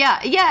love, yeah,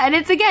 and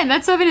it's again,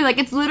 that's so funny. Like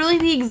it's literally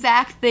the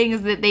exact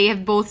things that they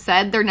have both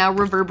said. They're now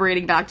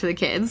reverberating back to the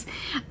kids.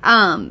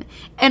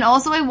 And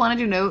also I wanted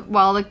to note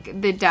while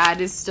the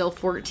dad is still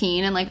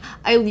 14, and like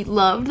I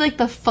loved like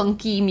the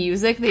funky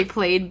music they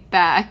played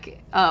back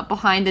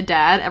behind the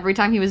dad every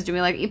time he was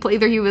doing like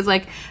either he was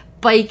like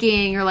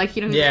biking or like,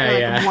 you know,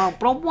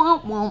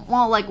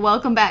 like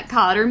Welcome Back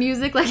Kotter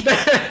music, like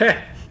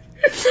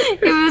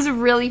it was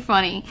really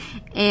funny.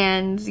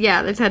 And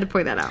yeah, I just had to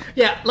point that out.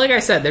 Yeah, like I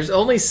said, there's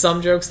only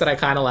some jokes that I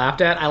kind of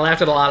laughed at. I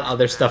laughed at a lot of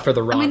other stuff for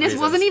the wrong This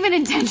reasons. wasn't even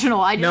intentional.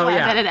 I just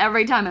laughed at it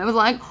every time. It was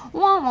like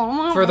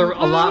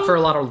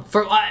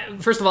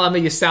first of all, I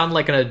mean, you sound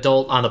like an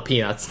adult on the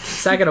Peanuts.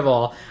 Second of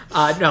all,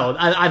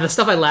 the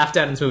stuff I laughed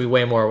at in this movie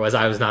way more was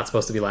I was not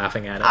supposed to be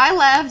laughing at it. I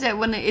laughed at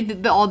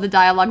when all the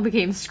dialogue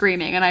became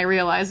screaming, and I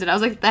realized it. I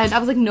was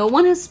like, no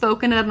one has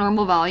spoken at a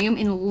normal volume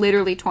in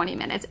literally 20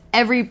 minutes.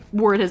 Every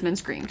word has been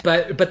screamed.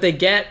 But they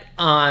get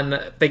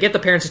the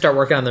parents to start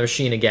working on the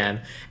machine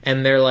again,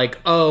 and they're like,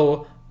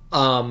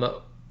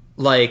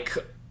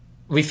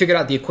 we figured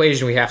out the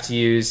equation we have to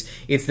use.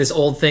 It's this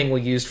old thing we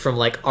used from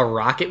like a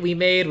rocket we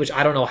made, which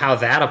I don't know how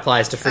that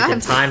applies to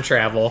freaking time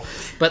travel.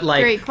 But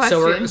like, Great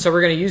question. so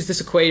we're gonna use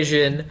this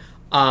equation.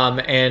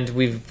 And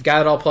we've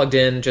got it all plugged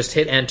in, just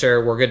hit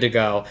enter, we're good to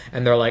go.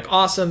 And they're like,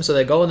 awesome, so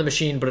they go in the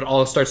machine, but it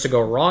all starts to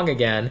go wrong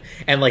again,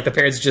 and like the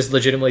parents just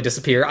legitimately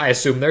disappear. I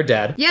assume they're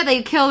dead. Yeah,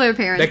 they kill their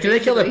parents. They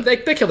kill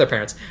their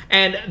parents.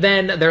 And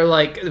then they're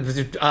like,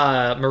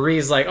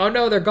 Marie's like, oh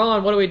no, they're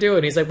gone, what do we do?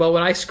 And he's like, well,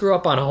 when I screw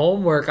up on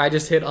homework, I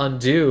just hit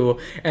undo.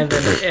 And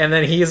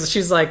then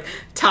she's like,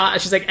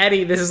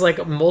 Eddie, this is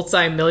like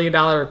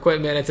multi-million-dollar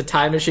equipment, it's a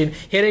time machine,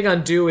 hitting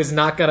undo is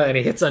not gonna, and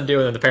he hits undo,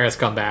 and then the parents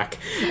come back.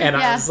 And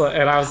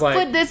I was like,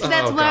 but that's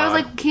when I was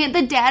like, can't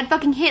the dad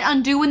fucking hit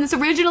undo when this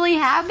originally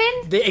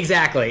happened?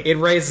 Exactly. It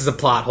raises a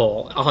plot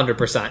hole,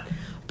 100%.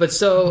 But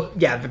so,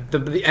 yeah,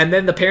 and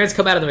then the parents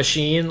come out of the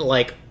machine,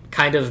 like,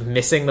 kind of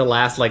missing the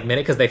last, like,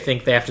 minute because they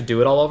think they have to do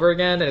it all over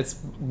again, and it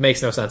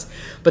makes no sense.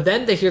 But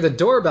then they hear the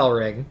doorbell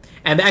ring,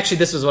 and actually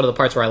this was one of the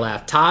parts where I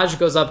laughed. Taj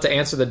goes up to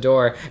answer the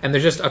door, and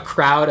there's just a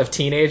crowd of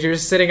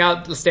teenagers standing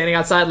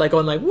outside, like,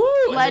 going like, woo!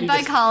 Led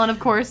by Colin, of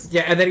course.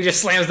 Yeah, and then he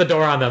just slams the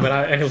door on them,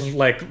 and he,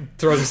 like,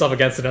 throws himself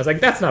against it, and I was like,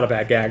 that's not a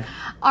bad gag.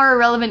 Our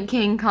irrelevant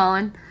king,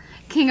 Colin.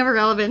 King of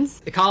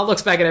irrelevance. Colin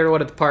looks back at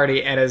everyone at the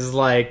party and is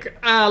like,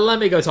 let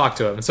me go talk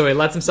to him. So he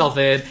lets himself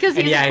in. Because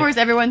he's, of course,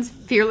 everyone's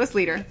fearless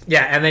leader.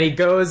 Yeah, and then he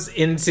does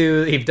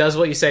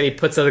what you said, he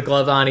puts the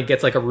glove on, he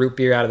gets like a root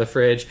beer out of the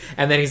fridge,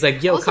 and then he's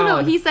like, yo, also,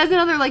 Colin. No, he says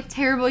another like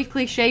terribly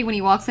cliche when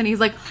he walks in, he's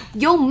like,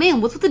 yo, man,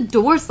 what's with the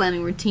door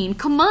slamming routine?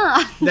 Come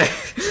on.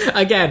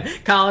 Again,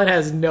 Colin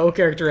has no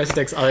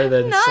characteristics other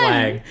than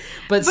slang.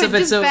 But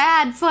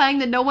bad slang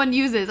that no one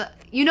uses.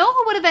 You know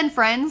who would have been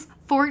friends?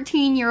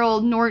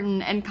 14-year-old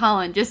Norton and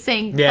Colin just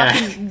saying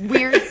fucking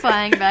weird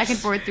slang back and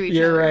forth to each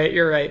other.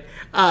 You're right.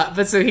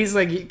 But so he's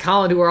like,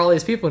 Colin, who are all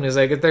these people? And he's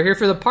like, they're here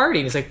for the party.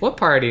 And he's like, what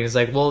party? And he's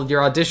like, well,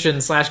 your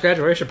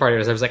audition/graduation party.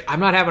 And I was like, I'm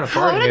not having a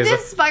party. How did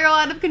this spiral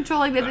out of control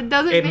like this? It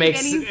doesn't make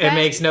any sense. It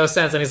makes no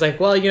sense. And he's like,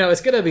 well,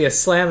 it's going to be a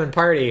slamming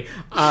party.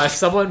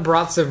 Someone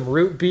brought some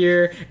root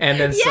beer and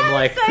then some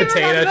like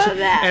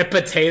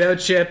potato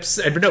chips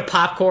and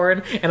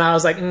popcorn. And I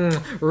was like,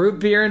 root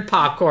beer and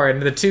popcorn,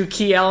 the two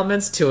key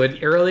elements to an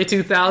early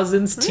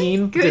 2000s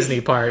teen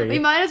Disney party. We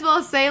might as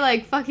well say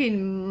like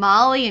fucking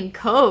Molly and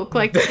Coke.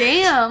 Like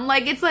damn,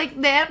 like it's like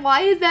that.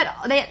 Why is that?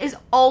 That is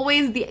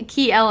always the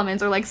key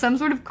elements, or like some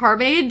sort of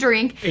carbonated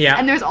drink. Yeah,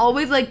 and there's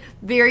always like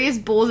various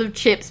bowls of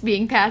chips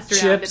being passed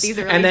around at these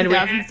early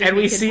 2000s.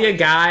 We see a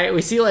guy.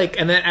 We see like,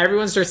 and then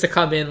everyone starts to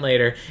come in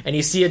later, and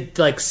you see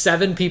like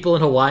 7 people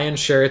in Hawaiian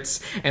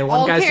shirts, and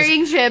one all guy's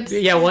carrying chips.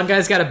 Yeah, one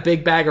guy's got a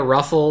big bag of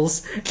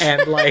Ruffles,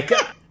 and like.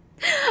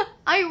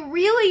 I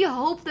really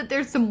hope that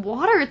there's some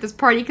water at this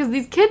party because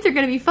these kids are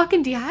going to be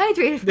fucking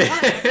dehydrated from all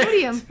that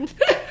sodium.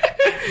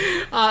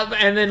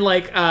 And then,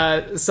 like,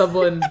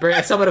 someone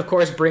of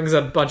course brings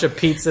a bunch of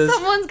pizzas.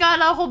 Someone's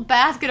got a whole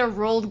basket of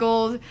rolled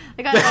gold.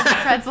 They got a bunch of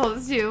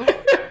pretzels too.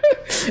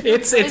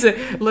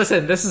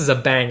 Listen, this is a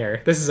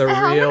banger. This is a real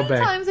banger. How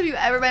many times have you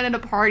ever been at a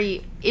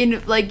party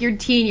in, like, your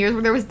teen years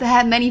where there was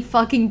that many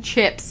fucking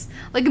chips?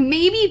 Like,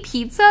 maybe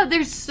pizza?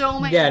 There's so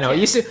many Yeah, no,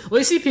 chips.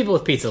 you see people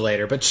with pizza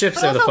later, but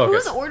chips But are the also,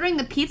 focus. who's ordering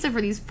the pizza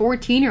for these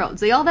 14-year-olds?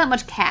 They all that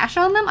much cash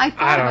on them? I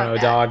don't know,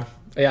 dog.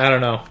 Yeah, I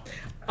don't know.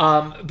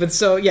 But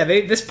so, yeah,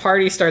 this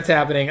party starts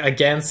happening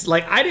against,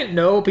 like, I didn't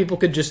know people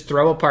could just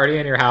throw a party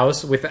in your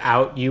house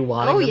without you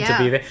wanting them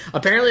to be there.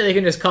 Apparently they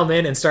can just come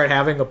in and start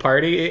having a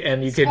party,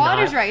 and you could not.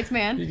 Squatters' rights,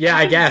 man. Yeah,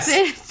 I guess.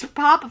 Sit,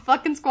 pop a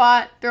fucking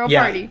squat, throw a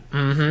party.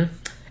 Mm-hmm.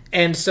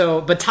 And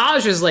so, but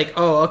Taj is like,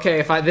 oh, okay,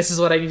 if this is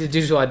what I need to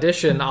do to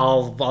audition,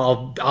 I'll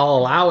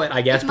allow it,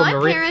 I guess. If but my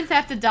Marie, parents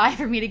have to die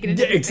for me to get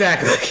into this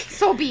exactly. band,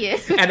 so be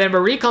it. And then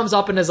Marie comes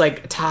up and is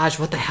like, Taj,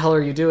 what the hell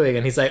are you doing?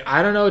 And he's like,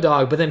 I don't know,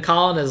 dog. But then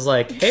Colin is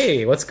like,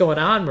 hey, what's going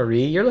on,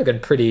 Marie? You're looking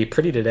pretty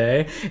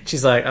today.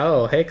 She's like,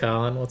 oh, hey,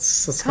 Colin,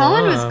 what's going on?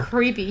 Colin was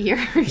creepy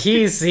here.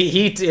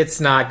 It's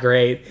not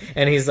great.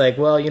 And he's like,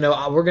 well, you know,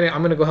 I'm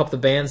gonna go help the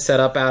band set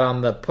up out on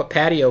the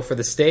patio for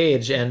the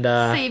stage and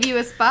save you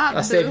a spot.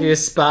 I'll save you a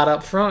spot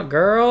up front,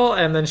 girl.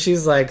 And then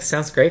she's like,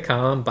 sounds great,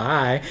 Colin,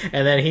 bye.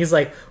 And then he's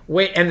like,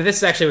 wait, and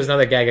this actually was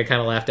another gag I kind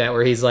of laughed at,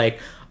 where he's like,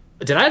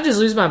 did I just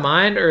lose my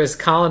mind, or is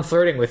Colin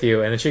flirting with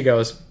you? And then she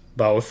goes,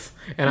 both.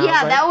 And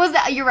yeah, that was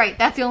you're right.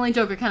 That's the only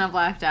joke I kind of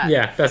laughed at.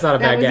 Yeah, that's not a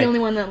bad gag. That was the only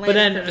one that landed. But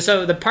then,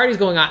 so the party's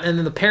going on, and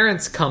then the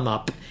parents come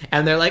up,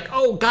 and they're like,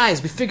 oh,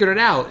 guys, we figured it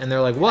out. And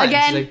they're like, what?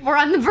 Again, like, we're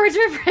on the verge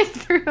of a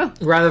breakthrough.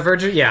 We're on the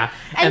verge of, yeah.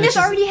 And this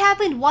already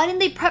happened. Why didn't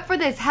they prep for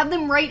this? Have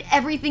them write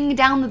everything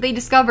down that they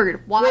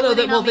discovered. Why would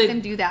they not make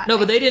them do that? No,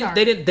 but they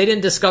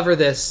didn't discover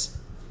this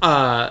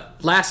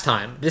last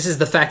time. This is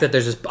the fact that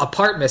there's a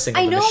part missing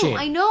on the machine.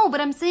 I know, but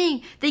I'm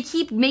saying they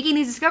keep making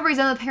these discoveries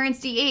and the parents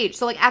de-age.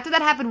 So, like, after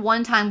that happened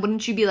one time,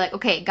 wouldn't you be like,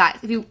 okay, guys,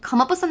 if you come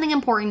up with something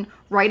important,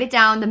 write it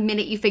down the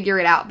minute you figure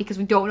it out, because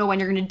we don't know when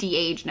you're going to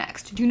de-age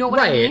next. Do you know what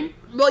I mean?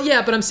 Well,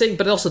 yeah, but I'm saying,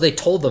 but also they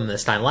told them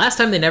this time. Last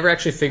time they never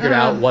actually figured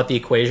out what the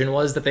equation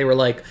was that they were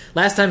like.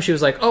 Last time she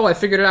was like, oh, I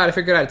figured it out,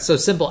 it's so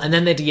simple. And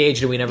then they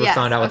de-aged and we never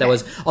found out what that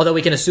was, although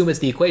we can assume it's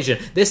the equation.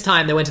 This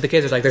time they went to the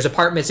kids, there's a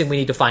part missing, we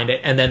need to find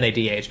it, and then they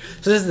de-aged.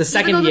 So this is the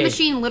second Even though the de-age.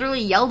 machine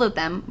literally yelled at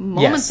them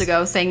moments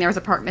ago saying there was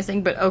a part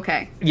missing, but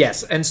okay.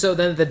 Yes, and so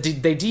then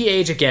they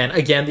de-age again.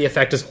 Again, the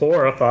effect is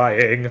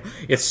horrifying.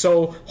 It's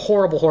so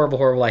horrible.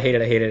 I hate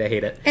it.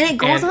 And it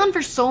goes on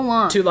for so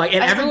long. And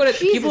everyone, like,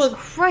 Jesus people,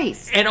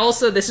 Christ. And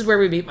also, this is where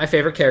we meet my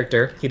favorite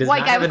character. He does White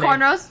not guy have with a name.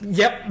 cornrows?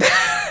 Yep.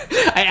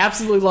 I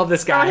absolutely love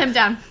this guy. Throw him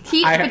down.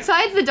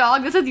 Besides the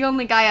dog, this is the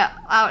only guy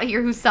out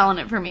here who's selling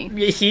it for me.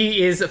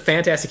 He is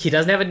fantastic. He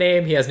doesn't have a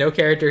name. He has no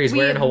character. He's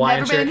wearing a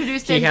Hawaiian shirt.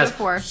 He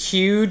has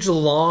huge,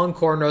 long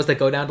cornrows that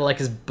go down to, like,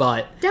 his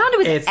butt. Down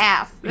to his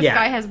ass.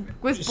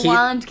 This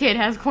blonde kid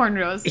has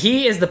cornrows.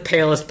 He is the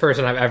palest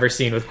person I've ever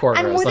seen with cornrows.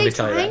 And were they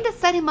trying to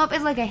set him up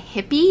as, like, a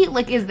hippie?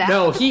 Like, is that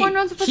what the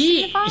cornrows are supposed to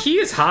signify? He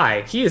is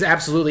high. He is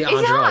absolutely on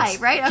drugs. He's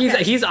high, right?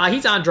 Okay. He's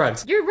on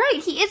drugs. You're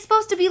right. He is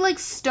supposed to be, like,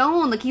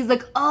 stoned. Like, he's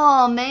like,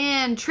 oh,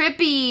 man,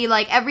 trippy.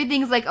 Like,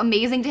 everything's, like,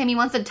 amazing to him. He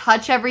wants to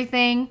touch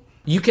everything.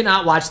 You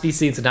cannot watch these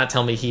scenes and not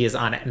tell me he is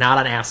not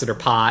on acid or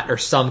pot or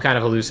some kind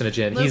of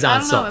hallucinogen. He's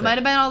on something. It might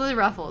have been all the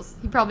Ruffles.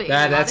 He probably ate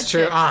that's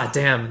true.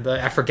 Damn.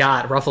 I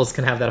forgot. Ruffles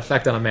can have that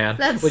effect on a man.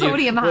 That's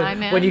sodium high,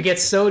 man. When you get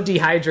so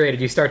dehydrated,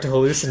 you start to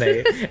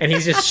hallucinate. And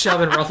he's just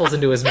shoving Ruffles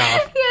into his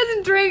mouth. He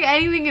hasn't drank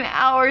anything in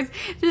hours.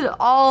 Just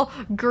all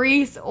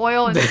grease,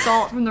 oil, and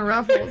salt from the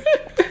Ruffles.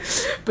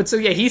 But so,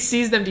 yeah, he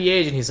sees them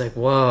de-age, and he's like,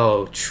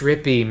 whoa,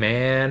 trippy,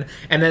 man.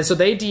 And then so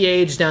they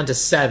de-age down to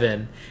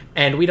 7.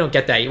 And we don't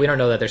get that. We don't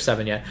know that they're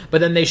 7 yet. But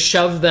then they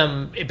shove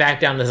them back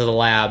down into the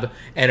lab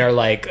and are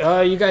like,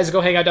 you guys go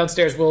hang out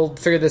downstairs. We'll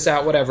figure this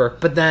out, whatever.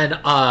 But then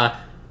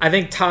I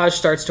think Taj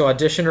starts to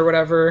audition or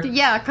whatever.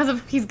 Yeah,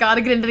 because he's got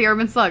to get into the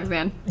Urban Slugs,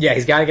 man. Yeah,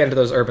 he's got to get into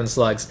those Urban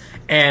Slugs.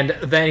 And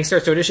then he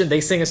starts to audition.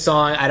 They sing a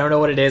song. I don't know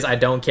what it is. I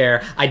don't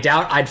care. I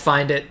doubt I'd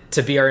find it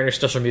to be our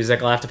interstitial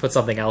music. I'll have to put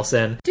something else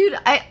in. Dude,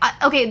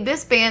 okay,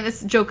 this band,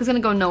 this joke is going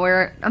to go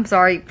nowhere. I'm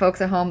sorry, folks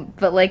at home.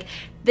 But, like,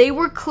 they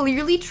were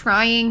clearly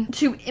trying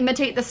to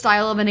imitate the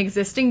style of an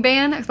existing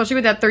band, especially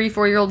with that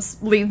 34-year-old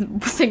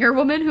lead singer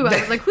woman who I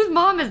was like, whose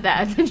mom is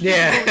that? And she's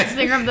the lead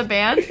singer of the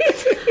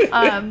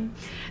band.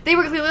 They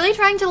were clearly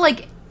trying to,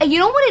 like, you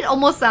know what it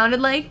almost sounded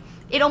like?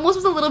 It almost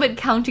was a little bit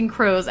Counting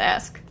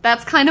Crows-esque.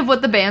 That's kind of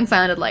what the band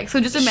sounded like.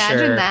 So just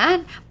imagine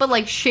that, but,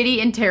 like,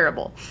 shitty and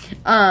terrible.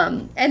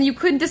 And you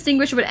couldn't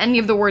distinguish what any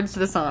of the words to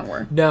the song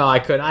were. No, I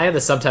couldn't. I had the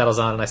subtitles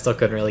on and I still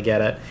couldn't really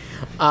get it.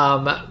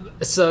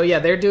 So yeah,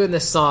 they're doing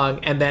this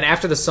song, and then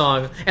after the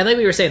song, and like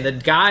we were saying, the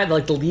guy,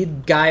 like the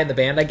lead guy in the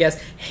band, I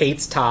guess,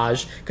 hates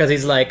Taj because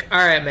he's like, "All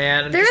right,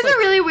 man." There's a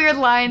really weird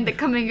line that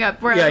coming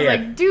up where I was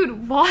like,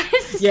 "Dude, what?"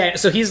 Yeah,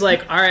 so he's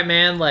like, "All right,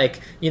 man,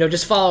 like,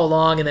 just follow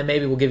along, and then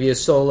maybe we'll give you a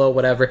solo,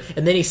 whatever."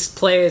 And then he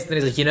plays, and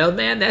he's like,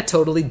 "Man, that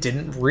totally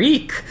didn't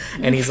reek."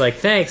 And he's like,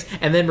 "Thanks."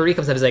 And then Marie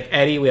comes up, and he's like,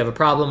 "Eddie, we have a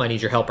problem. I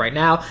need your help right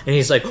now." And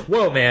he's like,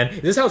 "Whoa, man,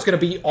 is this how it's gonna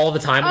be all the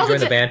time when you join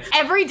the band?"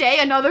 Every day,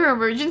 another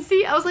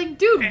emergency. I was like,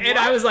 "Dude," and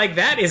I was like,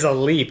 "That is a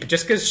leap."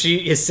 Just because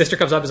his sister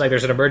comes up and is like,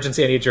 "There's an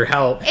emergency, I need your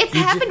help." It's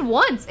happened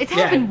once. It's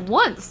happened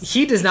once.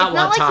 He does not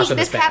want Taj in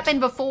this happened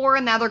before,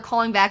 and now they're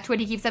calling back to it.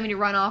 He keeps having to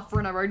run off for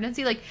an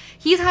emergency. Like,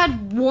 he's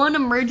had one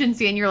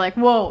emergency, and you're like,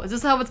 "Whoa, is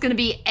this how it's going to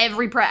be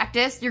every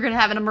practice? You're going to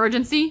have an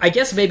emergency?" I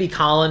guess maybe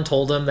Colin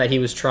told him that he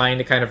was trying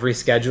to kind of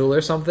reschedule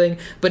or something,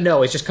 but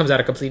no, it just comes out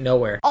of complete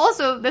nowhere.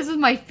 Also, this is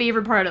my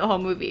favorite part of the whole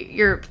movie.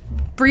 You're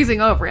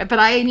breezing over it, but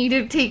I need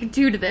to take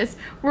two to this,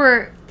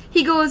 where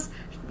he's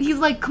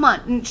like, "Come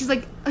on," and she's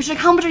like,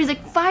 "How much?" He's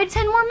like, 5 to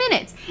 10 more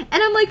minutes.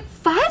 And I'm like,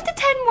 5 to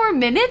 10 more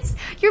minutes?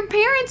 Your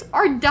parents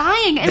are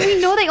dying, and we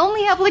know they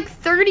only have like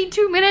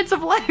 32 minutes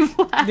of life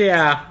left.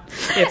 Yeah,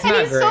 it's not great.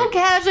 And he's so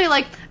casually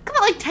like, "Come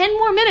on, like 10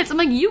 more minutes." I'm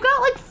like, "You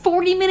got like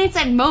 40 minutes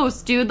at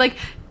most, dude. Like,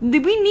 we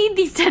need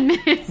these 10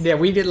 minutes. Yeah,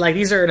 we did, like,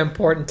 these are an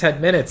important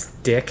 10 minutes,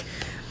 dick.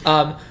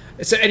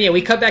 So anyway,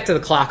 we cut back to the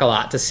clock a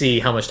lot to see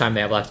how much time they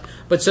have left.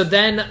 But so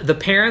then the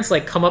parents,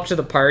 like, come up to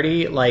the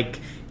party, like,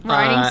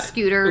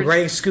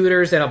 riding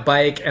scooters and a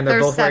bike, and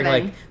they're both 7.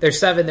 wearing, like, they're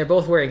 7, they're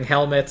both wearing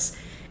helmets,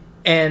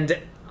 and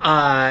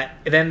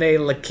then they,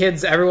 like,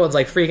 kids, everyone's,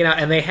 like, freaking out,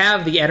 and they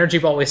have the energy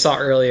ball we saw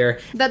earlier.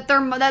 That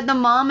the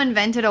mom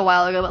invented a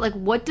while ago, but, like,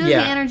 what does the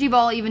energy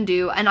ball even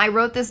do? And I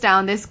wrote this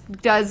down. This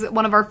does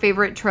one of our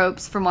favorite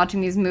tropes from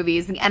watching these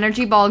movies. The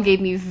energy ball gave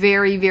me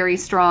very, very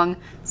strong,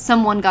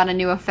 someone got a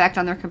new effect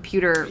on their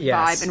computer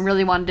vibe and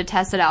really wanted to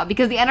test it out.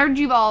 Because the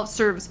energy ball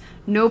serves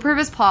no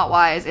purpose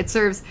plot-wise. It's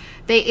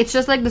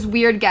just like this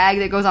weird gag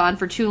that goes on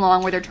for too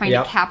long where they're trying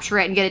to capture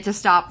it and get it to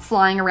stop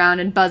flying around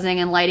and buzzing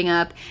and lighting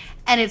up.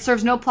 And it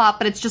serves no plot,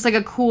 but it's just like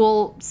a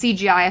cool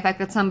CGI effect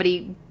that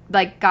somebody,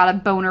 like, got a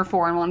boner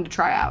for and wanted to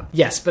try out.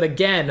 Yes, but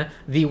again,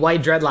 the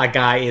white dreadlock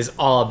guy is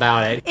all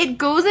about it. It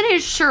goes in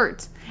his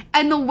shirt.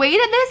 And the way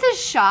that this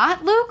is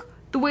shot, Luke,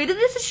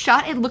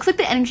 it looks like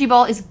the energy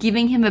ball is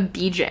giving him a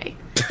BJ.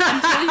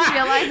 Until you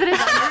realize that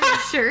it's under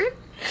his shirt.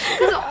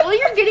 Because all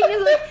you're getting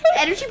is, like,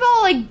 energy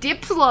ball, like,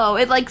 dips low.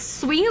 It, like,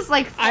 swings,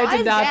 like, flies down. I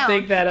did not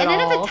think that at all. And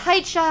then it's a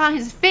tight shot on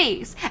his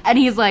face. And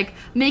he's, like,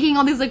 making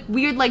all these, like,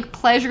 weird, like,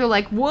 pleasure,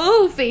 like,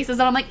 whoa faces.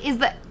 And I'm like, is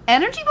the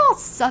energy ball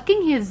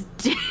sucking his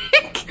dick?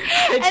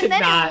 And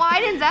then it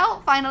widens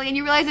out finally, and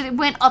you realize that it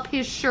went up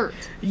his shirt.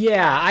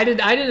 Yeah, I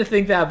didn't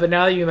think that, but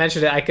now that you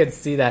mentioned it, I could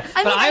see that.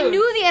 I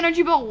knew the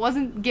energy ball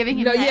wasn't giving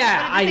him that.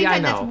 Yeah, but at the same time, I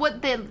know. That's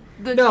what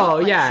the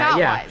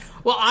shot-wise.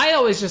 Well, I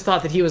always just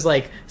thought that he was,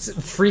 like,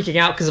 freaking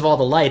out because of all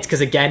the lights.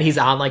 Because again, he's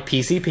on, like,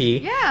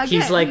 PCP. Yeah,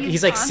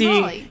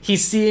 he's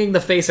seeing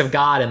the face of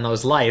God in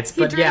those lights.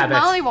 He drank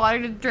Molly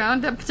water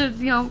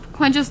to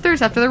quench his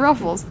thirst after the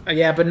Ruffles.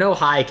 Yeah, but no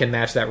high can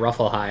match that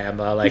Ruffle high,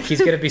 Emma. Like,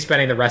 he's gonna be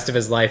spending the rest of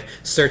his life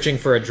searching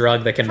for a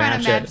drug that can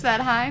match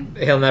that high.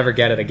 He'll never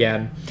get it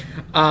again.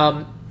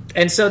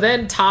 And so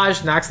then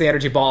Taj knocks the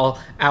energy ball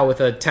out with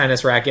a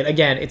tennis racket.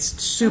 Again, it's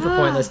super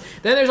pointless.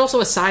 Then there's also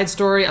a side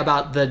story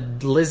about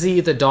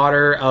Lizzie, the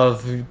daughter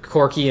of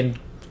Corky and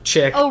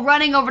Chick. Oh,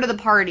 running over to the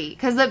party.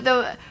 Because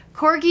the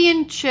Corky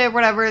and Chick,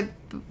 whatever,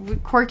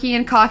 Corky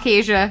and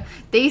Caucasia,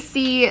 they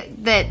see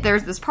that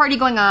there's this party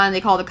going on.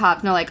 They call the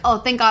cops and they're like, "Oh,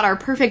 thank God our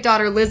perfect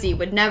daughter Lizzie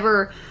would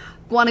never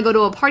want to go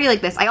to a party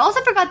like this." I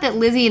also forgot that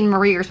Lizzie and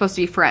Marie are supposed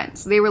to be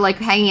friends. They were, like,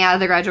 hanging out at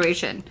their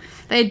graduation.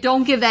 They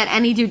don't give that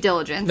any due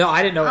diligence. No,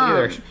 I didn't know it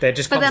either. That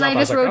just comes But then up, I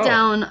just wrote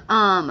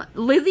down,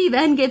 Lizzie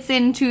then gets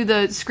into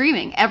the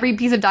screaming. Every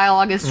piece of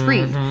dialogue is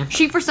screamed. Mm-hmm.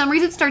 She, for some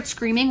reason, starts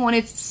screaming when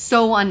it's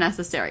so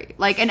unnecessary.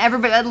 Like, and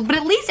everybody, but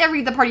at least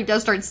the party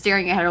does start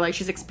staring at her like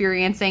she's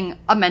experiencing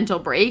a mental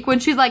break when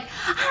she's like,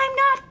 "I'm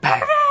not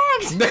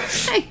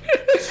perfect!"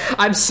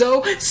 I'm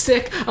so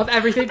sick of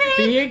everything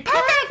being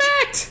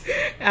perfect!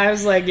 I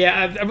was like,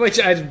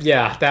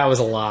 that was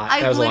a lot.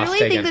 I literally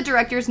think the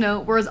director's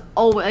note was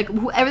always, like,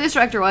 whoever this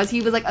director was,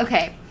 he was like,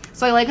 "Okay,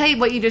 so I like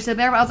what you just said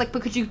there," but I was like,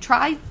 "But could you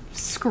try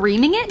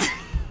screaming it?"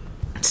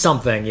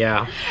 Something,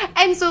 yeah.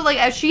 And so, like,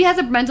 as she has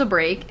a mental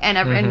break and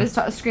is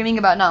screaming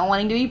about not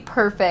wanting to be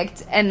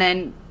perfect, and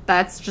then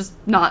that's just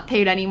not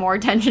paid any more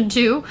attention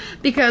to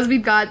because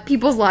we've got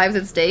people's lives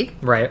at stake.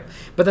 Right.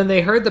 But then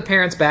they herd the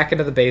parents back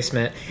into the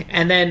basement,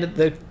 and then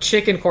the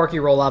Chick and Corky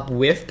roll up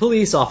with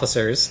police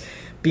officers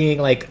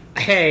being like,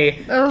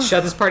 "Hey,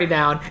 shut this party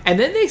down." And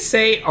then they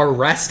say,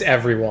 "Arrest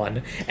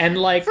everyone." And,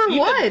 like, for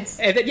what?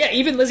 And then,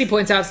 even Lizzie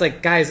points out, it's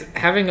like, guys,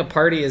 having a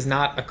party is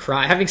not a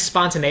crime. Having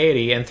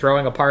spontaneity and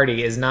throwing a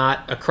party is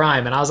not a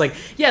crime. And I was like,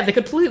 yeah,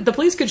 the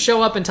police could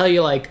show up and tell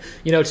you, like,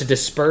 to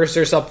disperse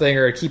or something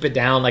or keep it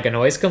down, like a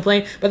noise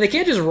complaint, but they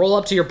can't just roll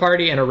up to your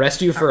party and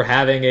arrest you for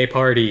having a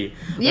party.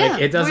 Yeah,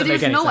 like, it doesn't make any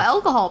sense. There's no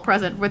alcohol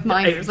present with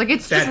minors. Like,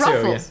 it's just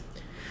Ruffles.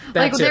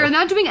 Like, they're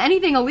not doing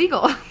anything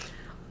illegal.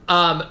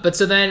 But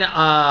so then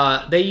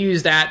they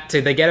use that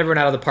they get everyone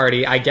out of the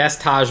party. I guess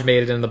Taj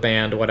made it in the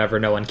band, whatever,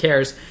 no one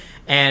cares.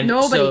 And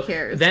nobody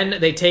cares. Then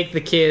they take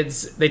the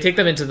kids, they take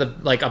them into the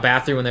a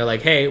bathroom, and they're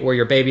like, "Hey, we're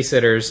your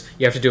babysitters.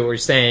 You have to do what we're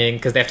saying,"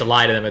 because they have to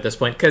lie to them at this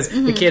point because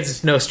the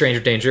kids know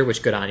stranger danger,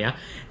 which good on ya.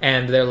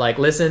 And they're like,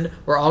 "Listen,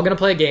 we're all gonna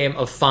play a game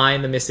of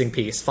find the missing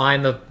piece,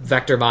 find the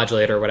vector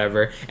modulator or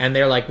whatever." And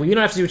they're like, "Well, you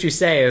don't have to do what you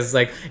say. It's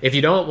like if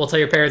you don't, we'll tell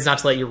your parents not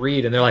to let you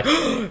read." And they're like,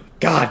 oh,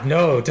 "God,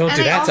 no, don't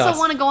do that to us." And they also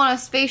want to go on a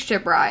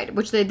spaceship ride,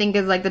 which they think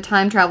is like the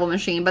time travel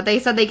machine, but they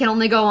said they can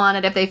only go on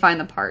it if they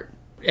find the part.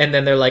 And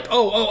then they're like,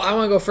 oh, I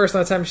want to go first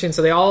on the time machine.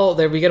 So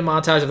we get a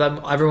montage of them,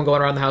 everyone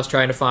going around the house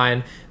trying to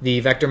find the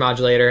vector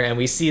modulator, and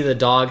we see the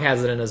dog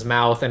has it in his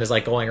mouth and is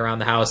like going around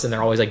the house, and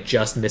they're always like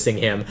just missing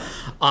him.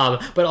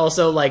 But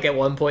also like at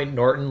one point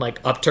Norton like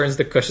upturns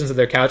the cushions of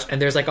their couch,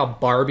 and there's like a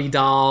Barbie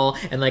doll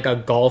and like a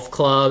golf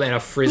club and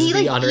a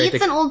frisbee underneath. He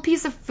eats an old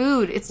piece of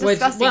food. It's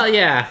disgusting. Well,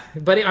 yeah,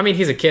 but I mean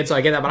he's a kid, so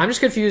I get that. But I'm just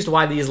confused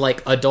why these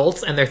like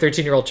adults and their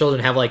 13-year-old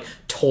children have like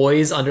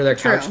toys under their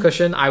couch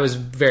cushion. I was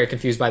very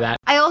confused by that.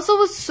 I also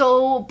was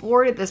so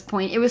bored at this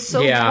point. It was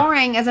so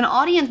boring as an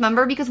audience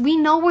member because we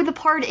know where the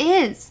part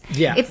is.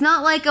 Yeah. It's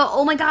not like,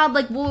 oh my god,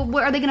 like, well,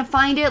 where are they going to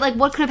find it? Like,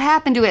 what could have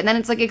happened to it? And then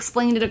it's, like,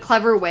 explained in a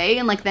clever way,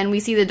 and, like, then we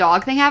see the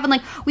dog thing happen.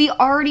 Like, we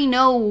already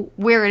know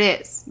where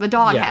it is. The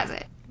dog has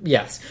it.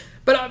 Yes.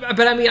 But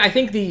I mean, I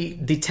think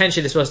the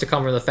tension is supposed to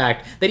come from the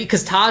fact that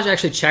because Taj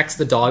actually checks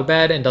the dog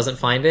bed and doesn't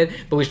find it,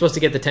 but we're supposed to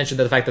get the tension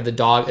to the fact that the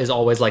dog is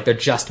always like they're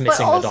just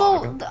missing the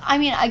dog. But also, I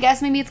mean, I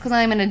guess maybe it's because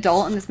I'm an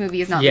adult and this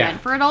movie is not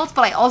meant for adults,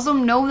 but I also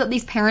know that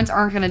these parents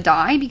aren't going to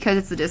die because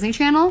it's the Disney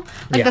Channel.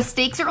 Like, the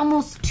stakes are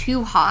almost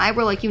too high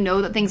where, like, you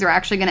know that things are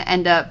actually going to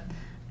end up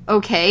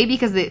okay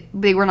because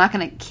they were not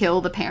going to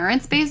kill the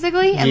parents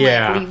basically and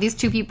like leave these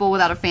two people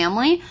without a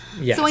family.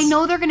 So I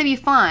know they're going to be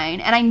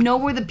fine and I know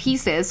where the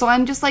piece is, so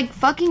I'm just like,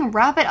 fucking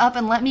wrap it up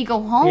and let me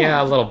go home.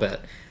 Yeah, a little bit.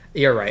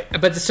 You're right.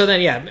 But so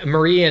then,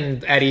 Marie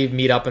and Eddie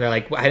meet up and they're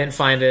like, I didn't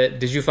find it.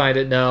 Did you find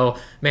it? No.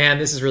 Man,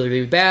 this is really,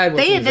 really bad.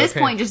 They, at this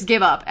point, just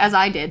give up, as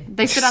I did.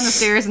 They sit on the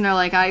stairs and they're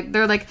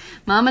like,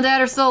 Mom and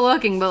Dad are still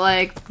looking, but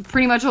like,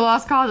 pretty much a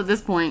lost cause at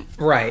this point.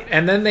 Right.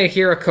 And then they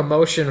hear a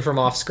commotion from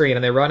off screen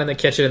and they run in the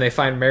kitchen and they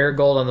find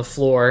Marigold on the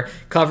floor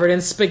covered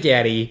in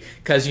spaghetti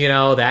because, you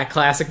know, that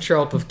classic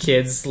trope of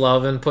kids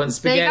loving putting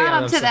spaghetti on them. They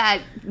got up to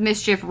that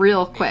mischief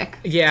real quick.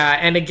 Yeah.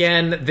 And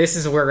again, this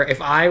is where,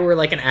 if I were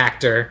like an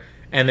actor,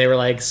 and they were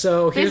like,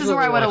 so here's this is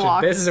where I would have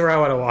walked. This is where I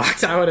would have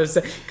walked. I would have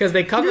said, because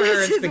they cover her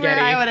in spaghetti. This is where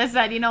I would have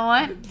said, you know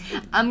what?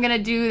 I'm going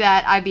to do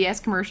that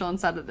IBS commercial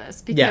instead of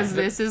this, because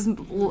this is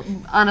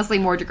honestly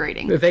more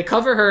degrading. They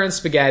cover her in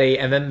spaghetti,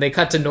 and then they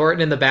cut to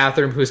Norton in the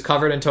bathroom, who's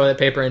covered in toilet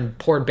paper and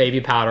poured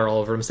baby powder all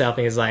over himself,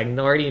 and he's like,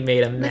 Norty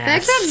made a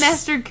mess. The fact that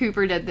Mustard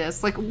Cooper did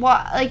this, like,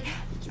 what? Like,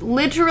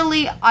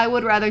 literally, I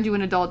would rather do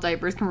an adult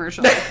diapers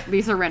commercial with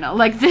Lisa Rinna.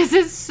 Like, this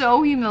is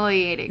so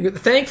humiliating.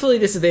 Thankfully,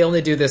 they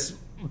only do this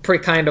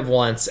pretty kind of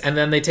once, and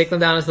then they take them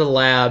down into the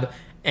lab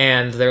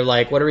and they're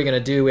like, what are we going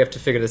to do? We have to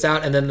figure this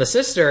out. And then the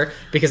sister,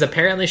 because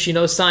apparently she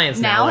knows science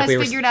now, has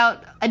figured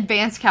out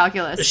advanced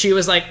calculus. She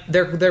was like,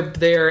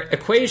 their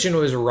equation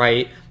was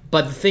right,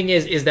 but the thing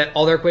is that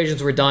all their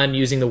equations were done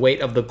using the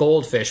weight of the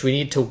goldfish. We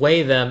need to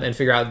weigh them and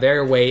figure out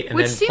their weight and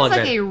then plug that.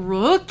 Which seems like a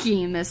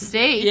rookie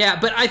mistake. Yeah,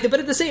 but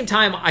at the same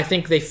time, I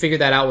think they figured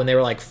that out when they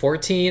were like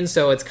 14,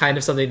 so it's kind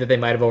of something that they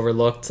might have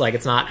overlooked. Like,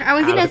 it's not. I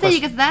was going to say,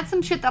 because that's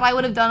some shit that I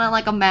would have done on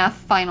like a math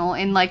final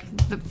in like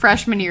the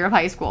freshman year of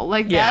high school.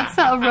 Like, that's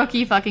a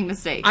rookie fucking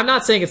mistake. I'm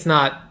not saying it's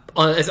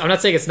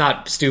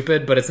not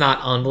stupid, but it's not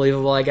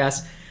unbelievable, I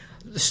guess.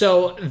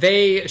 So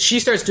she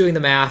starts doing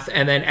the math,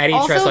 and then Eddie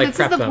tries to like prep them. Also,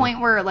 this is the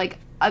point where like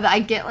I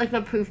get like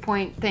the proof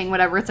point thing,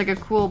 whatever. It's like a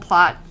cool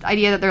plot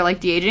idea that they're like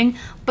de-aging.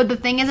 But the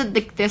thing is, at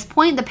this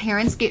point, the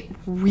parents get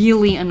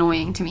really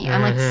annoying to me.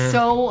 I'm like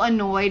so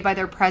annoyed by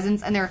their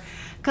presence and their.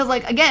 Because,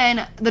 like,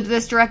 again,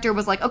 this director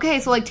was like,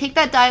 okay, so, like, take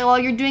that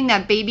dialogue, you're doing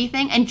that baby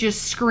thing, and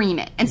just scream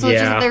it. And so it's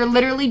just, they're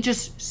literally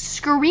just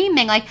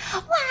screaming, like,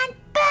 one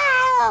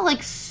bell!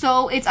 Like,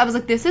 so, I was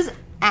like, this is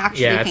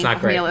actually painful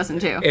for me to listen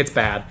to. It's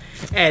bad.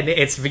 And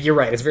you're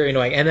right, it's very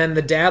annoying. And then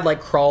the dad,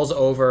 like, crawls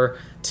over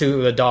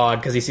to the dog,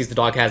 because he sees the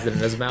dog has it in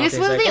his mouth. This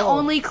was the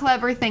only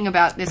clever thing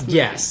about this movie.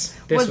 Yes.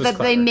 Was that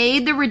clever. They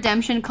made the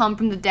redemption come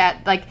from the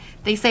dad. Like,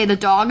 they say the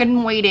dog had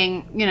been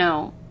waiting, you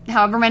know,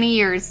 however many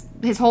years,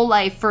 his whole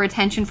life, for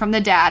attention from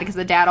the dad, because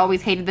the dad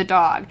always hated the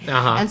dog.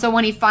 And so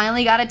when he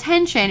finally got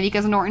attention,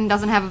 because Norton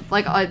doesn't have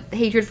like a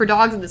hatred for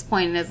dogs at this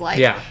point in his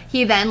life,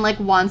 he then like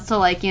wants to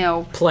like, you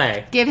know,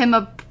 give him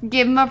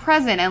a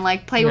present and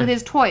like play with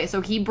his toy.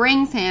 So he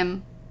brings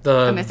him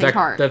the missing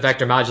part, the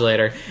vector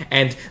modulator,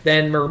 and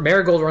then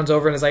Marigold runs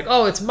over and is like,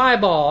 "Oh, it's my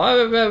ball,"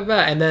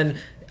 and then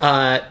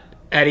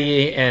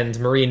Eddie and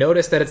Marie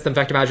notice that it's the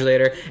vector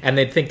modulator, and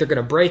they think they're going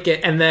to break it,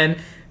 and then.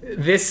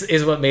 This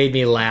is what made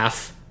me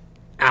laugh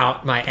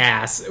out my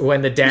ass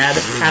when the dad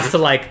has to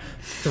like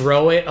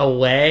throw it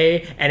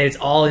away, and it's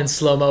all in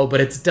slow-mo, but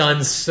it's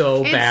done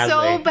so badly.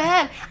 It's so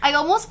bad. I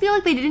almost feel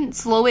like they didn't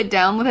slow it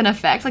down with an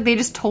effect. Like, they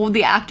just told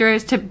the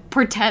actors to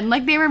pretend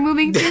like they were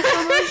moving through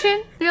slow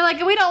motion. They're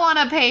like, we don't want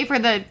to pay for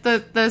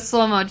the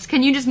slow-mo.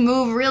 Can you just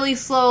move really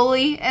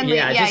slowly? And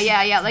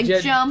like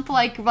jump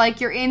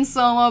like you're in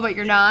slow-mo, but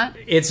you're not.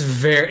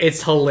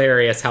 It's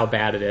hilarious how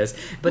bad it is.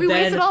 But we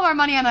then, wasted all of our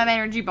money on that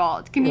energy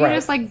ball. Can you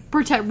just like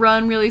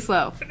run really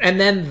slow? And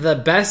then the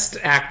best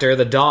actor,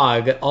 the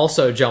dog,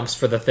 also jumps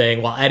for the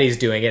thing while Eddie's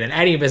doing it, and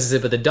Eddie misses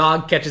it, but the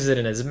dog catches it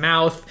in his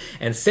mouth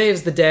and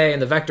saves the day,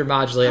 and the vector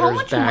modulator How is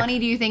much back. money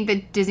do you think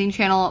that Disney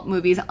Channel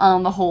movies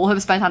on the whole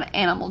have spent on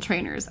animal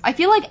trainers? I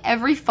feel like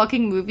every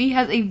fucking movie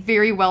has a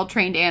very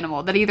well-trained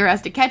animal that either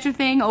has to catch a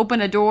thing,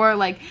 open a door,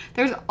 like,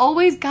 there's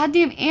always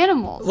goddamn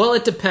animals. Well,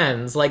 it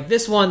depends. Like,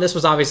 this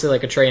was obviously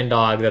like a trained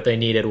dog that they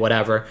needed,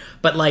 whatever,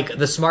 but like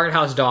the Smart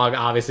House dog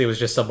obviously was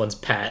just someone's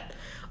pet.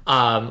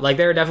 Like,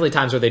 there are definitely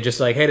times where they just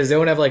like, hey, does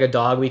anyone have like a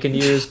dog we can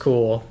use?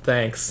 Cool,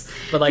 thanks.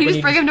 But like, you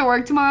just bring him to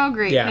work tomorrow?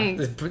 Great, yeah,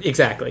 thanks.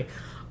 Exactly.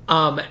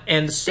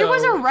 And so there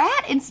was a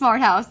rat in Smart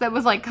House that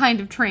was like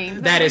kind of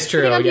trained. That is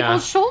true. On yeah,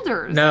 people's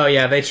shoulders. No,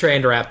 yeah, they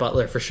trained Rat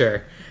Butler for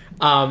sure.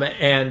 So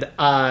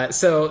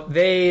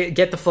they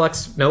get the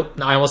flux. Nope,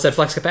 I almost said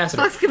flux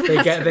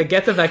capacitor. They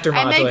get the vector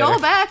modulator, and they go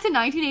back to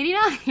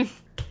 1989,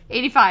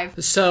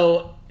 85.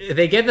 So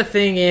they get the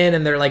thing in,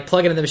 and they're like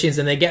plugging in the machines,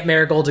 and they get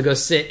Marigold to go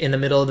sit in the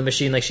middle of the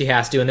machine like she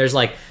has to. And there's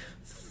like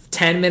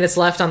 10 minutes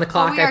left on the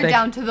clock. We are I think,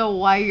 down to the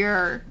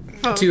wire.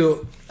 Folks.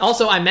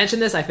 Also, I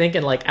mentioned this, I think,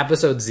 in like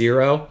episode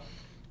 0.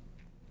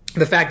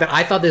 The fact that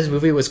I thought this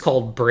movie was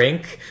called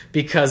Brink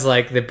because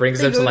like it brings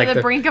them to like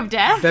the brink of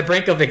death, the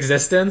brink of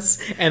existence,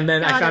 and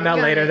then I found out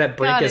later that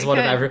Brink is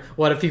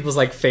one of people's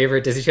like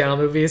favorite Disney Channel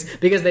movies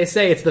because they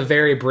say it's the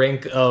very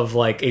brink of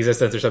like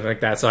existence or something like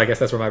that. So I guess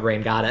that's where my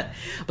brain got it.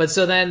 But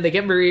so then they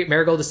get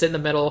Marigold to sit in the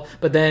middle,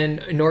 but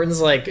then Norton's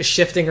like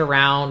shifting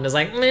around and is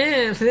like,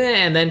 meh, meh,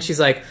 and then she's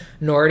like,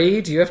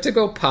 Norty, do you have to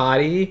go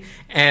potty?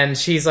 And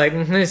she's like,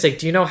 it's like,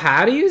 do you know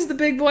how to use the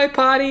big boy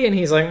potty? And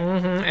he's like,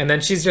 and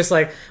then she's just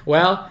like,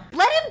 well,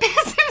 let him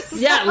piss himself.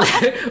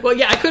 Yeah, well,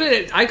 yeah,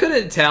 I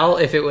couldn't tell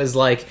if it was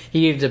like he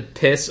needed to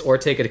piss or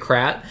take a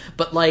crap,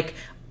 but like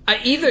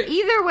either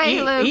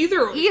way, Luke.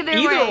 Either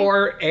way.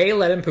 Or A,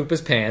 let him poop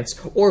his pants,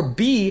 or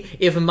B,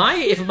 if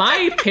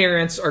my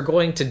parents are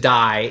going to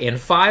die in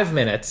 5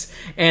 minutes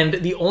and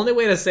the only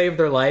way to save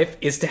their life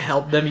is to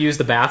help them use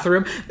the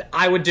bathroom,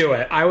 I would do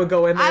it. I would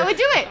go in there. I would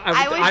do it.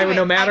 I would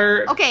no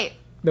matter. Okay.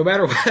 No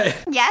matter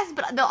what. Yes,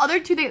 but the other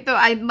two things,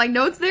 my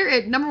notes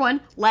there, number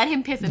 1, let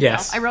him piss himself.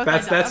 Yes, I wrote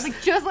that down. I was like,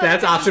 just let him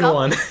piss option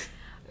himself.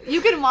 1.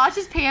 You can wash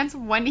his pants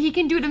when he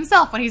can do it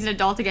himself when he's an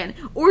adult again.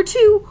 Or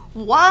 2,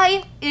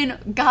 why in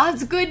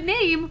God's good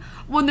name,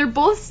 when they're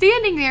both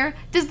standing there,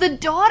 does the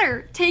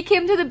daughter take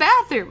him to the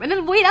bathroom and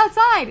then wait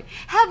outside?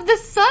 Have the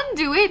son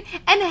do it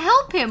and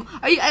help him.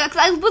 I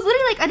was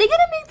literally like, are they going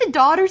to make the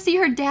daughter see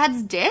her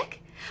dad's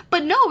dick?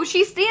 But no,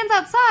 she stands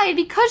outside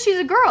because she's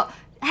a girl.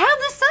 Have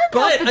the son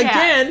help the dad. But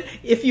again,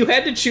 if you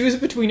had to choose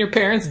between your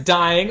parents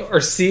dying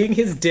or seeing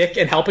his dick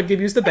and helping him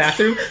use the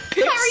bathroom,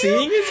 pick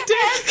seeing his dick.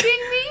 Asking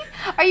me?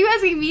 Are you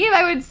asking me if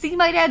I would see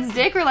my dad's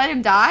dick or let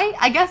him die?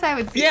 I guess I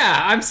would see.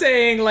 Yeah, I'm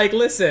saying, like,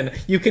 listen,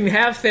 you can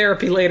have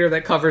therapy later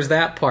that covers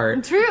that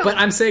part. True. But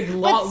I'm saying...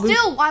 But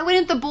still, why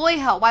wouldn't the boy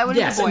help? Why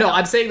wouldn't the boy help?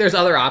 I'm saying there's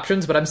other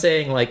options, but I'm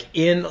saying, like,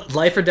 in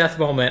life or death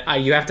moment,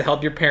 you have to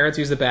help your parents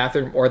use the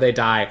bathroom or they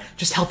die.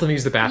 Just help them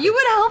use the bathroom. You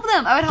would help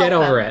them. I would help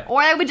them. Get over it.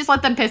 Or I would just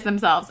let them piss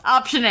themselves.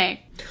 Option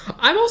A.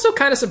 I'm also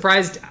kind of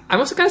surprised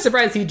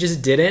he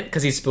just didn't,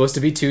 because he's supposed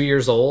to be 2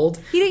 years old.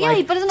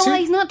 But doesn't know why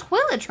he's not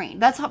toilet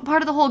trained. That's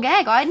part of the whole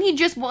gag. Why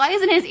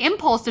isn't his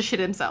impulse to shit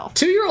himself?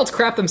 2-year-olds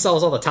crap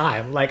themselves all the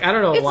time. Like, I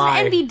don't know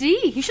why. It's an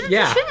NBD. He shouldn't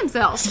have shit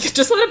himself.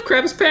 Just let him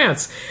crap his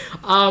pants.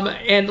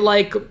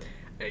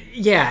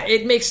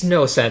 It makes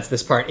no sense,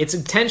 this part.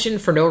 It's tension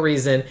for no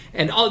reason.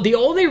 And the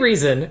only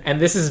reason, and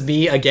this is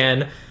me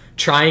again,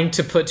 trying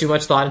to put too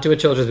much thought into a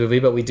children's movie,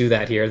 but we do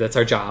that here, that's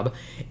our job,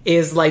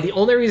 is like the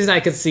only reason I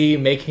could see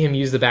making him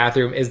use the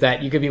bathroom is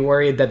that you could be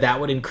worried that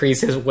would increase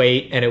his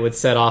weight and it would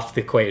set off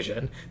the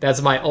equation.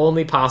 That's my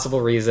only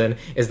possible reason,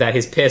 is that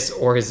his piss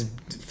or his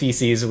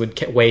feces would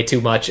weigh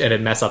too much and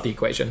it'd mess up the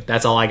equation.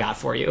 That's all I got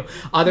for you.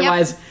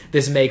 Otherwise,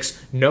 This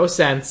makes no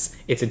sense,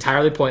 it's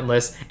entirely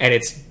pointless, and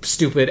it's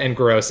stupid and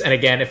gross. And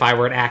again, if I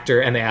were an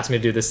actor and they asked me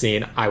to do this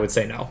scene, I would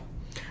say no.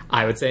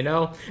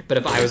 But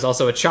if I was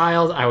also a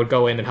child, I would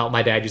go in and help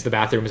my dad use the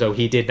bathroom so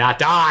he did not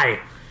die.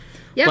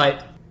 Yep.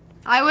 But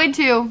I would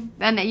too.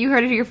 And you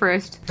heard it here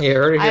first. You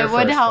heard it here first. I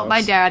would help folks.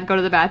 My dad go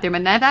to the bathroom,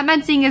 and if that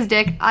meant seeing his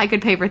dick, I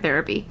could pay for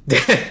therapy.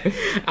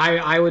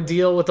 I would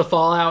deal with the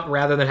fallout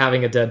rather than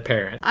having a dead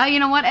parent. You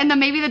know what? And then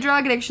maybe the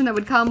drug addiction that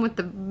would come with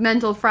the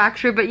mental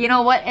fracture, but you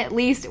know what? At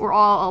least we're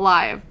all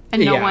alive.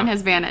 and no Yeah. one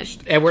has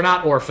vanished. And we're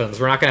not orphans.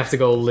 We're not going to have to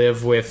go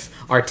live with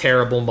our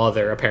terrible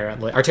mother,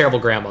 apparently. Our terrible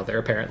grandmother,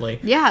 apparently.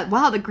 Yeah,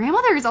 wow, the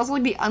grandmother is also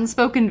like the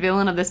unspoken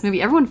villain of this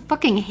movie. Everyone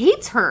fucking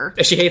hates her.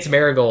 She hates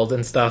Marigold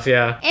and stuff,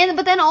 yeah.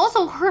 But then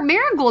also her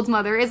Marigold's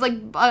mother is like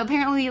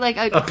apparently like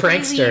a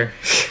crazy prankster.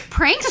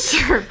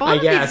 Prankster. Both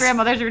of guess. these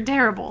grandmothers are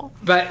terrible.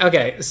 But,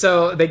 okay,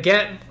 so they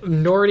get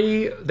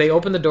Norty, they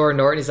open the door,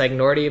 Norty's like,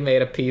 Norty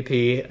made a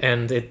pee-pee,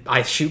 and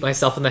I shoot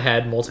myself in the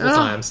head multiple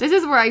times. This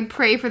is where I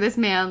pray for this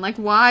man. Like,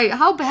 why?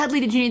 How badly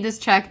did you need this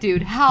check,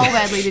 dude? How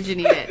badly did you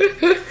need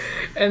it?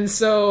 And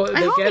so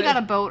I hope he got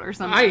a boat or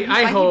something.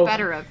 I hope he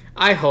better have.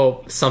 I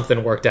hope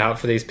something worked out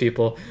for these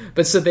people.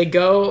 But so they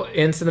go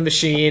into the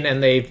machine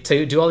and they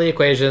do all the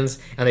equations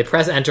and they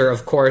press enter,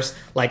 of course,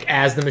 like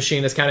as the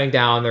machine is counting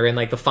down. They're in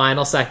like the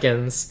final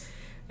seconds.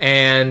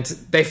 And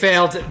they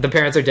failed. The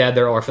parents are dead.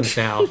 They're orphans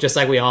now, just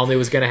like we all knew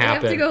was going to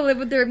happen. They have to go live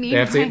with their mean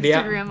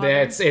grandmother.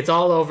 It's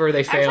all over.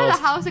 They failed.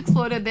 After the house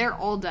exploded, they're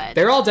all dead.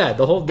 They're all dead.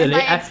 The whole and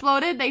by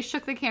exploded, they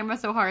shook the camera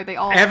so hard they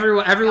all.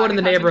 Everyone in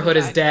the neighborhood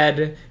is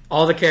dead.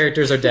 All the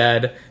characters are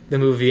dead. The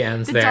movie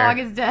ends the there. The dog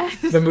is dead.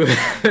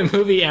 The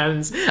movie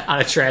ends on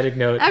a tragic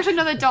note. Actually,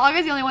 no, the dog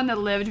is the only one that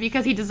lived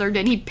because he deserved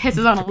it and he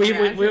pisses on a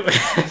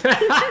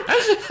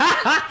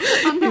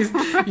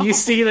you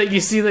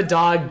see the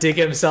dog dig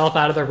himself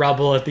out of the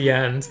rubble at the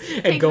end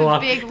and go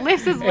up.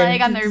 Lifts his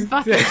leg on their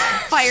fucking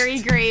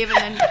fiery grave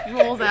and then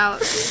rolls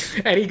out.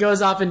 And he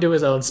goes off into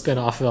his own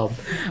spin-off film.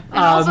 And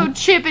also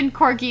Chip and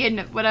Corky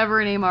and whatever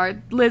her name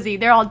are, Lizzie,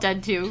 they're all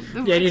dead too.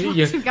 Yeah,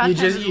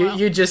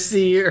 you just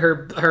see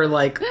her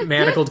like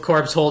manacled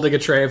corpse holding a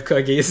tray of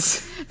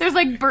cookies. There's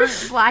like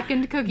burnt,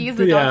 blackened cookies.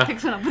 The dog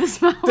picks one up with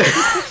his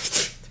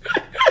mouth.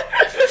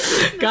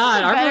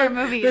 God,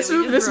 this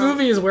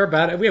movie is where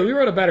better. We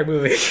wrote a better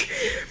movie,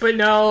 but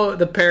no,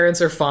 the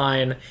parents are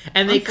fine,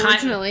 and they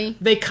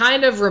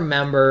kind of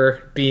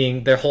remember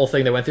being their whole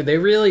thing they went through. They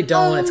really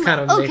don't. It's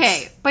kind of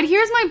okay. But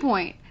here's my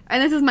point,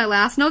 and this is my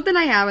last note that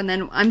I have, and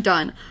then I'm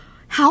done.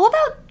 How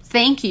about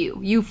thank you,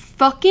 you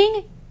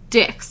fucking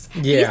dicks?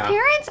 Yeah. These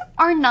parents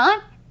are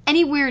not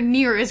anywhere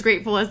near as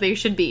grateful as they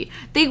should be.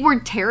 They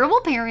were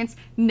terrible parents,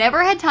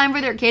 never had time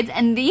for their kids,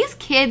 and these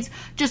kids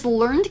just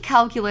learned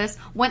calculus,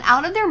 went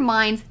out of their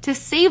minds to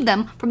save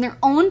them from their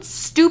own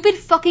stupid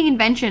fucking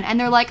invention, and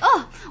they're like,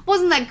 oh,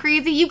 wasn't that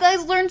crazy? You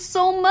guys learned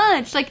so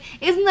much. Like,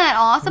 isn't that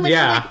awesome?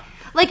 Yeah.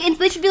 And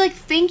they should be like,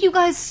 thank you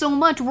guys so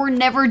much. We're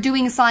never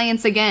doing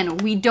science again.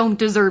 We don't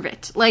deserve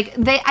it. Like,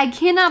 I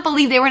cannot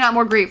believe they were not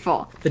more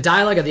grateful. The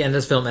dialogue at the end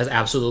of this film is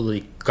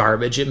absolutely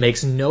garbage. It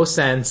makes no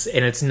sense,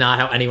 and it's not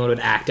how anyone would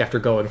act after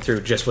going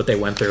through just what they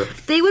went through.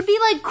 They would be,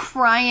 like,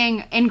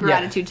 crying in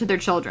gratitude to their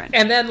children.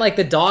 And then, like,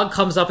 the dog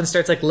comes up and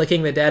starts, like,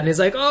 licking the dead, and he's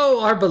like,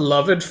 oh, our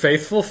beloved,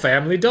 faithful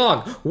family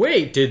dog.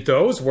 Wait, did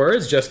those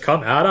words just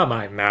come out of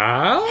my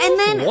mouth? And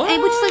then, which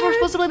is, like, we're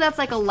supposed to believe that's,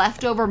 like, a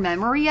leftover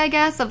memory, I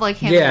guess, of, like,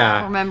 him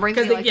remembering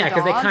because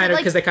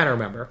they kind of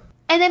remember.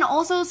 And then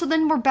also, so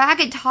then we're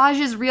back at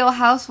Taj's Real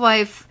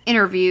Housewife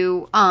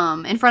interview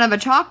in front of a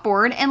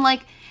chalkboard, and,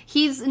 like,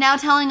 he's now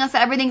telling us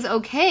that everything's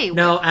okay.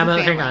 No,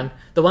 Emma, hang on.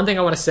 The one thing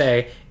I want to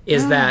say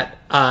is that,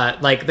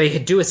 like, they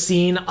do a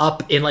scene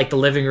up in, like, the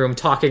living room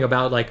talking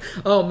about, like,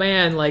 oh,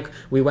 man, like,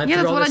 we went through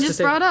all this. Yeah, that's what I just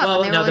brought up.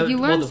 Well, and they were like, you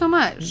learned so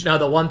much. No,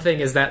 the one thing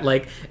is that,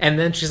 like, and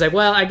then she's like,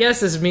 well, I guess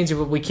this means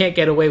we can't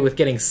get away with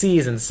getting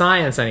C's in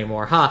science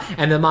anymore, huh?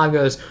 And then Mom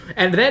goes,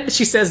 and then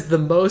she says the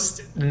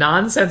most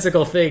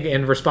nonsensical thing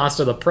in response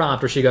to the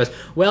prompt, where she goes,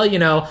 well, you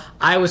know,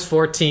 I was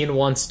 14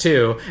 once,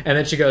 too. And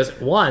then she goes,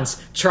 once,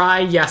 try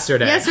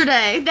yesterday.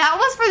 Yesterday. That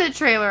was for the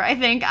trailer, I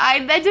think.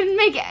 That didn't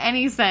make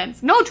any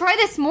sense. No, try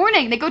this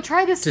morning. They go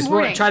try this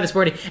morning. Try this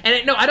morning.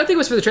 And no, I don't think it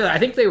was for the trailer. I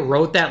think they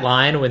wrote that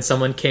line when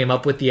someone came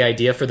up with the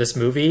idea for this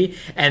movie,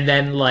 and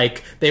then,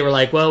 like, they were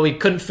like, well, we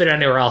couldn't fit it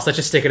anywhere else. Let's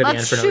just stick it at the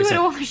end for no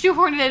reason.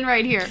 Shoehorn it in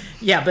right here.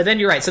 Yeah, but then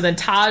you're right. So then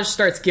Taj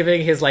starts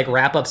giving his, like,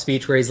 wrap-up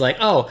speech where he's like,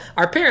 oh,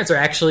 our parents are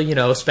actually, you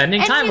know,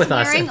 spending time with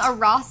us. And he's wearing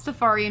a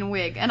Rastafarian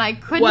wig, and I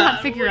could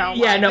not figure out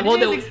why. Yeah, no,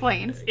 it is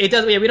explained. It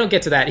does. Yeah, we don't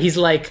get to that. He's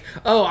like,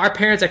 oh, our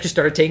parents actually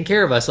started taking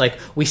care of us. Like,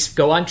 we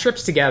go on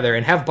trips together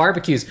and have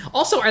barbecues.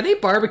 Also, are they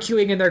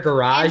barbecuing in their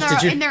garage?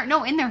 In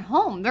their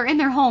home. They're in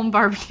their home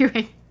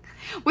barbecuing.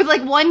 With,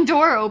 like, one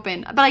door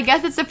open. But I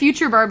guess it's a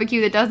future barbecue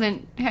that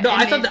doesn't... No,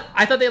 I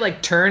thought they,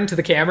 like, turned to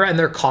the camera and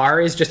their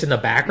car is just in the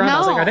background. No, I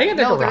was like, are they in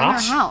their garage? They're in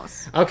their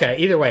house. Okay,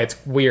 either way,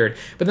 it's weird.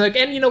 But they're like,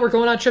 and, you know, we're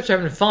going on trips,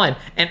 having fun.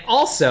 And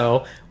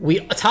also,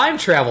 time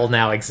travel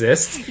now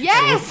exists.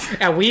 Yes!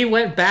 And we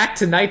went back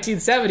to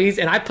 1970s,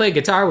 and I played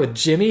guitar with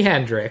Jimi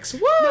Hendrix.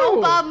 Woo!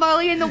 No, Bob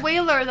Marley and the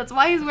Wailers. That's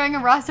why he's wearing a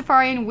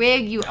Rastafarian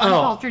wig, you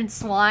uncultured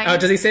swine. Oh,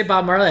 does he say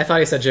Bob Marley? I thought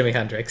he said Jimi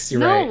Hendrix.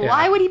 You're right. No,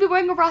 why would he be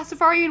wearing a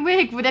Rastafarian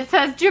wig that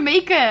says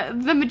Jamaica,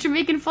 the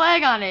Jamaican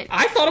flag on it?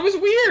 I thought it was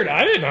weird.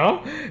 I didn't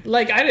know.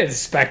 Like, I didn't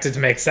expect it to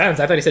make sense.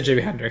 I thought he said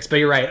Jimi Hendrix, but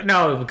you're right.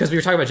 No, because we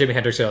were talking about Jimi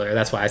Hendrix earlier.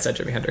 That's why I said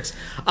Jimi Hendrix.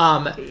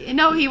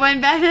 No, he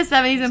went back to the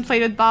 70s and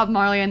played with Bob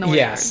Marley and the Wailers.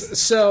 Yes.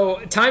 So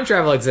time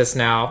travel exists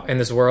now in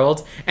this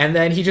world, and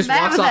then he just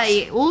walks off.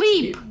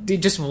 Leap. He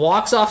just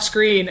walks off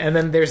screen, and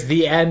then there's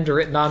the end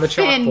written on the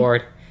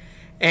chalkboard.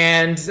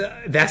 And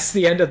that's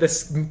the end of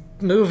this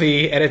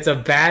movie, and it's a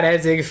bad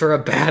ending for a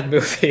bad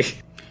movie.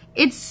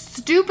 It's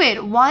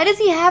stupid. Why does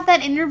he have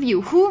that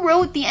interview? Who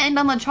wrote the end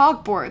on the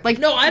chalkboard? Like,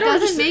 no, I don't it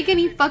doesn't make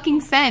any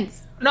fucking sense.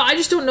 No, I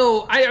just don't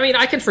know. I mean,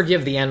 I can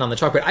forgive the end on the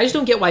chalkboard. I just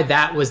don't get why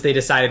that was. They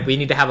decided we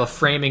need to have a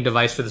framing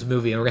device for this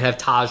movie, and we're gonna have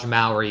Taj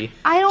Mowry.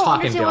 I don't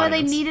talking understand why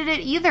they needed it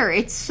either.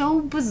 It's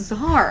so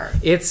bizarre.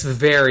 It's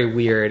very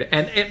weird,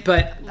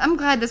 but I'm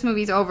glad this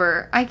movie's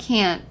over. I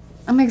can't.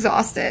 I'm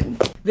exhausted.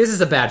 This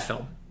is a bad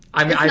film.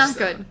 I mean, it's not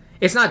good.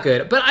 It's not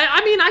good, but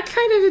I mean, I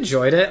kind of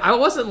enjoyed it. I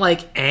wasn't,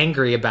 like,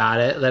 angry about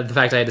it, the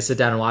fact I had to sit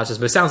down and watch this,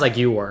 but it sounds like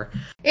you were.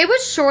 It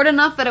was short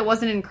enough that it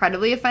wasn't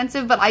incredibly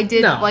offensive, but I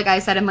did, like I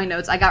said in my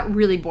notes, I got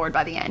really bored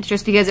by the end,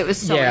 just because it was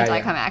so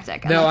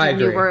anticlimactic. And I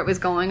agree. Knew where it was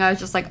going. I was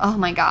just like, oh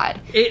my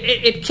god.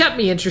 It kept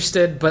me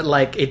interested, but,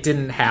 like, it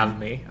didn't have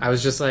me. I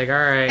was just like, all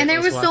right. And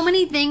there was so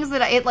many things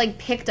that it, like,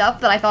 picked up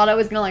that I thought I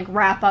was gonna, like,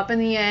 wrap up in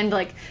the end,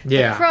 like,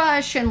 the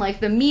crush, and, like,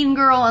 the mean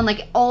girl, and,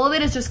 like, all of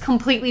it is just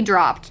completely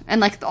dropped. And,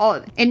 like,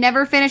 it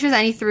never finishes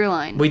any through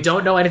line. We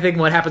don't know anything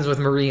what happens with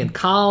Marie and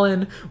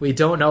Colin. We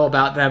don't know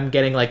about them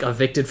getting, like,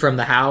 evicted from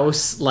the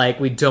house. Like,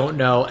 we don't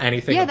know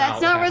anything about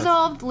that's not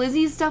resolved.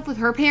 Lizzie's stuff with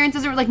her parents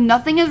is, like,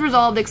 nothing is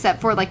resolved except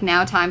for, like,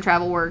 now time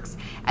travel works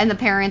and the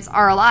parents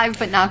are alive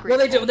but not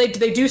grateful. Well,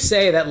 they do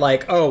say that,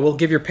 like, oh, we'll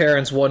give your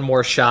parents one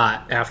more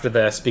shot after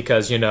this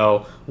because, you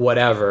know,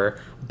 whatever.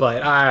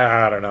 But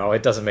I don't know.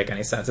 It doesn't make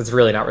any sense. It's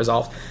really not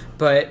resolved.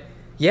 But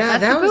yeah,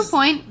 that was the poof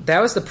point. That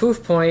was the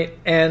poof point,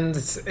 and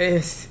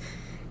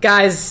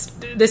guys,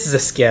 this is a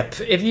skip.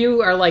 If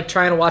you are, like,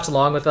 trying to watch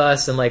along with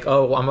us and, like,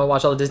 oh, I'm going to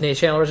watch all the Disney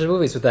Channel original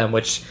movies with them,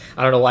 which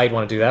I don't know why you'd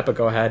want to do that, but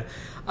go ahead.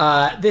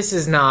 This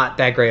is not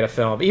that great a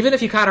film. Even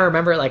if you kind of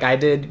remember it like I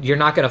did, you're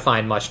not going to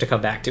find much to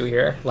come back to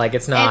here. Like,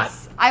 it's not...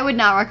 I would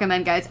not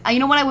recommend, guys. You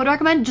know what I would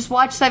recommend? Just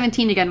watch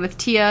 17 again with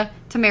Tia,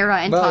 Tamara,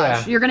 and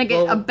Taj. You're going to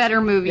get a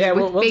better movie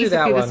with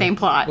basically the same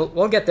plot.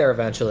 We'll get there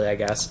eventually, I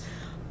guess.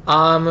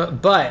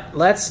 But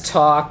let's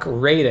talk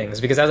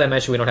ratings, because as I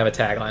mentioned, we don't have a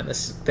tagline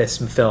this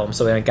film,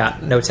 so we haven't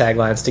got no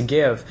taglines to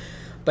give.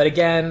 But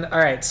again, all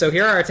right, so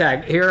here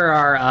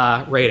are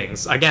our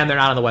ratings. Again, they're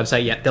not on the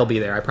website yet. They'll be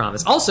there, I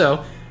promise.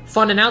 Also,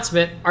 fun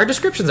announcement, our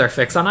descriptions are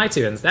fixed on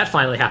iTunes. That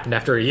finally happened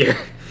after a year.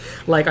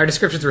 Like, our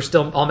descriptions were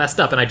still all messed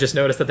up, and I just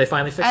noticed that they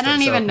finally fixed them. I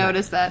didn't even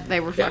notice that they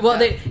were fucked up.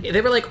 They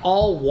were, like,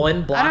 all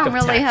one block of text. I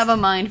don't really have a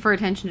mind for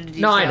attention to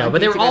detail. No, I know, but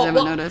they were all...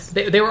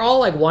 they were all,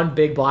 like, one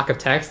big block of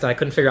text, and I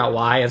couldn't figure out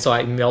why, and so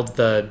I emailed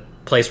the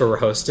place where we're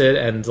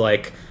hosted, and,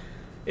 like,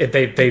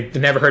 they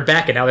never heard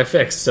back, and now they're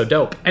fixed, so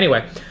dope.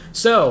 Anyway,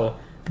 so...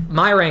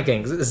 my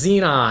rankings: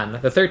 Xenon,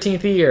 The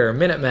 13th Year,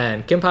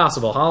 Minutemen, Kim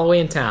Possible,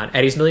 Halloween Town,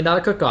 Eddie's $1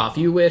 Million Cook-Off,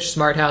 You Wish,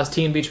 Smart House,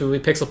 Teen Beach Movie,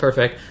 Pixel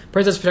Perfect,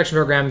 Princess Protection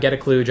Program, Get a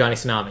Clue, Johnny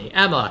Tsunami.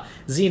 Emma,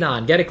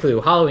 Xenon, Get a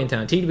Clue, Halloween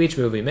Town, Teen Beach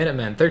Movie,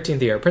 Minutemen,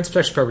 13th Year, Princess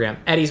Protection Program,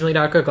 Eddie's $1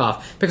 Million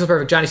Cook-Off, Pixel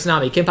Perfect, Johnny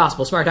Tsunami, Kim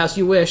Possible, Smart House,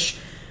 You Wish.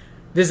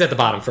 This is at the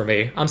bottom for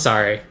me. I'm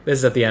sorry. This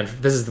is at the end.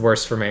 This is the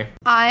worst for me.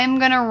 I'm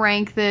gonna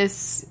rank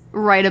this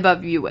right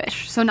above You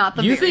Wish. So not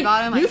the very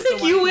bottom. You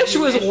think You Wish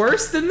was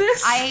worse than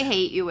this? I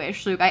hate You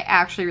Wish, Luke. I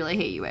actually really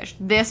hate You Wish.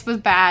 This was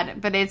bad,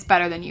 but it's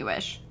better than You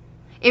Wish.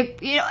 It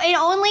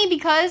only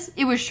because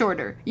it was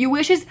shorter. You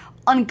Wish is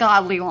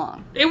ungodly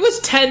long. It was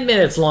 10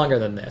 minutes longer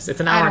than this. It's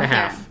an hour and a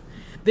half.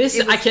 This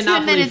it was I cannot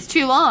 10 minutes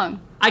too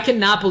long. I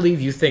cannot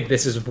believe you think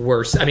this is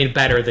worse. I mean,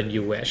 better than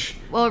You Wish.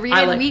 Well, Read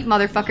and Wheat,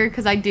 motherfucker,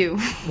 because I do.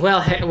 Well,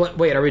 hey,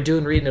 wait, are we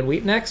doing Reading and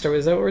Wheat next, or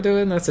is that what we're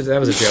doing? That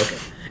was a joke.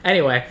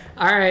 Anyway,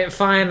 all right,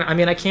 fine. I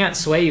mean, I can't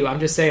sway you.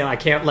 I'm just saying, I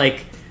can't,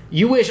 like...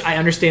 You Wish, I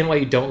understand why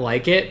you don't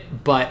like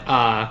it, but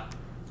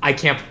I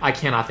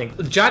cannot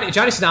think... Johnny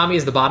Tsunami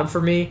is the bottom for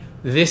me.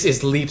 This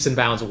is leaps and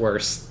bounds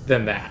worse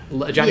than that.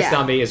 Johnny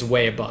Tsunami is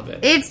way above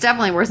it. It's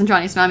definitely worse than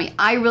Johnny Tsunami.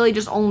 I really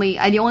just the only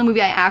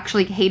movie I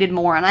actually hated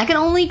more, and I can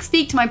only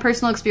speak to my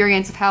personal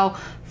experience of how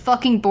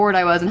fucking bored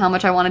I was and how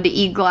much I wanted to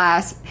eat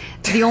glass.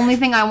 The only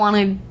thing I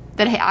wanted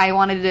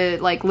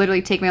to, like,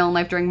 literally take my own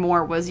life during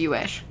more was You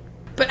Wish.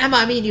 But Emma,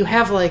 I mean, you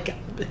have, like...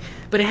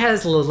 But it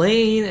has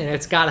Lelaine, and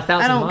it's got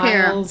 1,000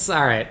 miles. Care.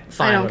 All right,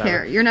 fine. I don't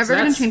care. You're never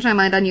going to change my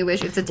mind on You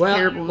Wish. It's a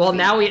terrible movie. Well,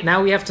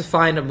 now we have to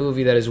find a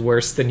movie that is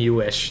worse than You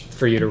Wish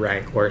for you to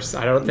rank worse.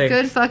 I don't think.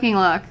 Good fucking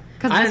luck.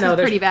 Because this was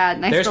pretty bad,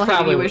 and I still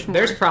hate You Wish more.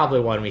 There's probably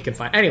one we can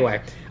find. Anyway,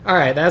 all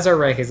right, that's our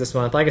rankings this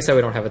month. Like I said,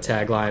 we don't have a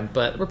tagline,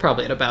 but we're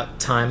probably at about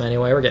time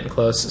anyway. We're getting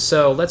close.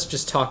 So let's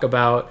just talk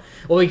about...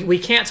 Well, we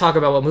can't talk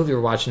about what movie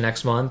we're watching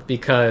next month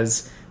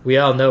because we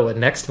all know what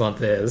next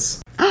month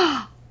is.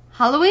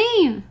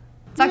 Halloween!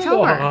 It's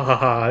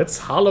October. It's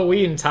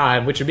Halloween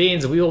time, which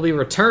means we will be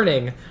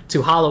returning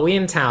to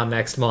Halloween Town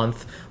next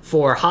month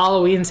for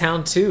Halloween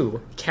Town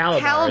 2,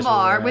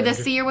 Calabar, with a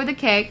C or with a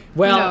K.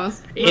 Well, who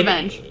knows?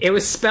 Revenge. It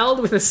was spelled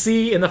with a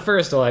C in the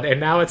first one,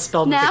 and now it's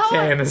spelled with a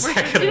K in the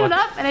second one.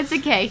 Up and it's a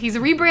K. He's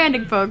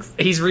rebranding, folks.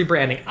 He's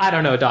rebranding. I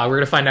don't know, dog. We're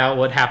going to find out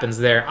what happens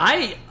there.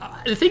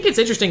 The thing that's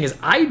interesting is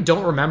I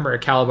don't remember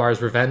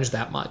Calabar's Revenge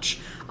that much.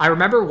 I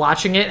remember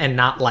watching it and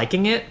not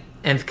liking it.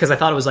 And because I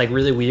thought it was, like,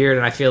 really weird,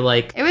 and I feel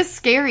like... It was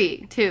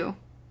scary, too.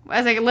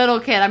 As a little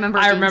kid, I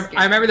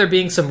remember there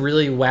being some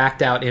really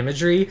whacked out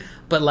imagery,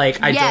 but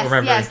like I don't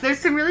remember. Yes, there's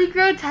some really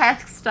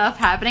grotesque stuff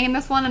happening in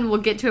this one, and we'll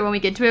get to it when we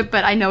get to it.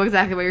 But I know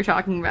exactly what you're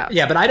talking about.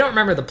 Yeah, but I don't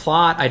remember the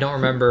plot. I don't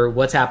remember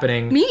what's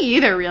happening. Me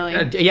either, really.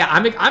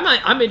 I'm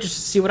interested to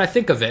see what I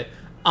think of it.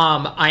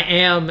 I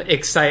am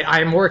excited.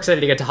 I am more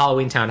excited to get to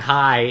Halloween Town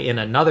High in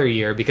another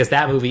year because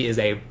that movie is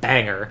a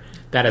banger.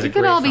 That is a great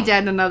film. We could all be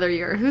dead in another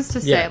year. Who's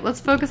to say? Let's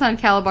focus on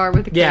Calabar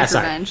with the King's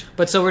Revenge.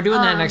 But so we're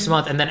doing that next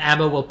month, and then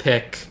Emma will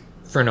pick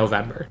for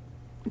November.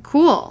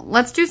 Cool.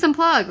 Let's do some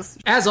plugs.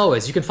 As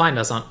always, you can find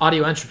us on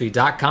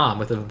audioentropy.com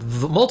with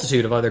a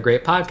multitude of other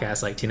great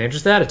podcasts like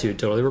Teenagers with Attitude,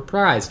 Totally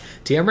Reprised,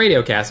 TM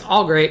Radiocast,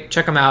 all great.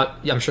 Check them out.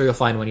 I'm sure you'll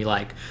find one you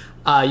like.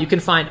 You can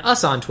find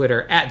us on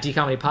Twitter at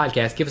DComedy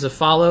Podcast. Give us a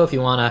follow if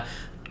you want to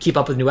keep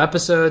up with new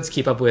episodes,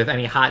 keep up with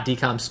any hot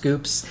DCOM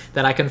scoops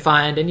that I can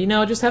find, and,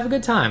 just have a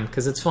good time,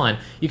 because it's fun.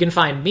 You can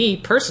find me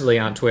personally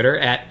on Twitter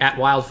at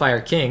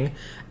Wildfire King.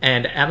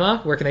 And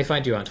Emma, where can they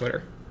find you on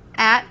Twitter?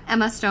 At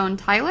Emma Stone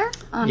Tyler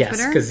on Twitter.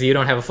 Yes, because you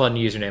don't have a fun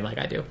username like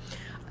I do.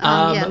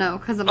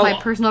 Because my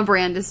personal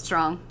brand is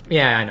strong.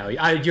 Yeah, I know.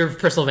 Your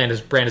personal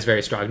brand is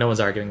very strong. No one's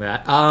arguing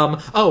that.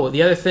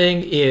 The other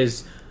thing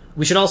is,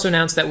 we should also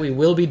announce that we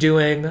will be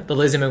doing the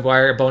Lizzie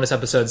McGuire bonus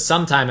episode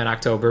sometime in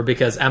October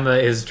because Emma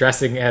is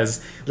dressing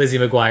as Lizzie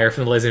McGuire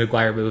from the Lizzie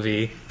McGuire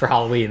movie for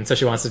Halloween, so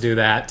she wants to do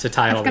that to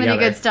tie it all together. It's going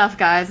to be good stuff,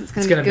 guys. It's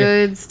going to be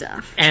good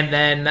stuff. And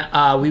then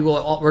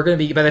we're going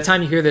to be, by the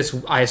time you hear this,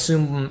 I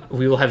assume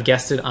we will have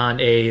guested on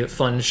a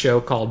fun show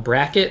called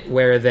Bracket,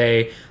 where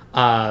they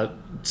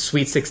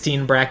Sweet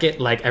 16 bracket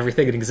like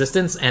everything in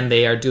existence, and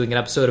they are doing an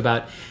episode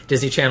about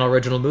Disney Channel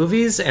original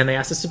movies, and they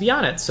asked us to be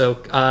on it. So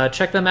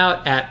check them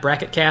out at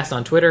Bracketcast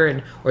on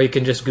Twitter, or you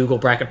can just Google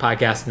Bracket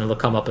Podcast and it'll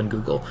come up in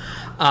Google.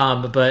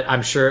 But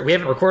I'm sure we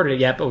haven't recorded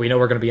it yet, but we know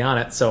we're going to be on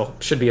it, so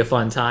should be a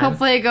fun time.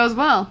 Hopefully it goes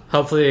well.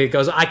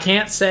 I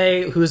can't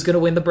say who's going to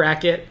win the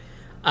bracket.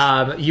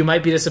 You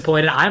might be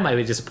disappointed. I might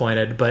be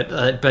disappointed,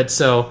 but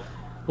so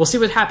we'll see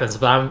what happens.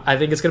 But I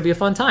think it's going to be a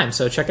fun time,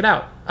 so check it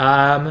out.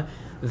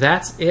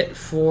 That's it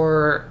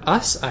for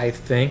us, I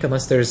think,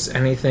 unless there's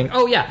anything.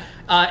 Oh, yeah.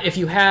 If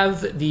you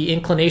have the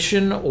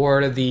inclination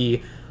or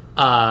the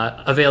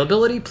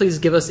availability, please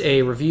give us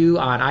a review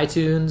on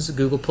iTunes,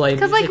 Google Play.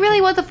 Because,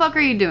 really, what the fuck are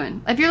you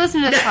doing? If you're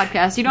listening to this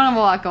podcast, you don't have a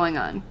lot going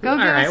on. Go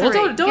give us a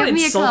rate. Don't give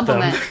me a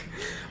compliment.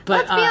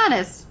 But, let's be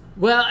honest.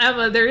 Well,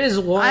 Emma, there is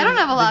one. I don't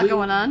have a lot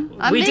going on.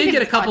 We did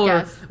get a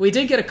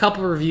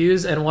couple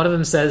reviews, and one of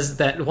them says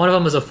that one of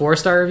them was a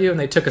 4-star review, and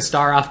they took a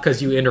star off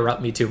because you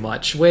interrupt me too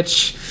much,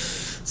 which...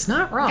 It's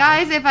not wrong.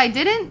 Guys, if I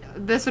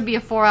didn't, this would be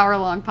a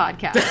 4-hour-long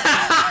podcast.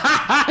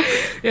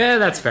 Yeah,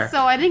 that's fair.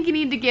 So I think you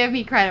need to give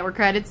me credit where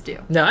credit's due.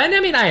 No, and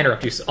I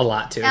interrupt you a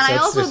lot, too. And so I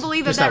also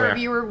believe that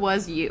reviewer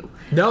was you.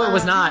 No, it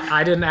was not.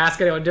 I didn't ask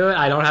anyone to do it.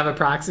 I don't have a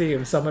proxy,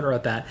 and someone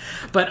wrote that.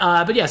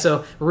 But yeah,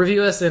 so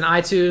review us in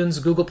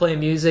iTunes, Google Play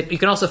Music. You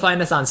can also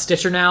find us on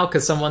Stitcher now,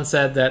 because someone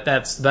said that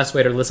that's the best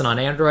way to listen on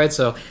Android,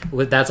 so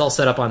that's all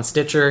set up on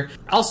Stitcher.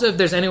 Also, if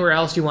there's anywhere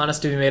else you want us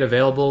to be made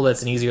available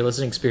that's an easier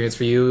listening experience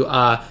for you,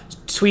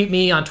 tweet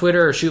me on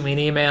Twitter or shoot me an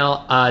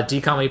email,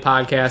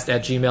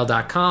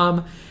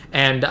 dcomedypodcast@gmail.com,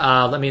 and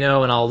let me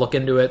know, and I'll look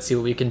into it, see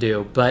what we can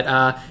do. But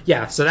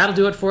yeah, so that'll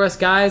do it for us,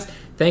 guys.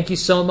 Thank you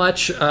so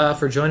much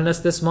for joining us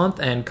this month,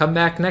 and come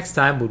back next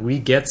time when we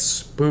get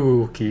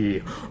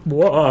spooky.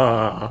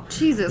 Mwah.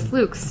 Jesus,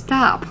 Luke,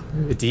 stop.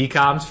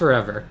 DComs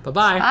forever.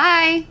 Bye-bye.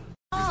 Bye.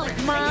 Oh,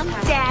 Mom,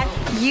 Dad,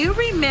 you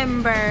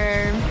remember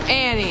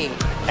Annie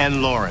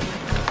and Lauren.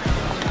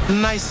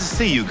 Nice to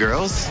see you,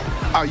 girls.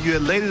 Are you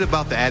elated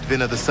about the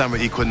advent of the summer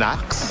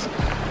equinox?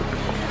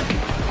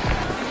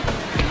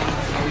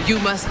 You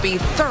must be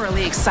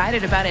thoroughly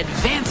excited about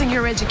advancing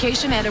your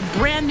education at a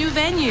brand new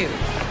venue.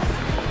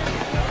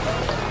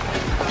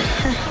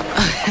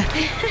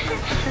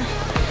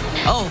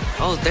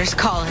 Oh, there's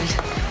Colin.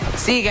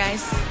 See you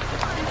guys.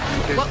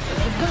 Well,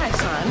 goodbye,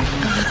 son.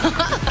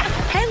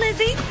 Hey,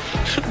 Lizzie.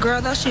 Girl,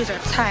 those shoes are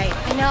tight.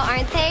 I know,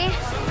 aren't they?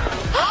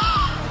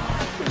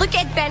 Look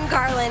at Ben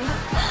Garland.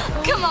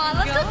 Come on,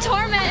 let's go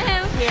torment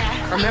him.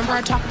 Yeah. Remember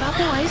I talk about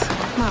boys?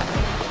 Come on.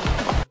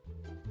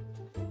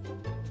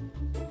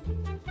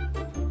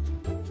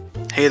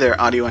 Hey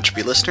there, Audio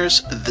Entropy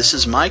listeners. This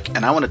is Mike,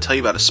 and I want to tell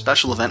you about a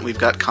special event we've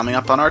got coming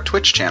up on our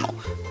Twitch channel,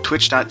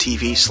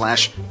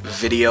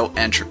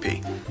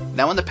 twitch.tv/videoentropy.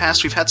 Now, in the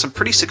past, we've had some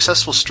pretty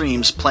successful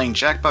streams playing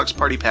Jackbox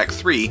Party Pack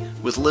 3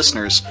 with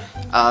listeners,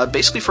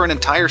 basically for an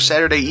entire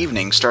Saturday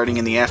evening, starting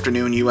in the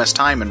afternoon U.S.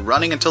 time and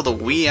running until the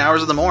wee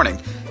hours of the morning.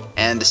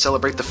 And to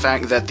celebrate the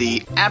fact that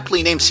the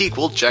aptly named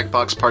sequel,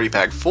 Jackbox Party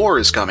Pack 4,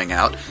 is coming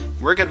out,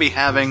 we're going to be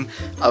having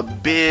a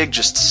big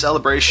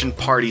celebration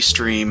party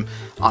stream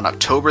on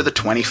October the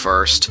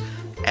 21st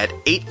at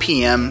 8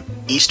 p.m.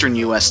 Eastern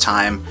U.S.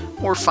 time,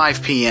 or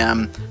 5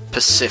 p.m.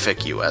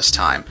 Pacific U.S.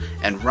 time,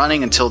 and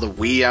running until the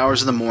wee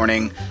hours of the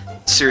morning.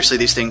 Seriously,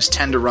 these things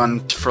tend to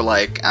run for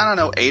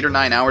 8 or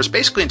 9 hours,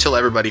 basically until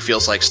everybody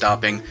feels like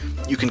stopping.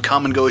 You can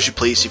come and go as you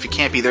please. If you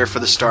can't be there for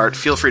the start,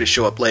 feel free to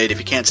show up late. If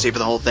you can't stay for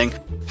the whole thing,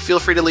 feel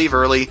free to leave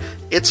early.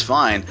 It's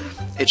fine.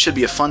 It should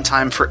be a fun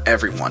time for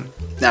everyone.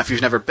 Now, if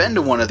you've never been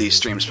to one of these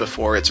streams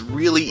before, it's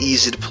really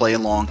easy to play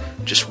along.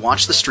 Just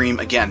watch the stream,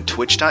 again,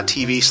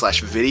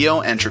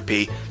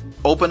 twitch.tv/videoentropy.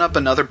 Open up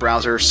another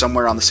browser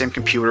somewhere on the same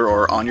computer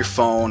or on your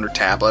phone or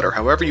tablet or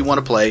however you want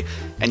to play,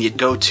 and you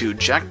go to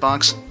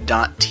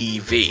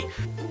jackbox.tv.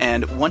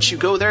 And once you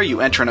go there,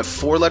 you enter in a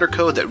 4-letter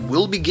code that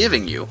we'll be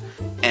giving you,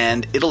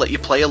 and it'll let you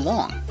play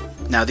along.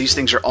 Now, these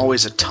things are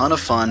always a ton of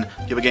fun.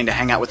 You'll be getting to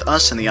hang out with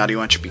us and the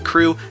Audio Entropy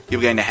crew.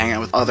 You'll be getting to hang out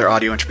with other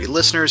Audio Entropy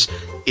listeners.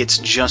 It's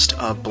just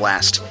a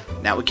blast.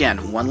 Now,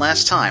 again, one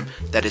last time,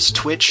 that is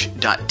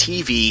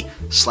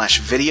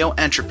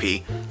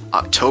twitch.tv/videoentropy,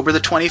 October the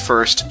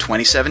 21st,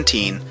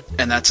 2017,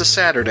 and that's a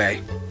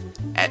Saturday,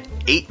 at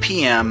 8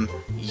 p.m.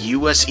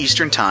 U.S.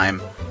 Eastern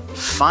Time,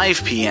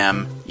 5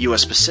 p.m.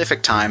 U.S.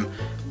 Pacific Time,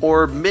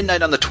 or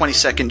midnight on the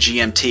 22nd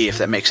GMT if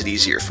that makes it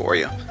easier for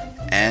you.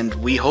 And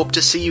we hope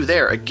to see you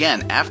there.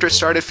 Again, after it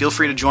started, feel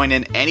free to join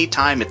in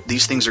anytime.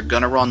 These things are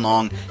going to run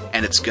long,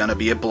 and it's going to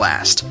be a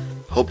blast.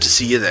 Hope to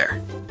see you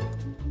there.